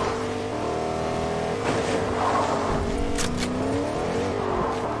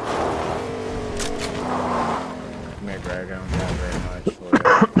 Come here, Greg. I don't have very much for you.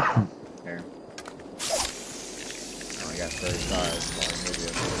 Here. I only got 35. Well, maybe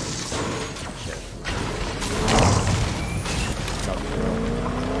shit.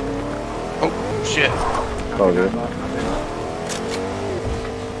 Oh, shit. Oh, good.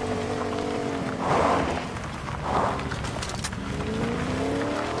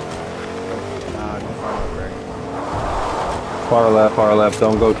 Far left.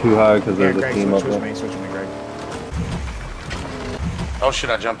 Don't go too high because there's a team up there. Switch me, Greg. Oh shit,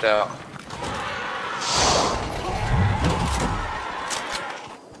 I jumped out.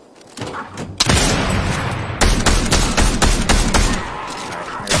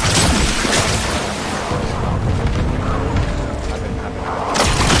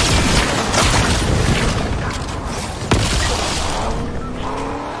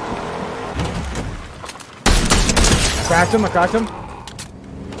 I cracked him.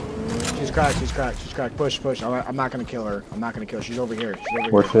 She's cracked. Push. I'm not gonna kill her. She's over here.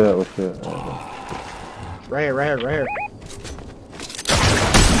 Where's shit? Right here.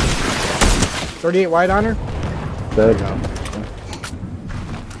 38 wide on her. Dead.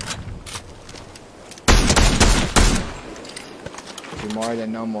 Two more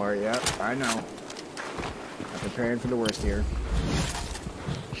than no more. Yep, I know. I'm preparing for the worst here.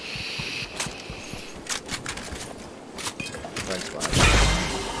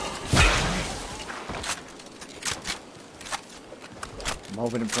 I'm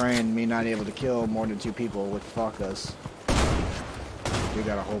hoping and praying me not able to kill more than 2 people would fuck us. We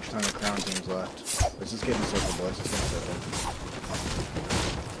got a whole ton of crown teams left. Let's just get in a circle, boys. Let's get in a circle.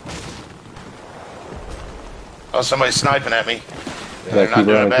 Oh, somebody's sniping at me. Yeah, They're not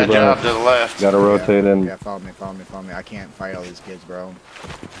doing a bad job to the left. Gotta rotate in. Yeah, follow me. I can't fight all these kids, bro.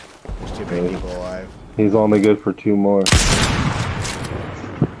 There's too many people alive. He's only good for 2 more.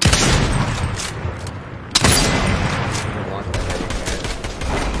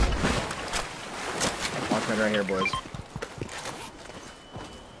 Launchpad right here, boys.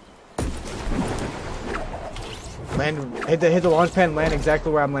 Land, hit the launch pad and land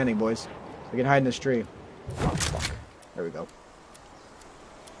exactly where I'm landing, boys. We can hide in this tree. Oh, fuck. There we go.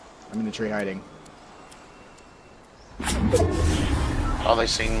 I'm in the tree hiding. Oh, they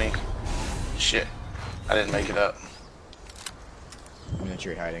seen me. Shit. I didn't make it up. I'm in the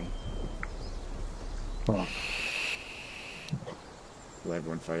tree hiding. Oh. Let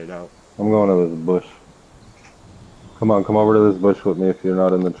everyone fight it out. I'm going to this bush. Come over to this bush with me if you're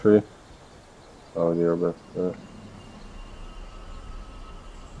not in the tree. Oh, you're best bet.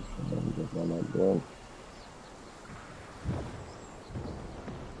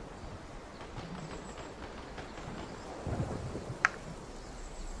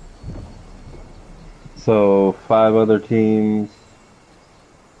 So 5 other teams,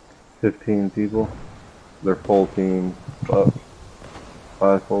 15 people. They're full teams, but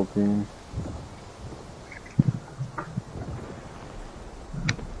 5 full teams.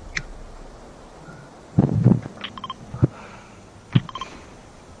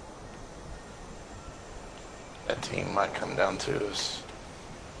 That team might come down to us.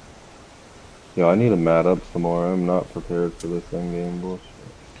 Yo, I need to mat up some more. I'm not prepared for this endgame bullshit.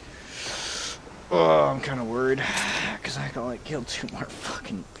 Oh, I'm kind of worried. Because I can like kill 2 more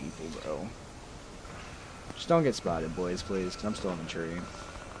fucking people, bro. Just don't get spotted, boys, please. Because I'm still in the tree.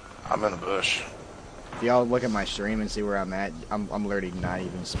 I'm in the bush. If y'all look at my stream and see where I'm at, I'm literally not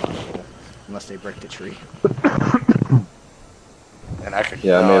even spottable. Unless they break the tree. And I could.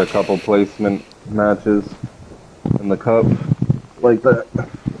 Yeah, I made a couple placement matches in the cup like that.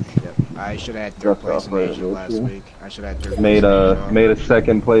 Yep. I should have had 3rd place in Asia last week. I should have had 3rd place. Made a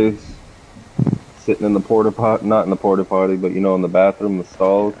 2nd place sitting in the porta potty, not in the porta potty, but you know, in the bathroom, the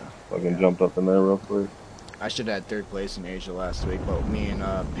stalls. So I can jump up in there real quick. I should have had 3rd place in Asia last week, but me and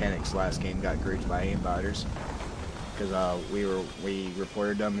Panic's last game got griefed by aimboters. Because we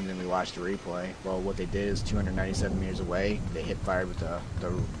reported them and then we watched the replay. Well, what they did is 297 meters away, they hit fired with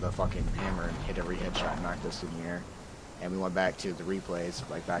the fucking hammer and hit every headshot and knocked us in the air. And we went back to the replays,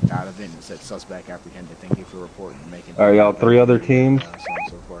 like backed out of it, and it said suspect apprehended. Thank you for reporting and making. Alright, y'all, 3 other teams. So on and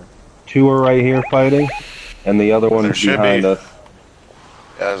so forth. 2 are right here fighting, and the other one's behind us.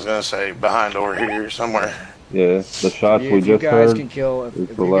 Yeah, I was gonna say behind over here somewhere. Yeah, the shots we just heard. If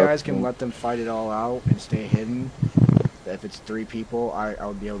you guys can let them fight it all out and stay hidden, if it's 3 people, I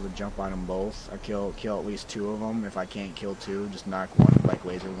would be able to jump on them both. I kill at least 2 of them. If I can't kill 2, just knock one, like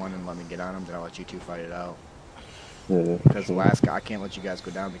laser one, and let me get on them. Then I'll let you 2 fight it out. Yeah. Because the last guy, I can't let you guys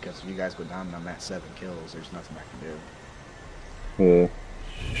go down, because if you guys go down and I'm at 7 kills, there's nothing I can do. Yeah.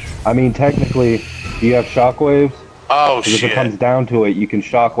 I mean, technically, do you have shockwaves? Oh, Because if shit. it comes down to it, you can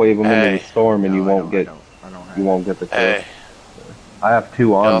shockwave them into Hey. the storm, and No, you won't I get don't have you won't get the kill. Hey, I have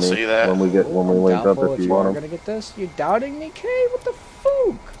 2 on Y'all me see that? when we link up Doubtful if that you you are want them. gonna get this? You doubting me, Kay? What the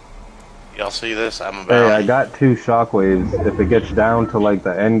fuck? y'all see this? I'm Hey, about. I got 2 shockwaves. If it gets down to like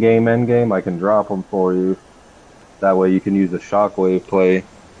the end game, I can drop them for you. That way you can use a shockwave play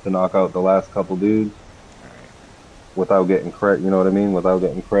to knock out the last couple dudes without getting credit. You know what I mean? Without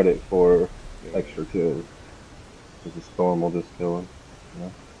getting credit for extra kills. Because the storm will just kill him. You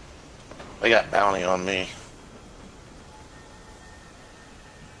know? They got bounty on me.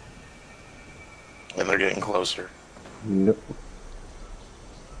 And they're getting closer. Yep.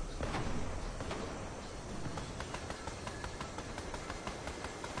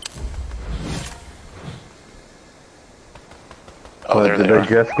 Oh, But there did they they are.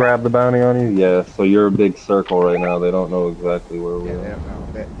 just grab the bounty on you? Yeah, so you're a big circle right now. They don't know exactly where we Yeah, are. they don't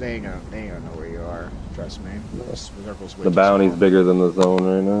know. They ain't gonna know where you are. Trust me. The circle's way The too bounty's small. bigger than the zone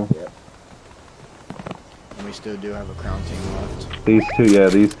right now. Yep. And we still do have a crown team left. These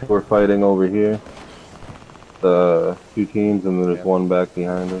 2 are fighting over here. The 2 teams, and then there's Yep. one back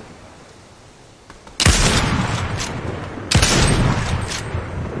behind us.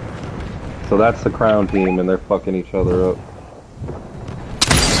 So that's the crown team, and they're fucking each other up.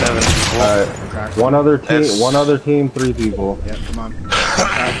 7 people. Alright, Crack one other team, That's- 3 people. Yep, come on.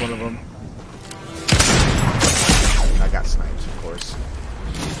 Crack one of them. I got snipes, of course.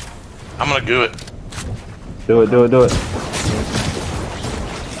 I'm gonna do it. Do it.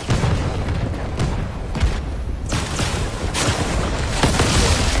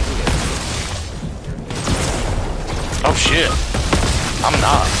 Oh shit. I'm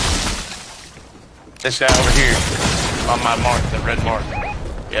not. This guy over here. On my mark, the red mark.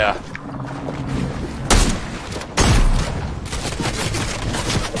 Yeah.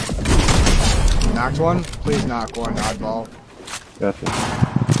 Knocked one? Please knock one, oddball. Gotcha.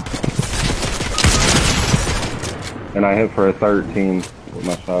 And I hit for a 13 with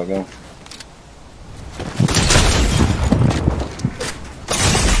my shotgun.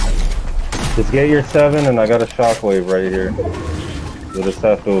 Just get your 7, and I got a shockwave right here. You'll just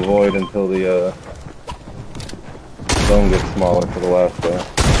have to avoid until the zone gets smaller for the last guy.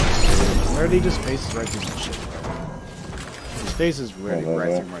 Where did he just faces right through some shit? His face is really Oh, right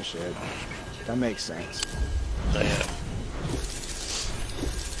yeah. through my shit. That makes sense. Yeah.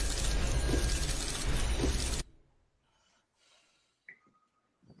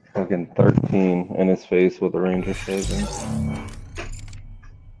 Fucking 13 in his face with a ranger shotgun.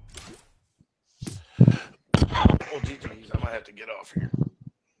 Oh, GG's. I might have to get off here.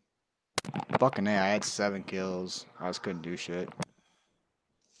 Fucking A, I had 7 kills. I just couldn't do shit.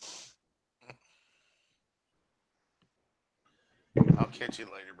 I'll catch you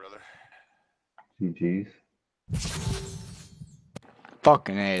later, brother. GG's.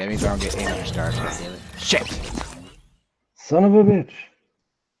 Fucking A, that means I don't get 800 stars. God damn it. Shit! Son of a bitch.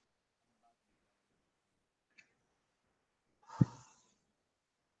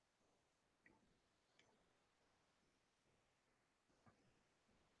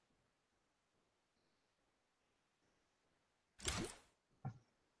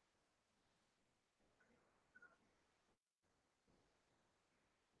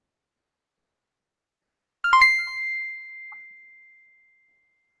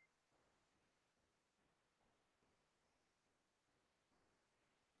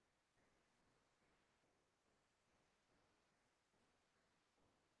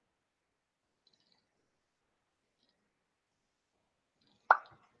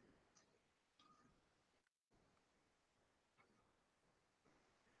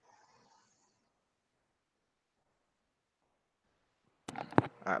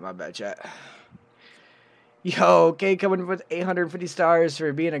 Alright, my bad, chat. Yo, K coming with 850 stars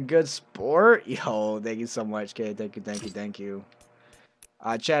for being a good sport. Yo, thank you so much, K. Thank you.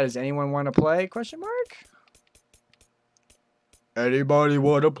 Chat, does anyone want to play? Question mark? Anybody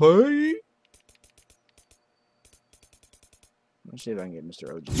want to play? Let's see if I can get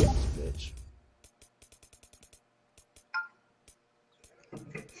Mr. OG in this bitch.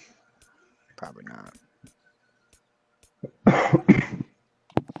 Probably not.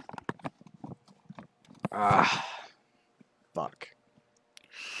 Fuck.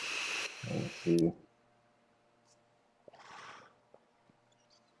 Let's see.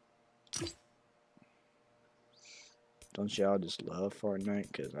 Don't y'all just love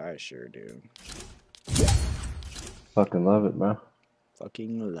Fortnite? Cause I sure do. Fucking love it, bro.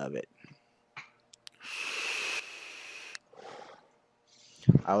 Fucking love it.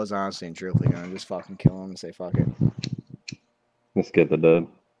 I was honestly and truthfully gonna just fucking kill him and say fuck it. Let's get the dub.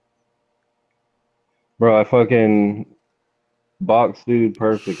 Bro, I fucking box dude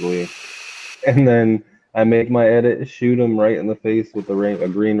perfectly. And then I make my edit, shoot him right in the face with a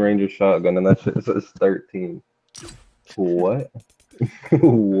Green Ranger shotgun, and that shit says 13. What?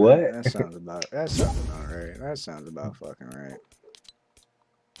 What? That sounds about right. That sounds about fucking right.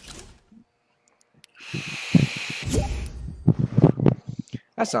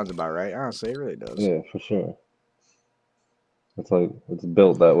 That sounds about right. Honestly, it really does. Yeah, for sure. It's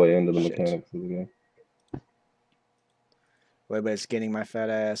built that way into the Shit. mechanics of the game. Wait, but it's getting my fat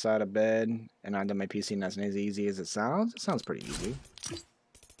ass out of bed and onto my PC, and that's as easy as it sounds. It sounds pretty easy.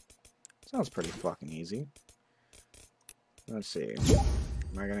 Sounds pretty fucking easy. Let's see.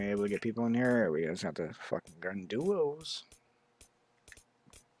 Am I gonna be able to get people in here? Or are we gonna just have to fucking gun duos?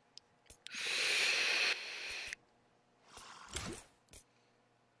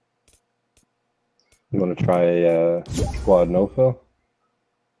 You want to try a squad no-fill?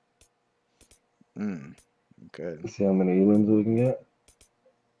 Okay. See how many elims we can get?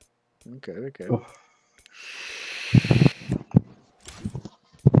 Okay. Oh.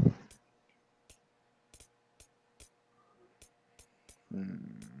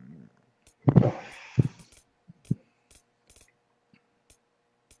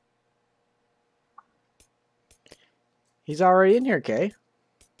 He's already in here, Kay.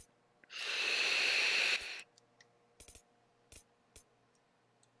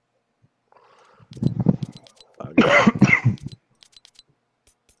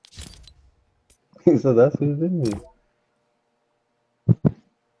 He said that's who's in here.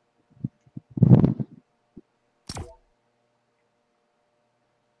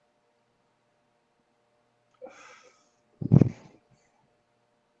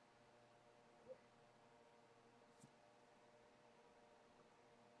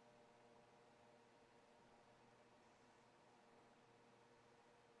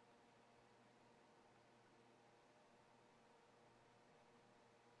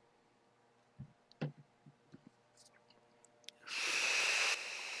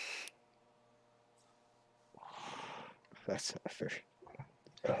 That's for.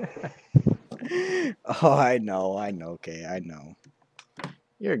 Oh, I know, Kay, I know.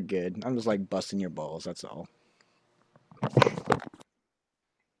 You're good. I'm just like busting your balls, that's all.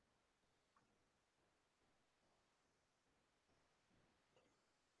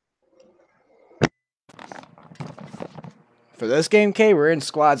 For this game, Kay, we're in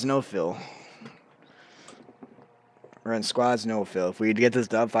squads no fill. We're in squads no fill. If we get this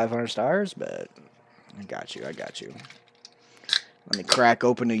dub 500 stars, but I got you. Let me crack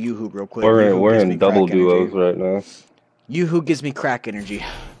open a Yoo-Hoo real quick. We're in double duos right now. Yoo-Hoo gives me crack energy.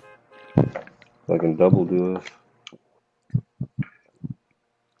 Like in double duos.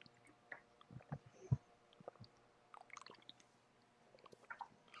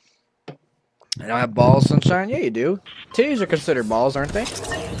 I don't have balls, Sunshine? Yeah, you do. Titties are considered balls, aren't they?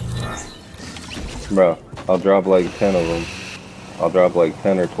 Bro, I'll drop like 10 of them. I'll drop like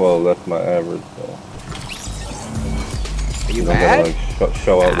 10 or 12. That's my average. So. Are you don't mad? gotta like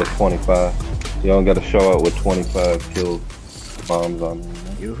show out with 25. You don't gotta show out with 25 kills. Bombs on me.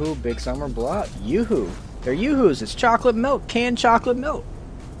 Yoo-Hoo, Big Summer Block. Yoo-Hoo. They're Yoo-Hoos. It's chocolate milk. Canned chocolate milk.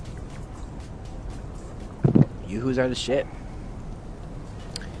 Yoo-Hoos are the shit.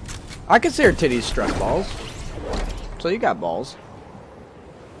 I consider titties stress balls. So you got balls.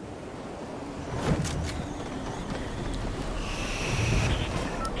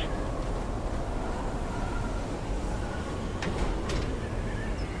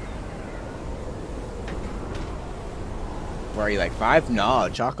 Where are you, like 5? No,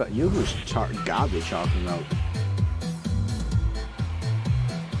 chocolate. Yoo-Hoo's godly chocolate milk.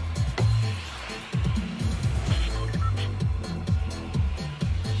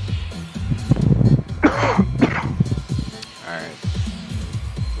 Alright.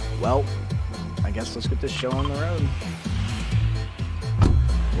 Well, I guess let's get this show on the road.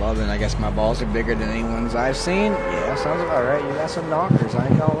 Well, then I guess my balls are bigger than anyone's I've seen. Yeah, sounds about right. You got some knockers. I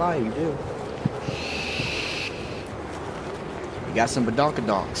ain't gonna lie, you do. You got some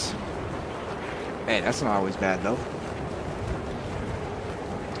badonkadonks. Hey, that's not always bad, though.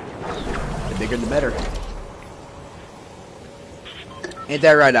 The bigger, the better. Ain't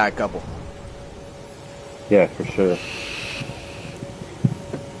that right, Odd Couple? Yeah, for sure.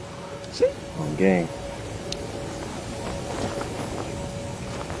 See? On game.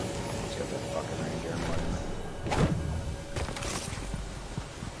 Let's get that fucking Ranger and whatever.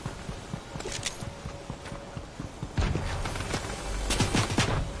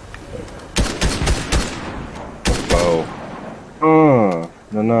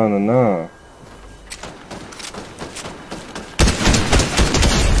 Nah.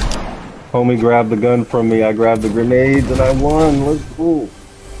 Homie grabbed the gun from me. I grabbed the grenades and I won. Let's go.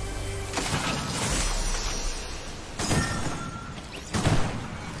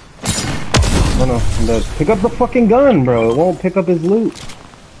 Oh no, I'm dead. Pick up the fucking gun, bro. It won't pick up his loot.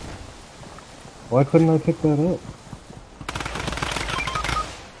 Why couldn't I pick that up?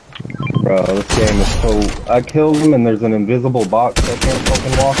 Bro, this game is so... I killed him and there's an invisible box I can't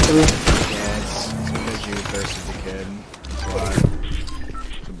fucking walk through. Yeah, it's because you thirsted the kid. That's why.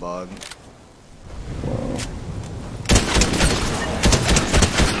 It's a bug.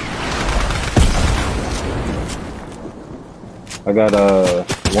 I got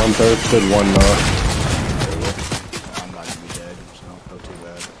one thirsted, one not. I'm about to be dead, so not too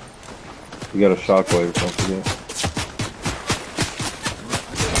bad. You got a shockwave, don't forget.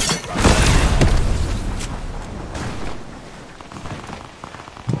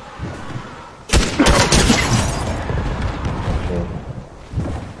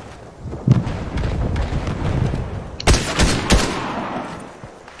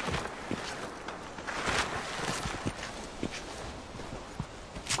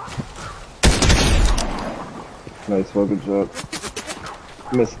 Nice fucking shot.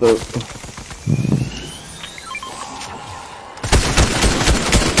 Missed up.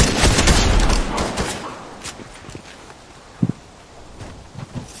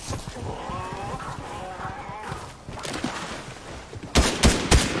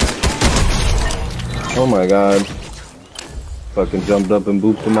 Oh my god. Fucking jumped up and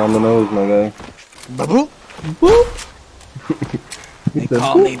booped him on the nose, my guy. Babu? Boop! They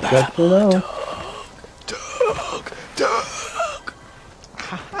call me Babu. Now. Doug!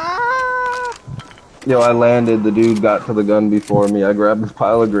 Yo, I landed, the dude got to the gun before me. I grabbed this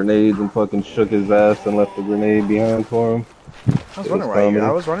pile of grenades and fucking shook his ass and left the grenade behind for him. I was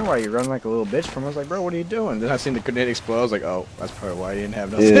wondering why you run like a little bitch from. I was like, bro, what are you doing? Then I seen the grenade explode. I was like, oh, that's probably why you didn't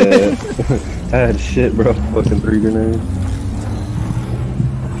have nothing. Yeah. I had shit, bro. Fucking 3 grenades.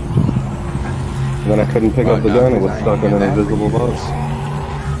 And then I couldn't pick up the gun. It was stuck in an invisible box.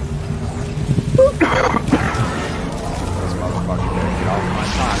 This motherfucker better get off my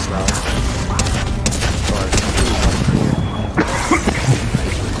time, bro.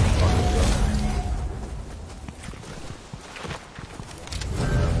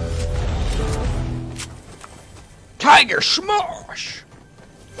 Tiger Smash!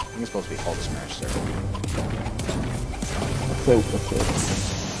 I think it's supposed to be Hulk Smash there. That's it.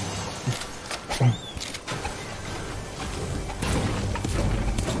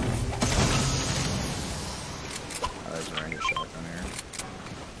 Oh, there's a Ranger shotgun here.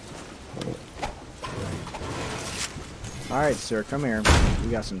 Alright, sir, come here. We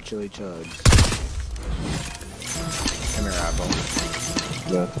got some chili chugs. Come here, Apple.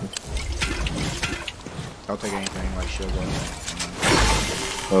 Gotcha. Don't take anything like sugar. I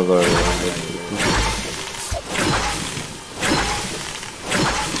was already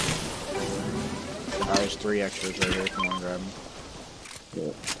There's 3 extras right here if you want to grab them.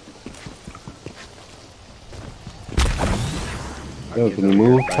 Yeah. Yo, can you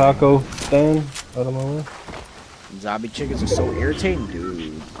move, Taco stand out of my way? Zombie chickens are so irritating,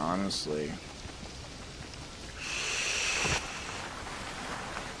 dude. Honestly.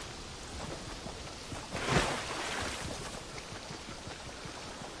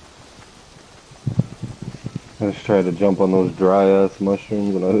 I just tried to jump on those dry ass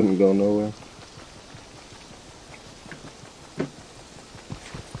mushrooms and I didn't go nowhere.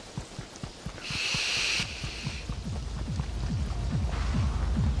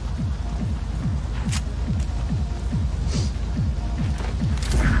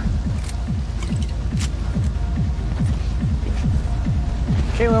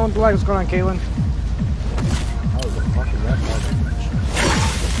 Caitlin, what the like? What's going on, Caitlin? Oh, the fuck is that?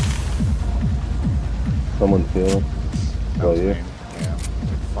 Someone's feeling. Oh, yeah. Yeah.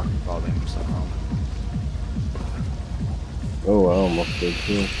 Fucking called him somehow. Oh, I almost did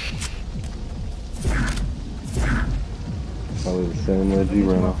too. Probably the same ledge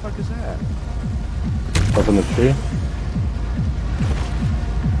you ran What off. the fuck is that? Up in the tree?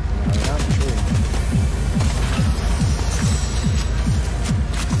 No, not the tree.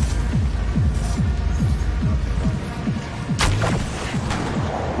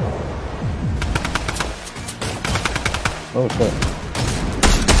 Oh shit.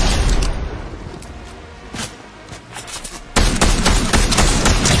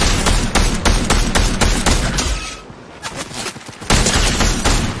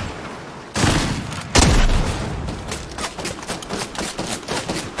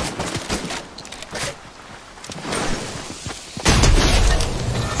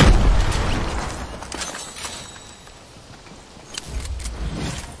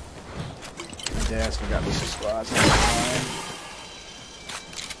 deadass forgot this is squads.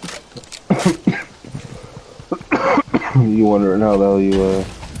 You wondering how the hell you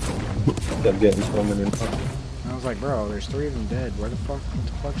kept getting so many? I was like, bro, there's 3 of them dead. Where the fuck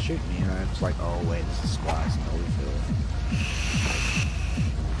shooting me? And it's like, oh wait, this is squads. No, we feel it.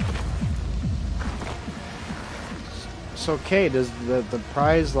 So, okay, does the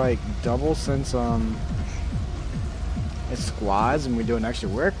prize like double since it's squads and we're doing extra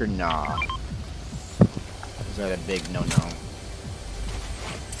work or nah? Is that a big no-no?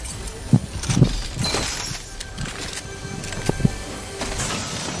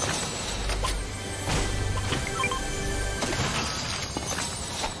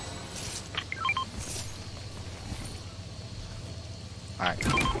 Alright,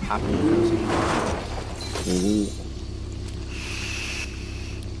 hop in the cozy.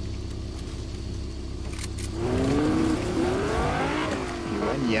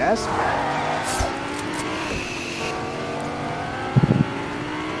 Yes.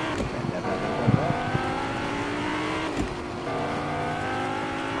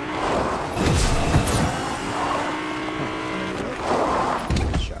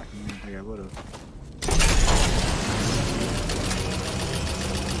 Shocking. I think I would have.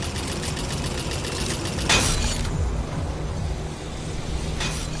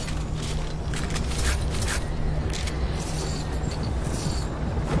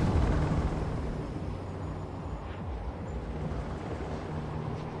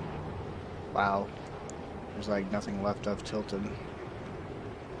 Wow. There's like nothing left of Tilted.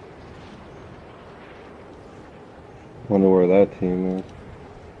 Wonder where that team is.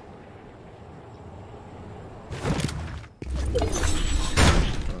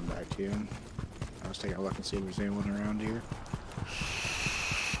 Going back to you. I was taking a look and see if there's anyone around here.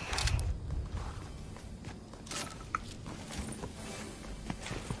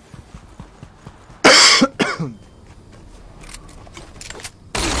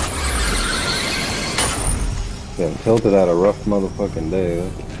 Yeah, Tilted had a rough motherfucking day. The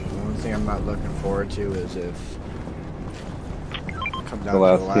one thing I'm not looking forward to is if I come down The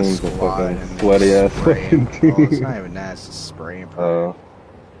last to the last team's a squad fucking and sweaty ass spraying. fucking Well, it's team. not even that, it's just spraying.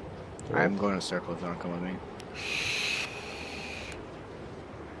 I'm going to a circle if you want to come with me.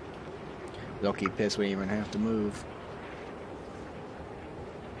 They'll keep pissed we even have to move.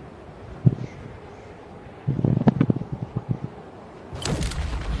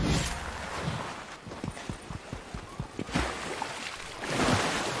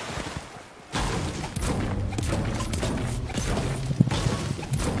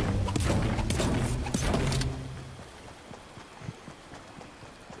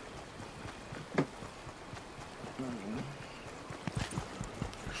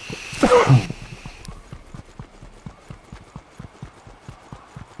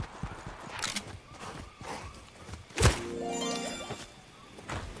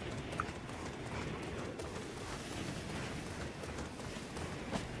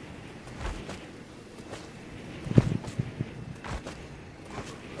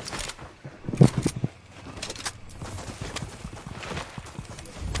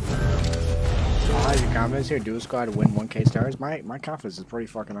 Your confidence here, duo squad to win 1K stars. My confidence is pretty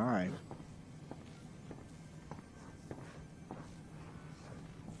fucking high.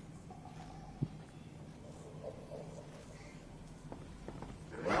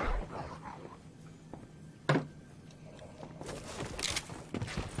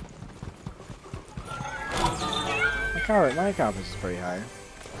 My confidence is pretty high.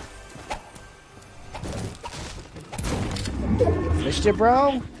 Missed you,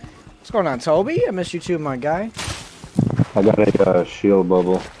 bro? What's going on, Toby? I missed you too, my guy. I got a shield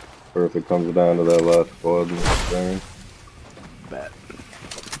bubble for if it comes down to that last squad in the turn. Bet.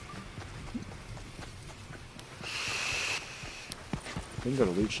 We can go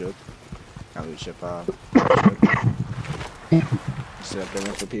to loot ship. Not loot ship, sit up there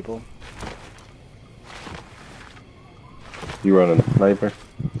with the people. You running a sniper?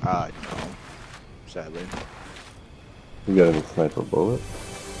 No. Sadly. You got any sniper bullet?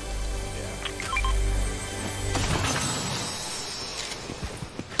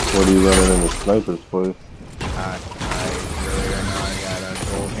 What are you running in the sniper's place? I really right now I got a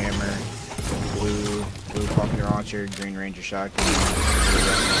gold hammer, blue pumpkin launcher, green ranger shotgun,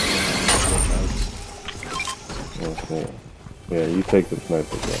 Okay. Yeah, you take the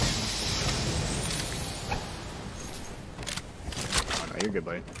sniper gun. Oh no, you're good,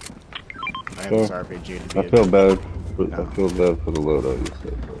 buddy. I have Sure. this RPG to be I feel bad. No. I feel bad for the loadout you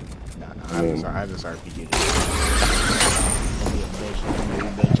said. But No, I have this RPG to be Don't be a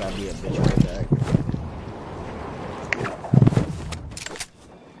bitch, I'll be a bitch right back.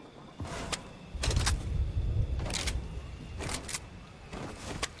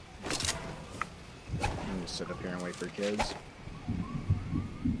 here and wait for kids.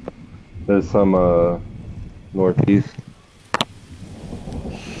 There's some northeast.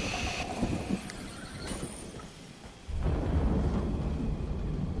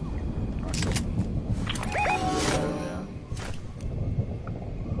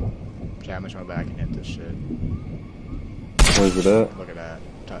 Okay, I'm just going back and hit this shit. Where's it at? Look at that.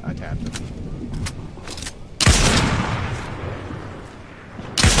 I tapped it.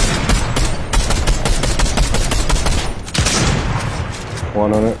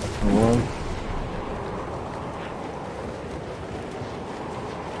 One on it. One.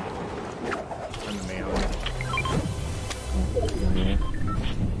 Turn the mail.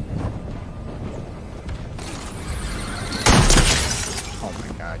 Oh my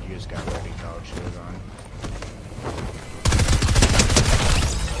god, you just got ready dog shit on.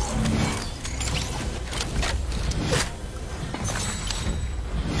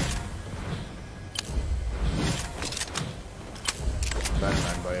 Let him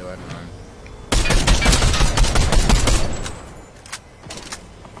run, buddy, let him run.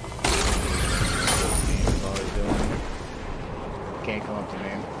 That's all he's doing. Can't come up to me.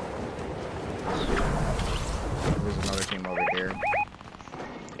 There's another team over here.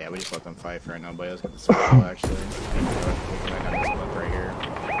 Yeah, we just let them fight for it now, buddy. Let's get the circle, actually. We can have this split right here.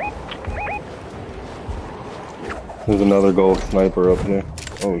 There's another gold sniper up here.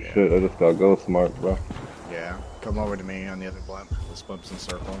 Oh shit, I just got ghost marked, bro. Yeah, come over to me on the other blimp. This blimp's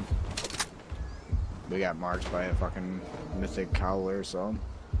encircled. We got marked by a fucking mythic howler, so.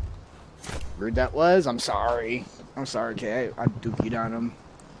 Rude that was, I'm sorry. I'm sorry, Kay. I dookied on him.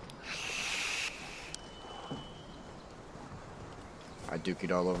 I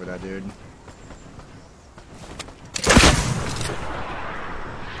dookied all over that dude. He's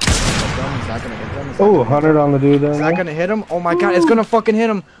not gonna hit them. Oh, 100 on the dude there. Is that gonna hit him? Oh my god, it's gonna fucking hit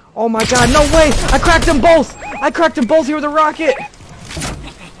him. Oh my god, no way! I cracked them both! I cracked them both here with a rocket!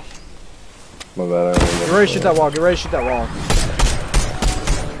 My bad, I don't Get ready to shoot that wall, get ready to shoot that wall.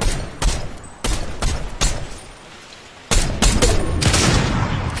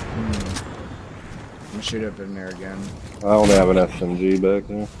 I'm gonna shoot up in there again. I only have an SMG back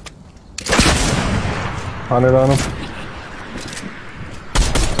there. 100 on him.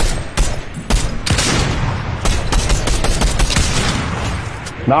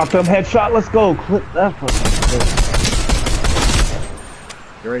 Knocked him, headshot, let's go. Clip that fucking.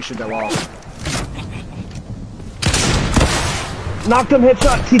 Get ready to shoot that wall. Knocked him,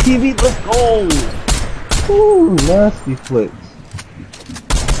 headshot, TTV, let's go. Ooh, nasty flicks.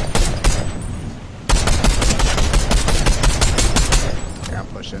 Yeah, I'm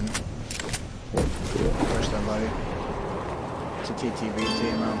pushing. Push that, buddy. It's a TTV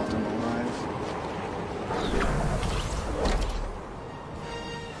team, I don't want them alive.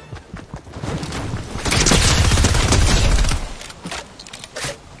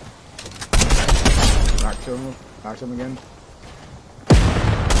 Knocked him again.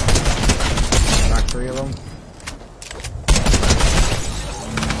 Knocked 3 of them.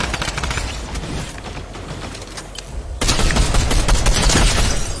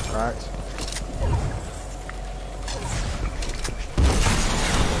 Cracked.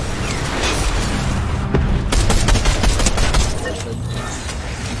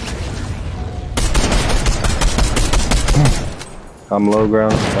 I'm low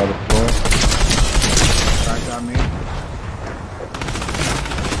ground by the floor. Cracked on me.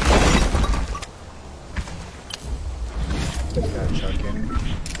 Got Chuck in.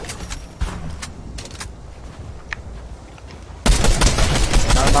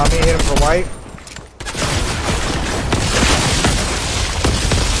 Not about me, hit him for white.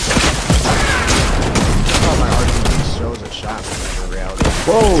 Oh, my RPG shows a shot for reality.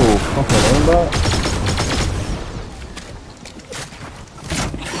 Whoa, fucking aimbot.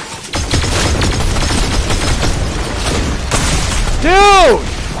 Dude!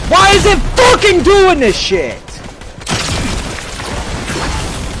 Why is it fucking doing this shit?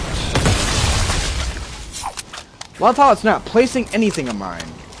 Love how it's not placing anything of mine.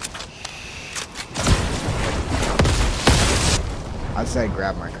 I'd say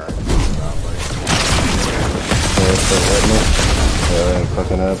grab my card. That ain't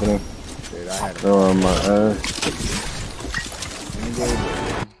fucking happening. Dude, I had They're on my ass.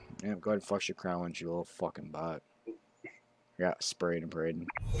 Yeah, go ahead and flush your crown, you little fucking bot. Yeah, sprayed and prayed.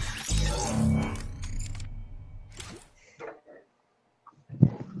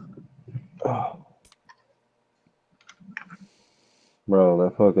 Oh. Bro,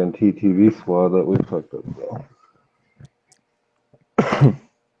 that fucking TTV squad that we fucked up, bro.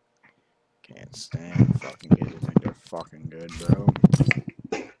 Can't stand fucking kids who think they're fucking good, bro.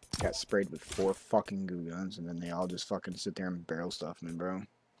 got sprayed with 4 fucking goo guns, and then they all just fucking sit there and barrel stuff me, bro.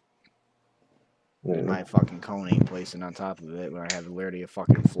 Yeah. My fucking cone ain't placing on top of it, where I have literally a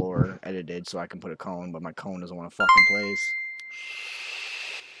fucking floor edited so I can put a cone, but my cone doesn't want to fucking place.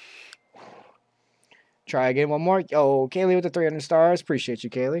 Try again, one more. Yo, Kaylee with the 300 stars. Appreciate you,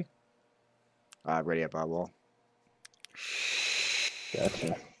 Kaylee. Ready up, eyeball.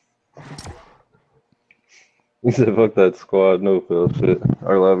 Gotcha. He said, fuck that squad, no fill shit.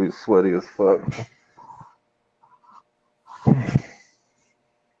 Our lobby's sweaty as fuck.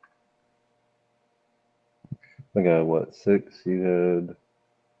 I got, what, 6? You had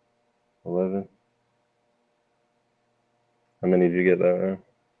 11? How many did you get that round?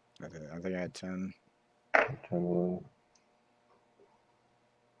 I think I had 10. 10, 11.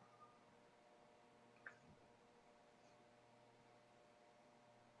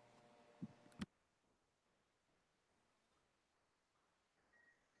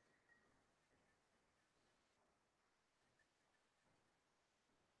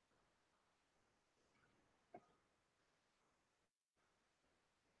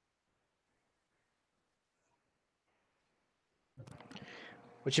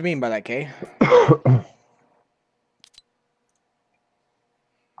 What you mean by that, Kay?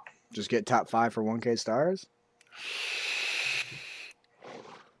 Just get top 5 for 1K stars?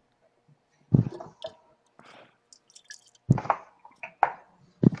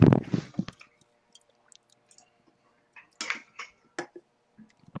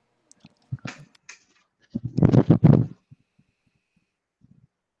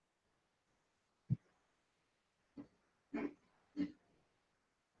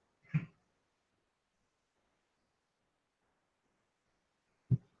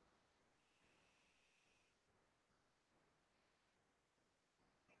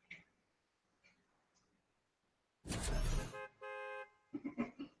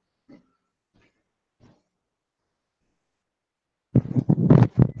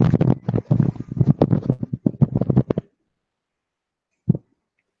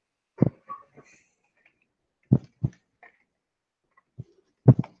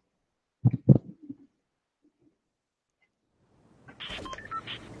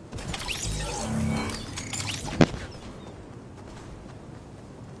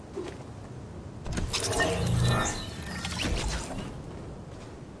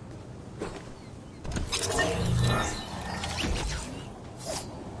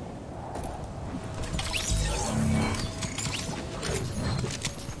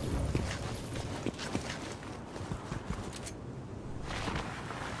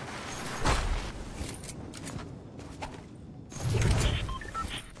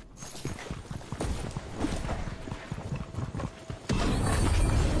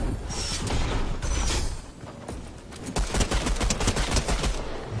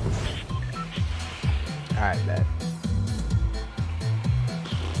 Alright, bet.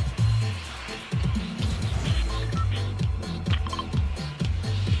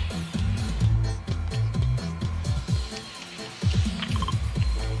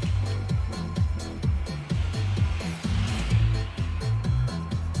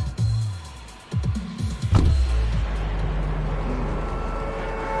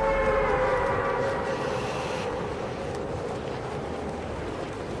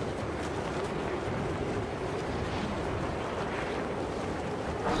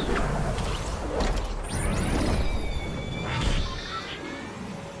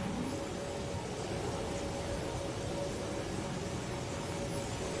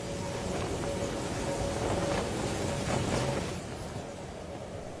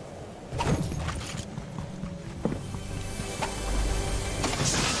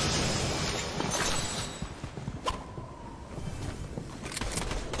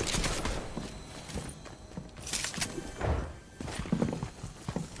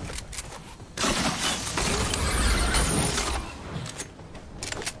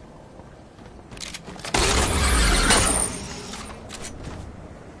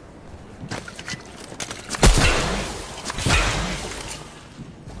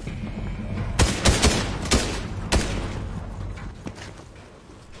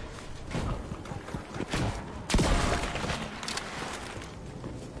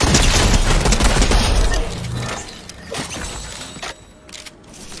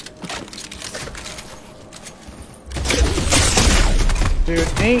 Dude,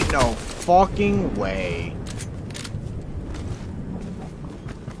 ain't no fucking way.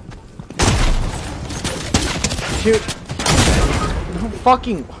 Dude, no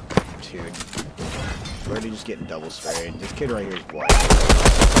fucking. Dude, where did he just get double sprayed? This kid right here is black.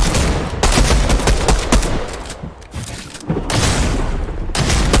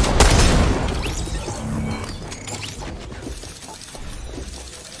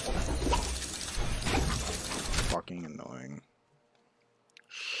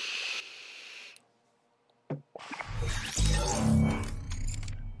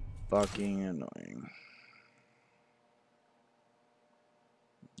 fucking annoying.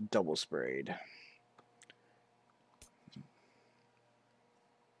 Double sprayed.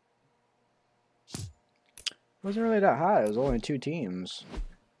 Wasn't really that hot. It was only 2 teams.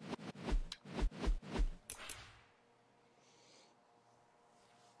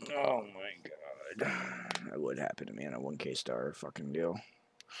 Oh my god. That would happen to me on a 1K star fucking deal.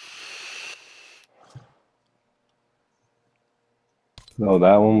 Oh,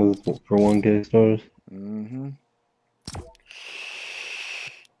 that one was for 1K stars? Mm-hmm.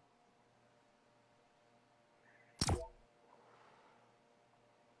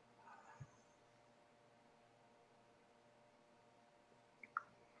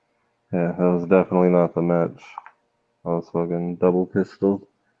 Yeah, that was definitely not the match. I was fucking double pistol.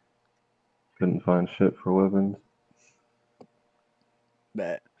 Couldn't find shit for weapons.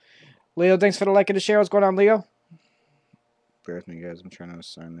 Bet. Leo, thanks for the like and the share. What's going on, Leo? Bear with me, guys. I'm trying to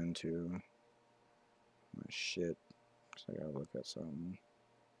sign into my shit. So I gotta look at something.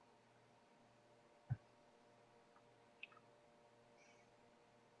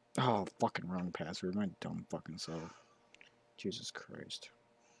 Oh, fucking wrong password. My dumb fucking self. Jesus Christ.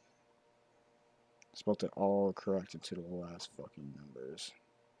 Spelled it all corrected to the last fucking numbers.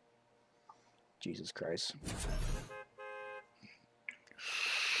 Jesus Christ.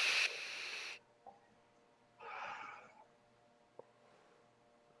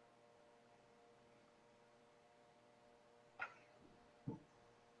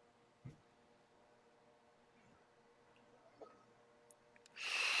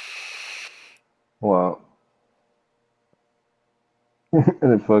 Wow.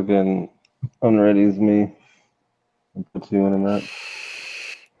 And it fucking unreadies me and puts you in a match.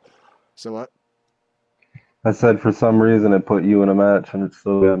 So what? I said for some reason it put you in a match and it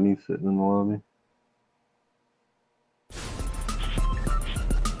still got me sitting in the lobby.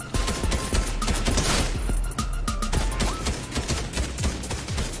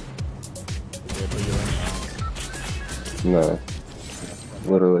 No.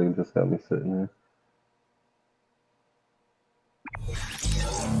 Literally just got me sitting there.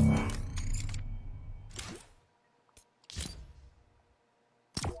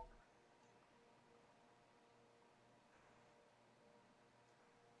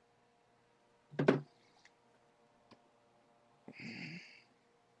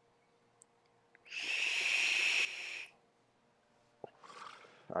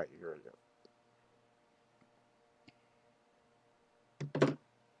 Alright, you're ready to go.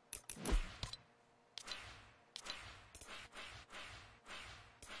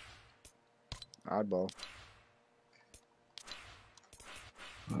 Oddball.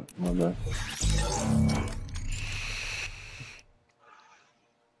 My bad.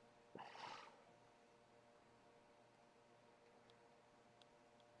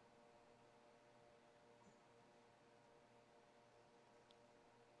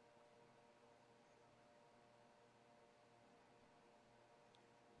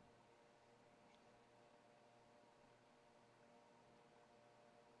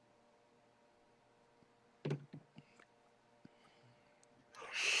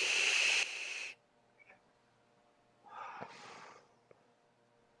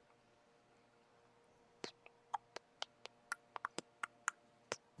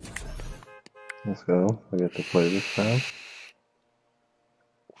 Let's go. I get to play this time.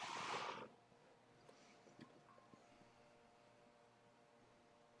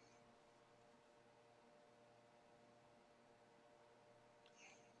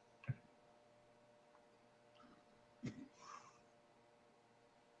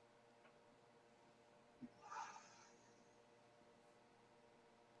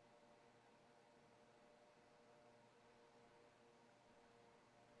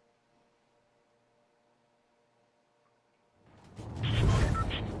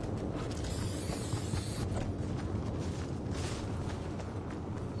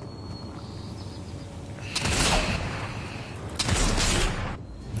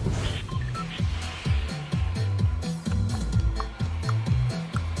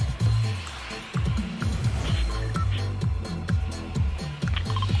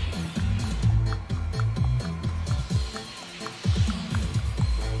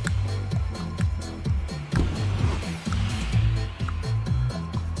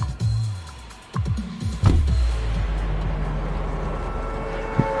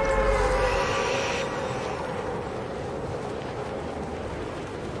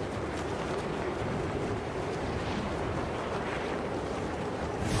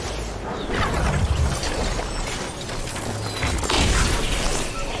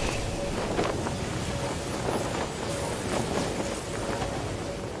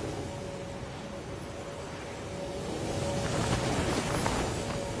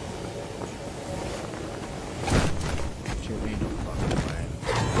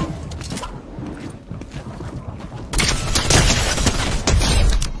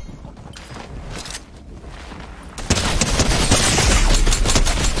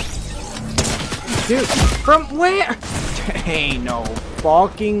 Dude, from where? Ain't no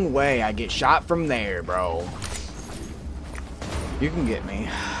fucking way I get shot from there, bro. You can get me.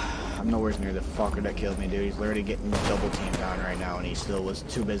 I'm nowhere near the fucker that killed me, dude. He's literally getting double teamed on right now, and he still was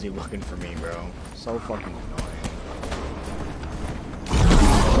too busy looking for me, bro. So fucking annoying.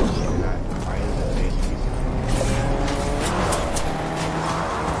 Why is it facing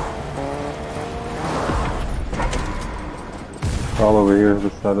me? All over here,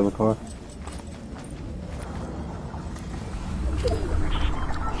 this side of the car.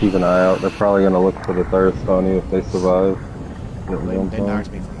 Keep an eye out. They're probably gonna look for the thirst on you if they survive. They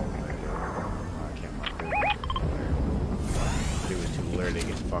knocked me from over there. I can't mark it. He was too literally to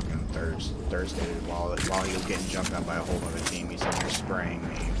get fucking thirsted while he was getting jumped on by a whole other team. He's sitting there spraying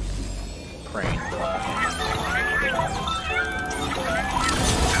me, praying for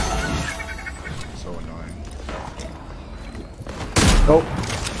so annoying. Oh.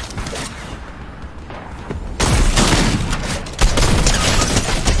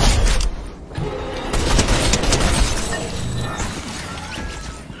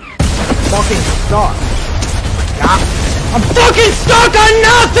 Fucking stuck. God. I'm fucking stuck on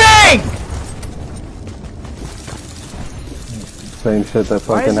nothing! Same shit that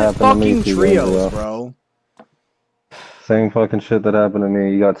Why fucking is it happened to me. fucking trios, bro? Same fucking shit that happened to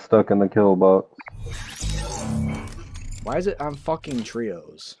me. You got stuck in the kill box. Why is it on fucking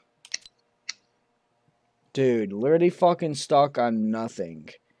trios? Dude, literally fucking stuck on nothing.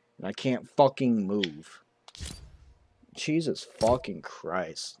 And I can't fucking move. Jesus fucking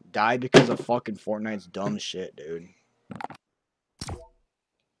Christ. Died because of fucking Fortnite's dumb shit, dude.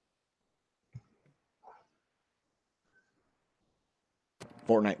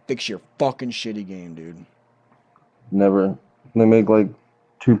 Fortnite, fix your fucking shitty game, dude. Never. They make like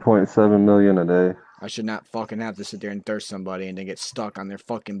 2.7 million a day. I should not fucking have to sit there and thirst somebody and then get stuck on their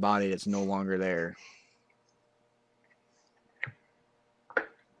fucking body that's no longer there.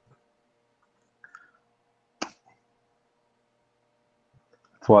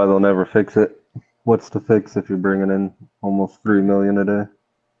 That's why they'll never fix it. What's the fix if you're bringing in almost 3 million a day?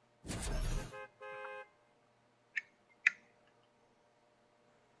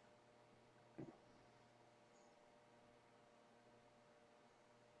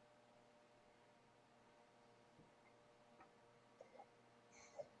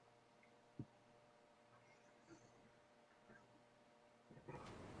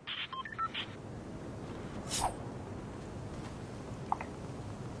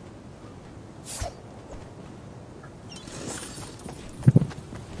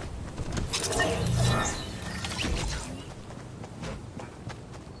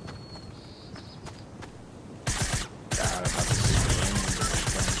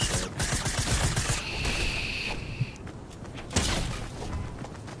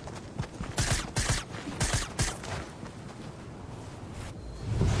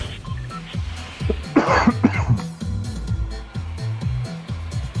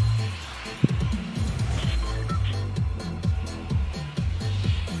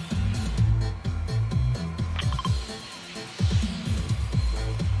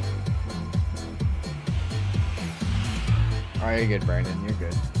 Oh, you're good, Brandon. You're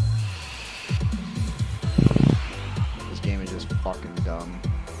good. This game is just fucking dumb.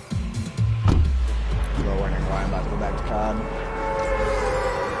 Low warning, I'm about to go back to COD.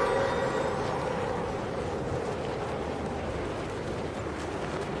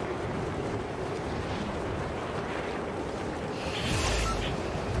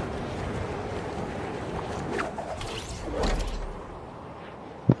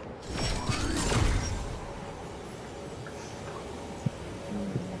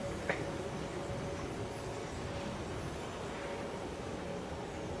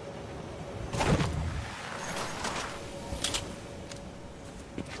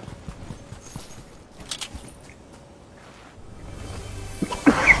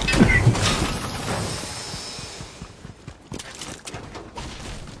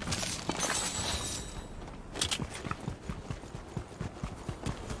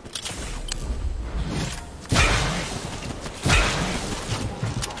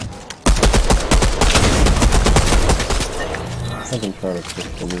 I can try to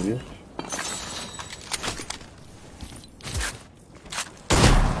fix the video.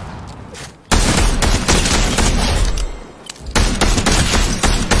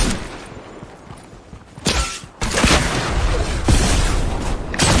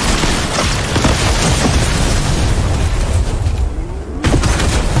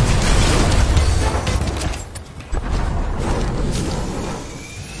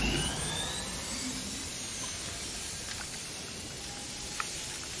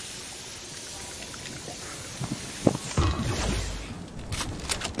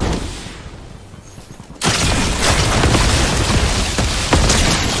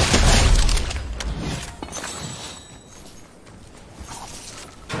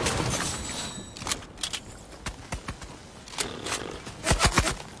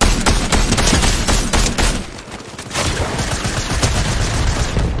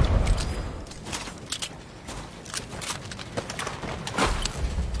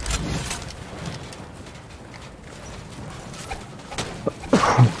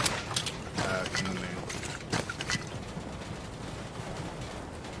 Come on, man.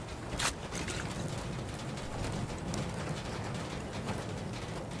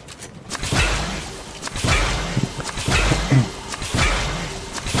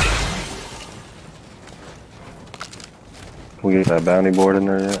 Can we get that bounty board in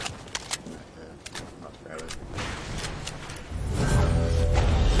there yet? I'll grab it.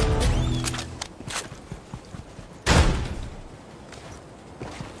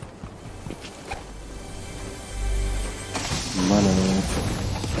 Money.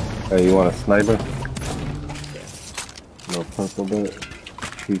 Hey, you want a sniper? No purple bit.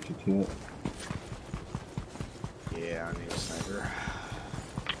 Shoot you to it. Yeah, I need a sniper.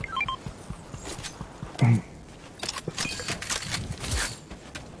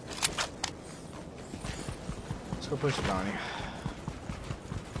 Let's go push the bounty.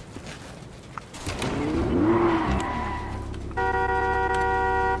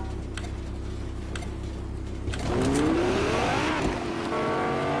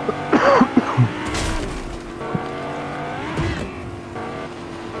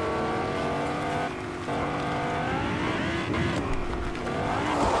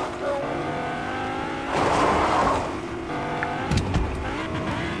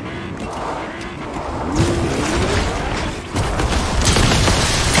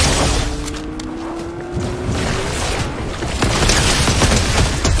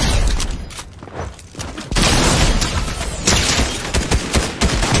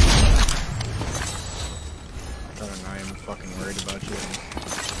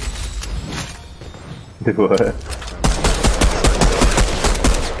 Do what?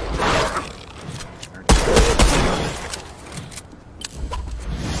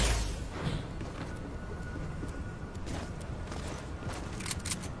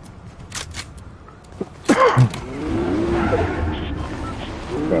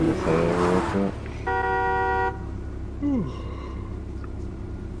 Grab this hand real quick.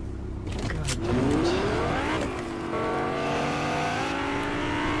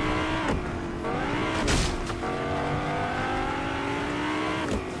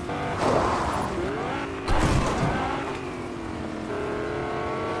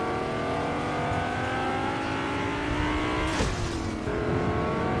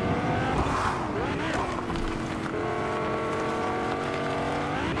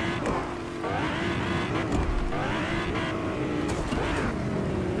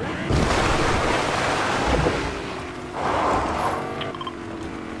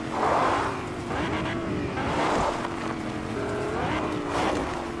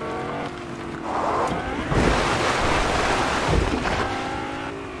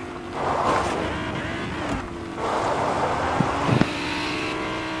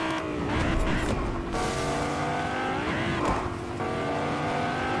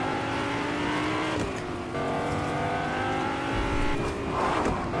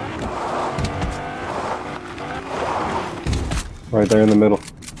 Right there in the middle.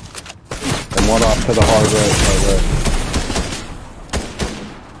 And one off to the hard right.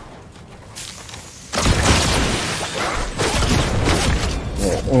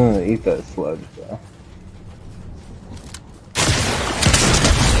 Yeah, eat that sludge, bro.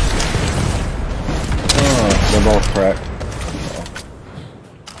 Oh, they're both cracked.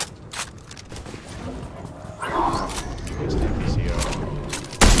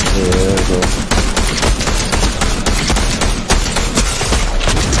 Yeah, there you go.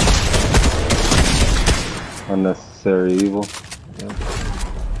 Unnecessary evil. Yeah.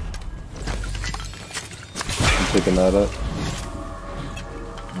 I'm picking that up.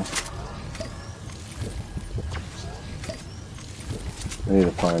 I need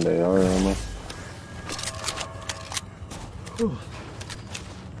to find AR ammo.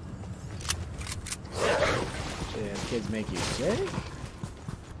 Yeah, kids make you sick?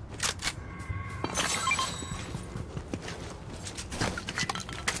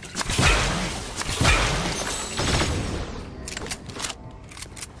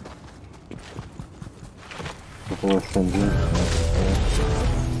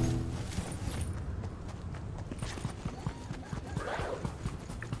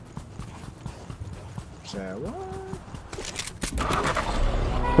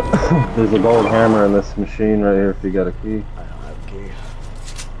 There's a gold hammer in this machine right here if you got a key. I don't have a key.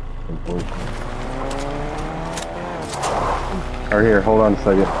 Unfortunately. Right here, hold on a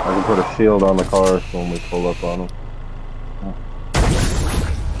second. I can put a shield on the car when we pull up on them.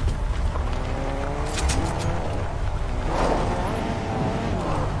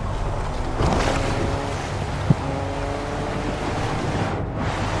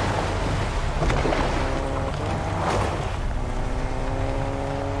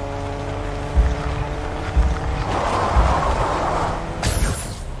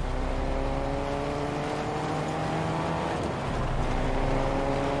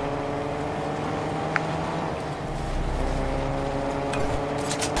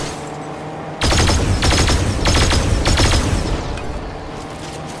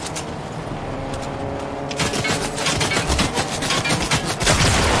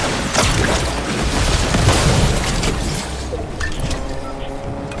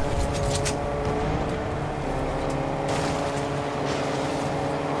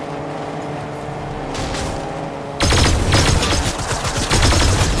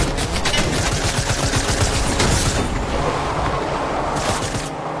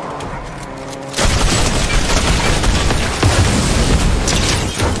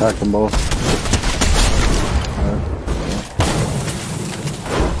 Attack them both.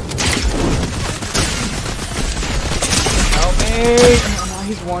 Help me! Oh,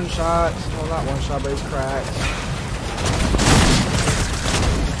 he's one shot. Well, not one shot, but he's cracked.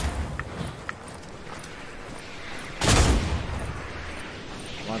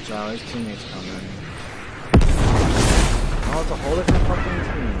 Watch out, his teammates coming. Oh, it's a whole different fucking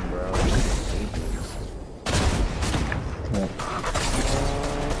team, bro.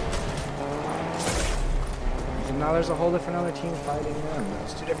 And now there's a whole different other team fighting them.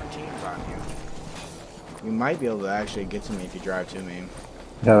 There's two different teams on you. You might be able to actually get to me if you drive to me.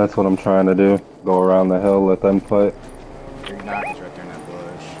 Yeah, that's what I'm trying to do. Go around the hill, let them fight. You're not, he's right there in that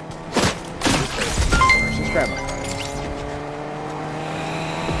bush. Just grab my car.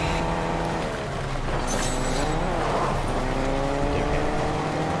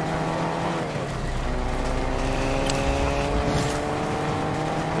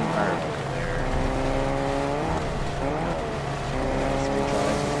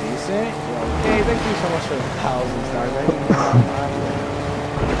 Okay, thank you so much for the 1,000 stars.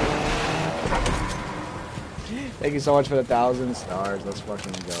 Thank you so much for the 1,000 stars. Let's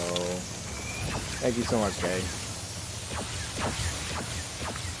fucking go. Thank you so much, Kay.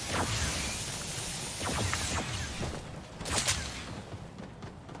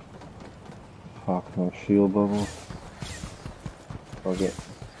 Fuck, no shield bubble. Fuck it.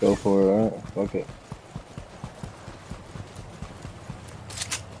 Go for it, alright? Fuck it.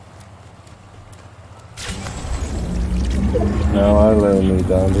 No, I let me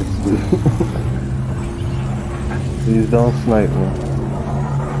down this dude. Please don't snipe me.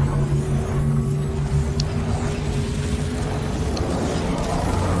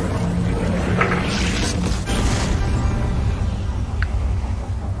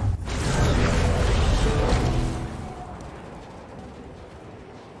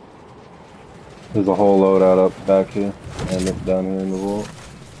 There's a whole loadout up back here and up down here in the vault.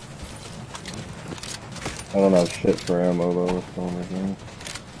 I don't have shit for ammo though, that's the only thing.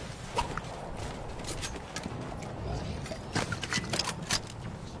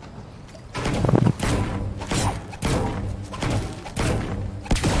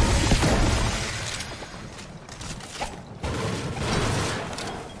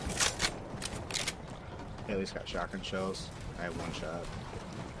 At least got shotgun shells. I have one shot.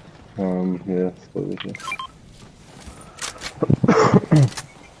 Yeah, split with you.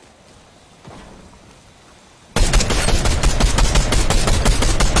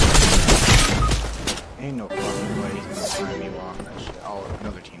 Ain't no fucking way he's gonna snipe me while I'm that shit. Oh,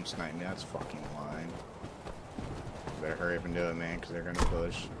 another team sniped me. That's fucking lying. Better hurry up and do it, man, because they're gonna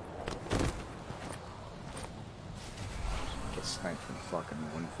push. Get sniped from fucking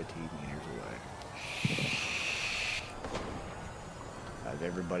 150 meters away. Out of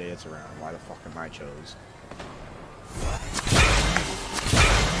everybody that's around, why the fuck am I chose?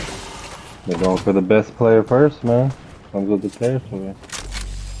 They're going for the best player first, man. Comes with the territory.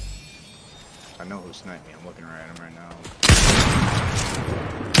 I know who sniped me. I'm looking right at him right now.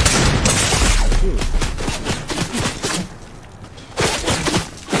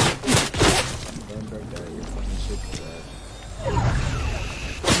 Right there, you're fucking sick of that.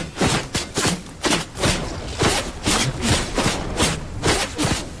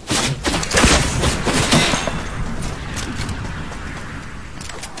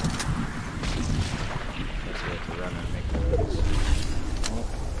 Let's go to run and make those.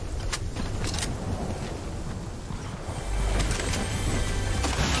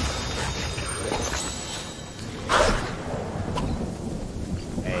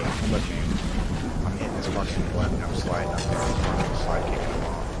 Hey, I'm looking. I'm hitting this fucking button. I'm sliding up there. I'm fucking slide kicking him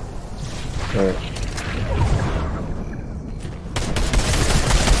off. Alright.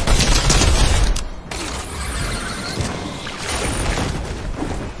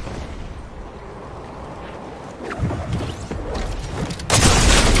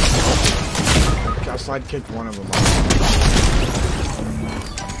 I slide kicked one of them off.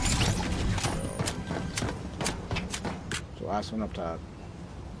 So last one up top.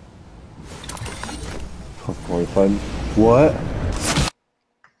 45. What?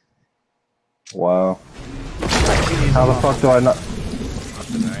 Wow. How the fuck do I not? Up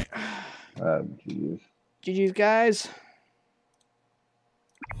tonight. Jeez. GG's, guys.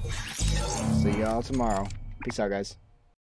 See y'all tomorrow. Peace out, guys.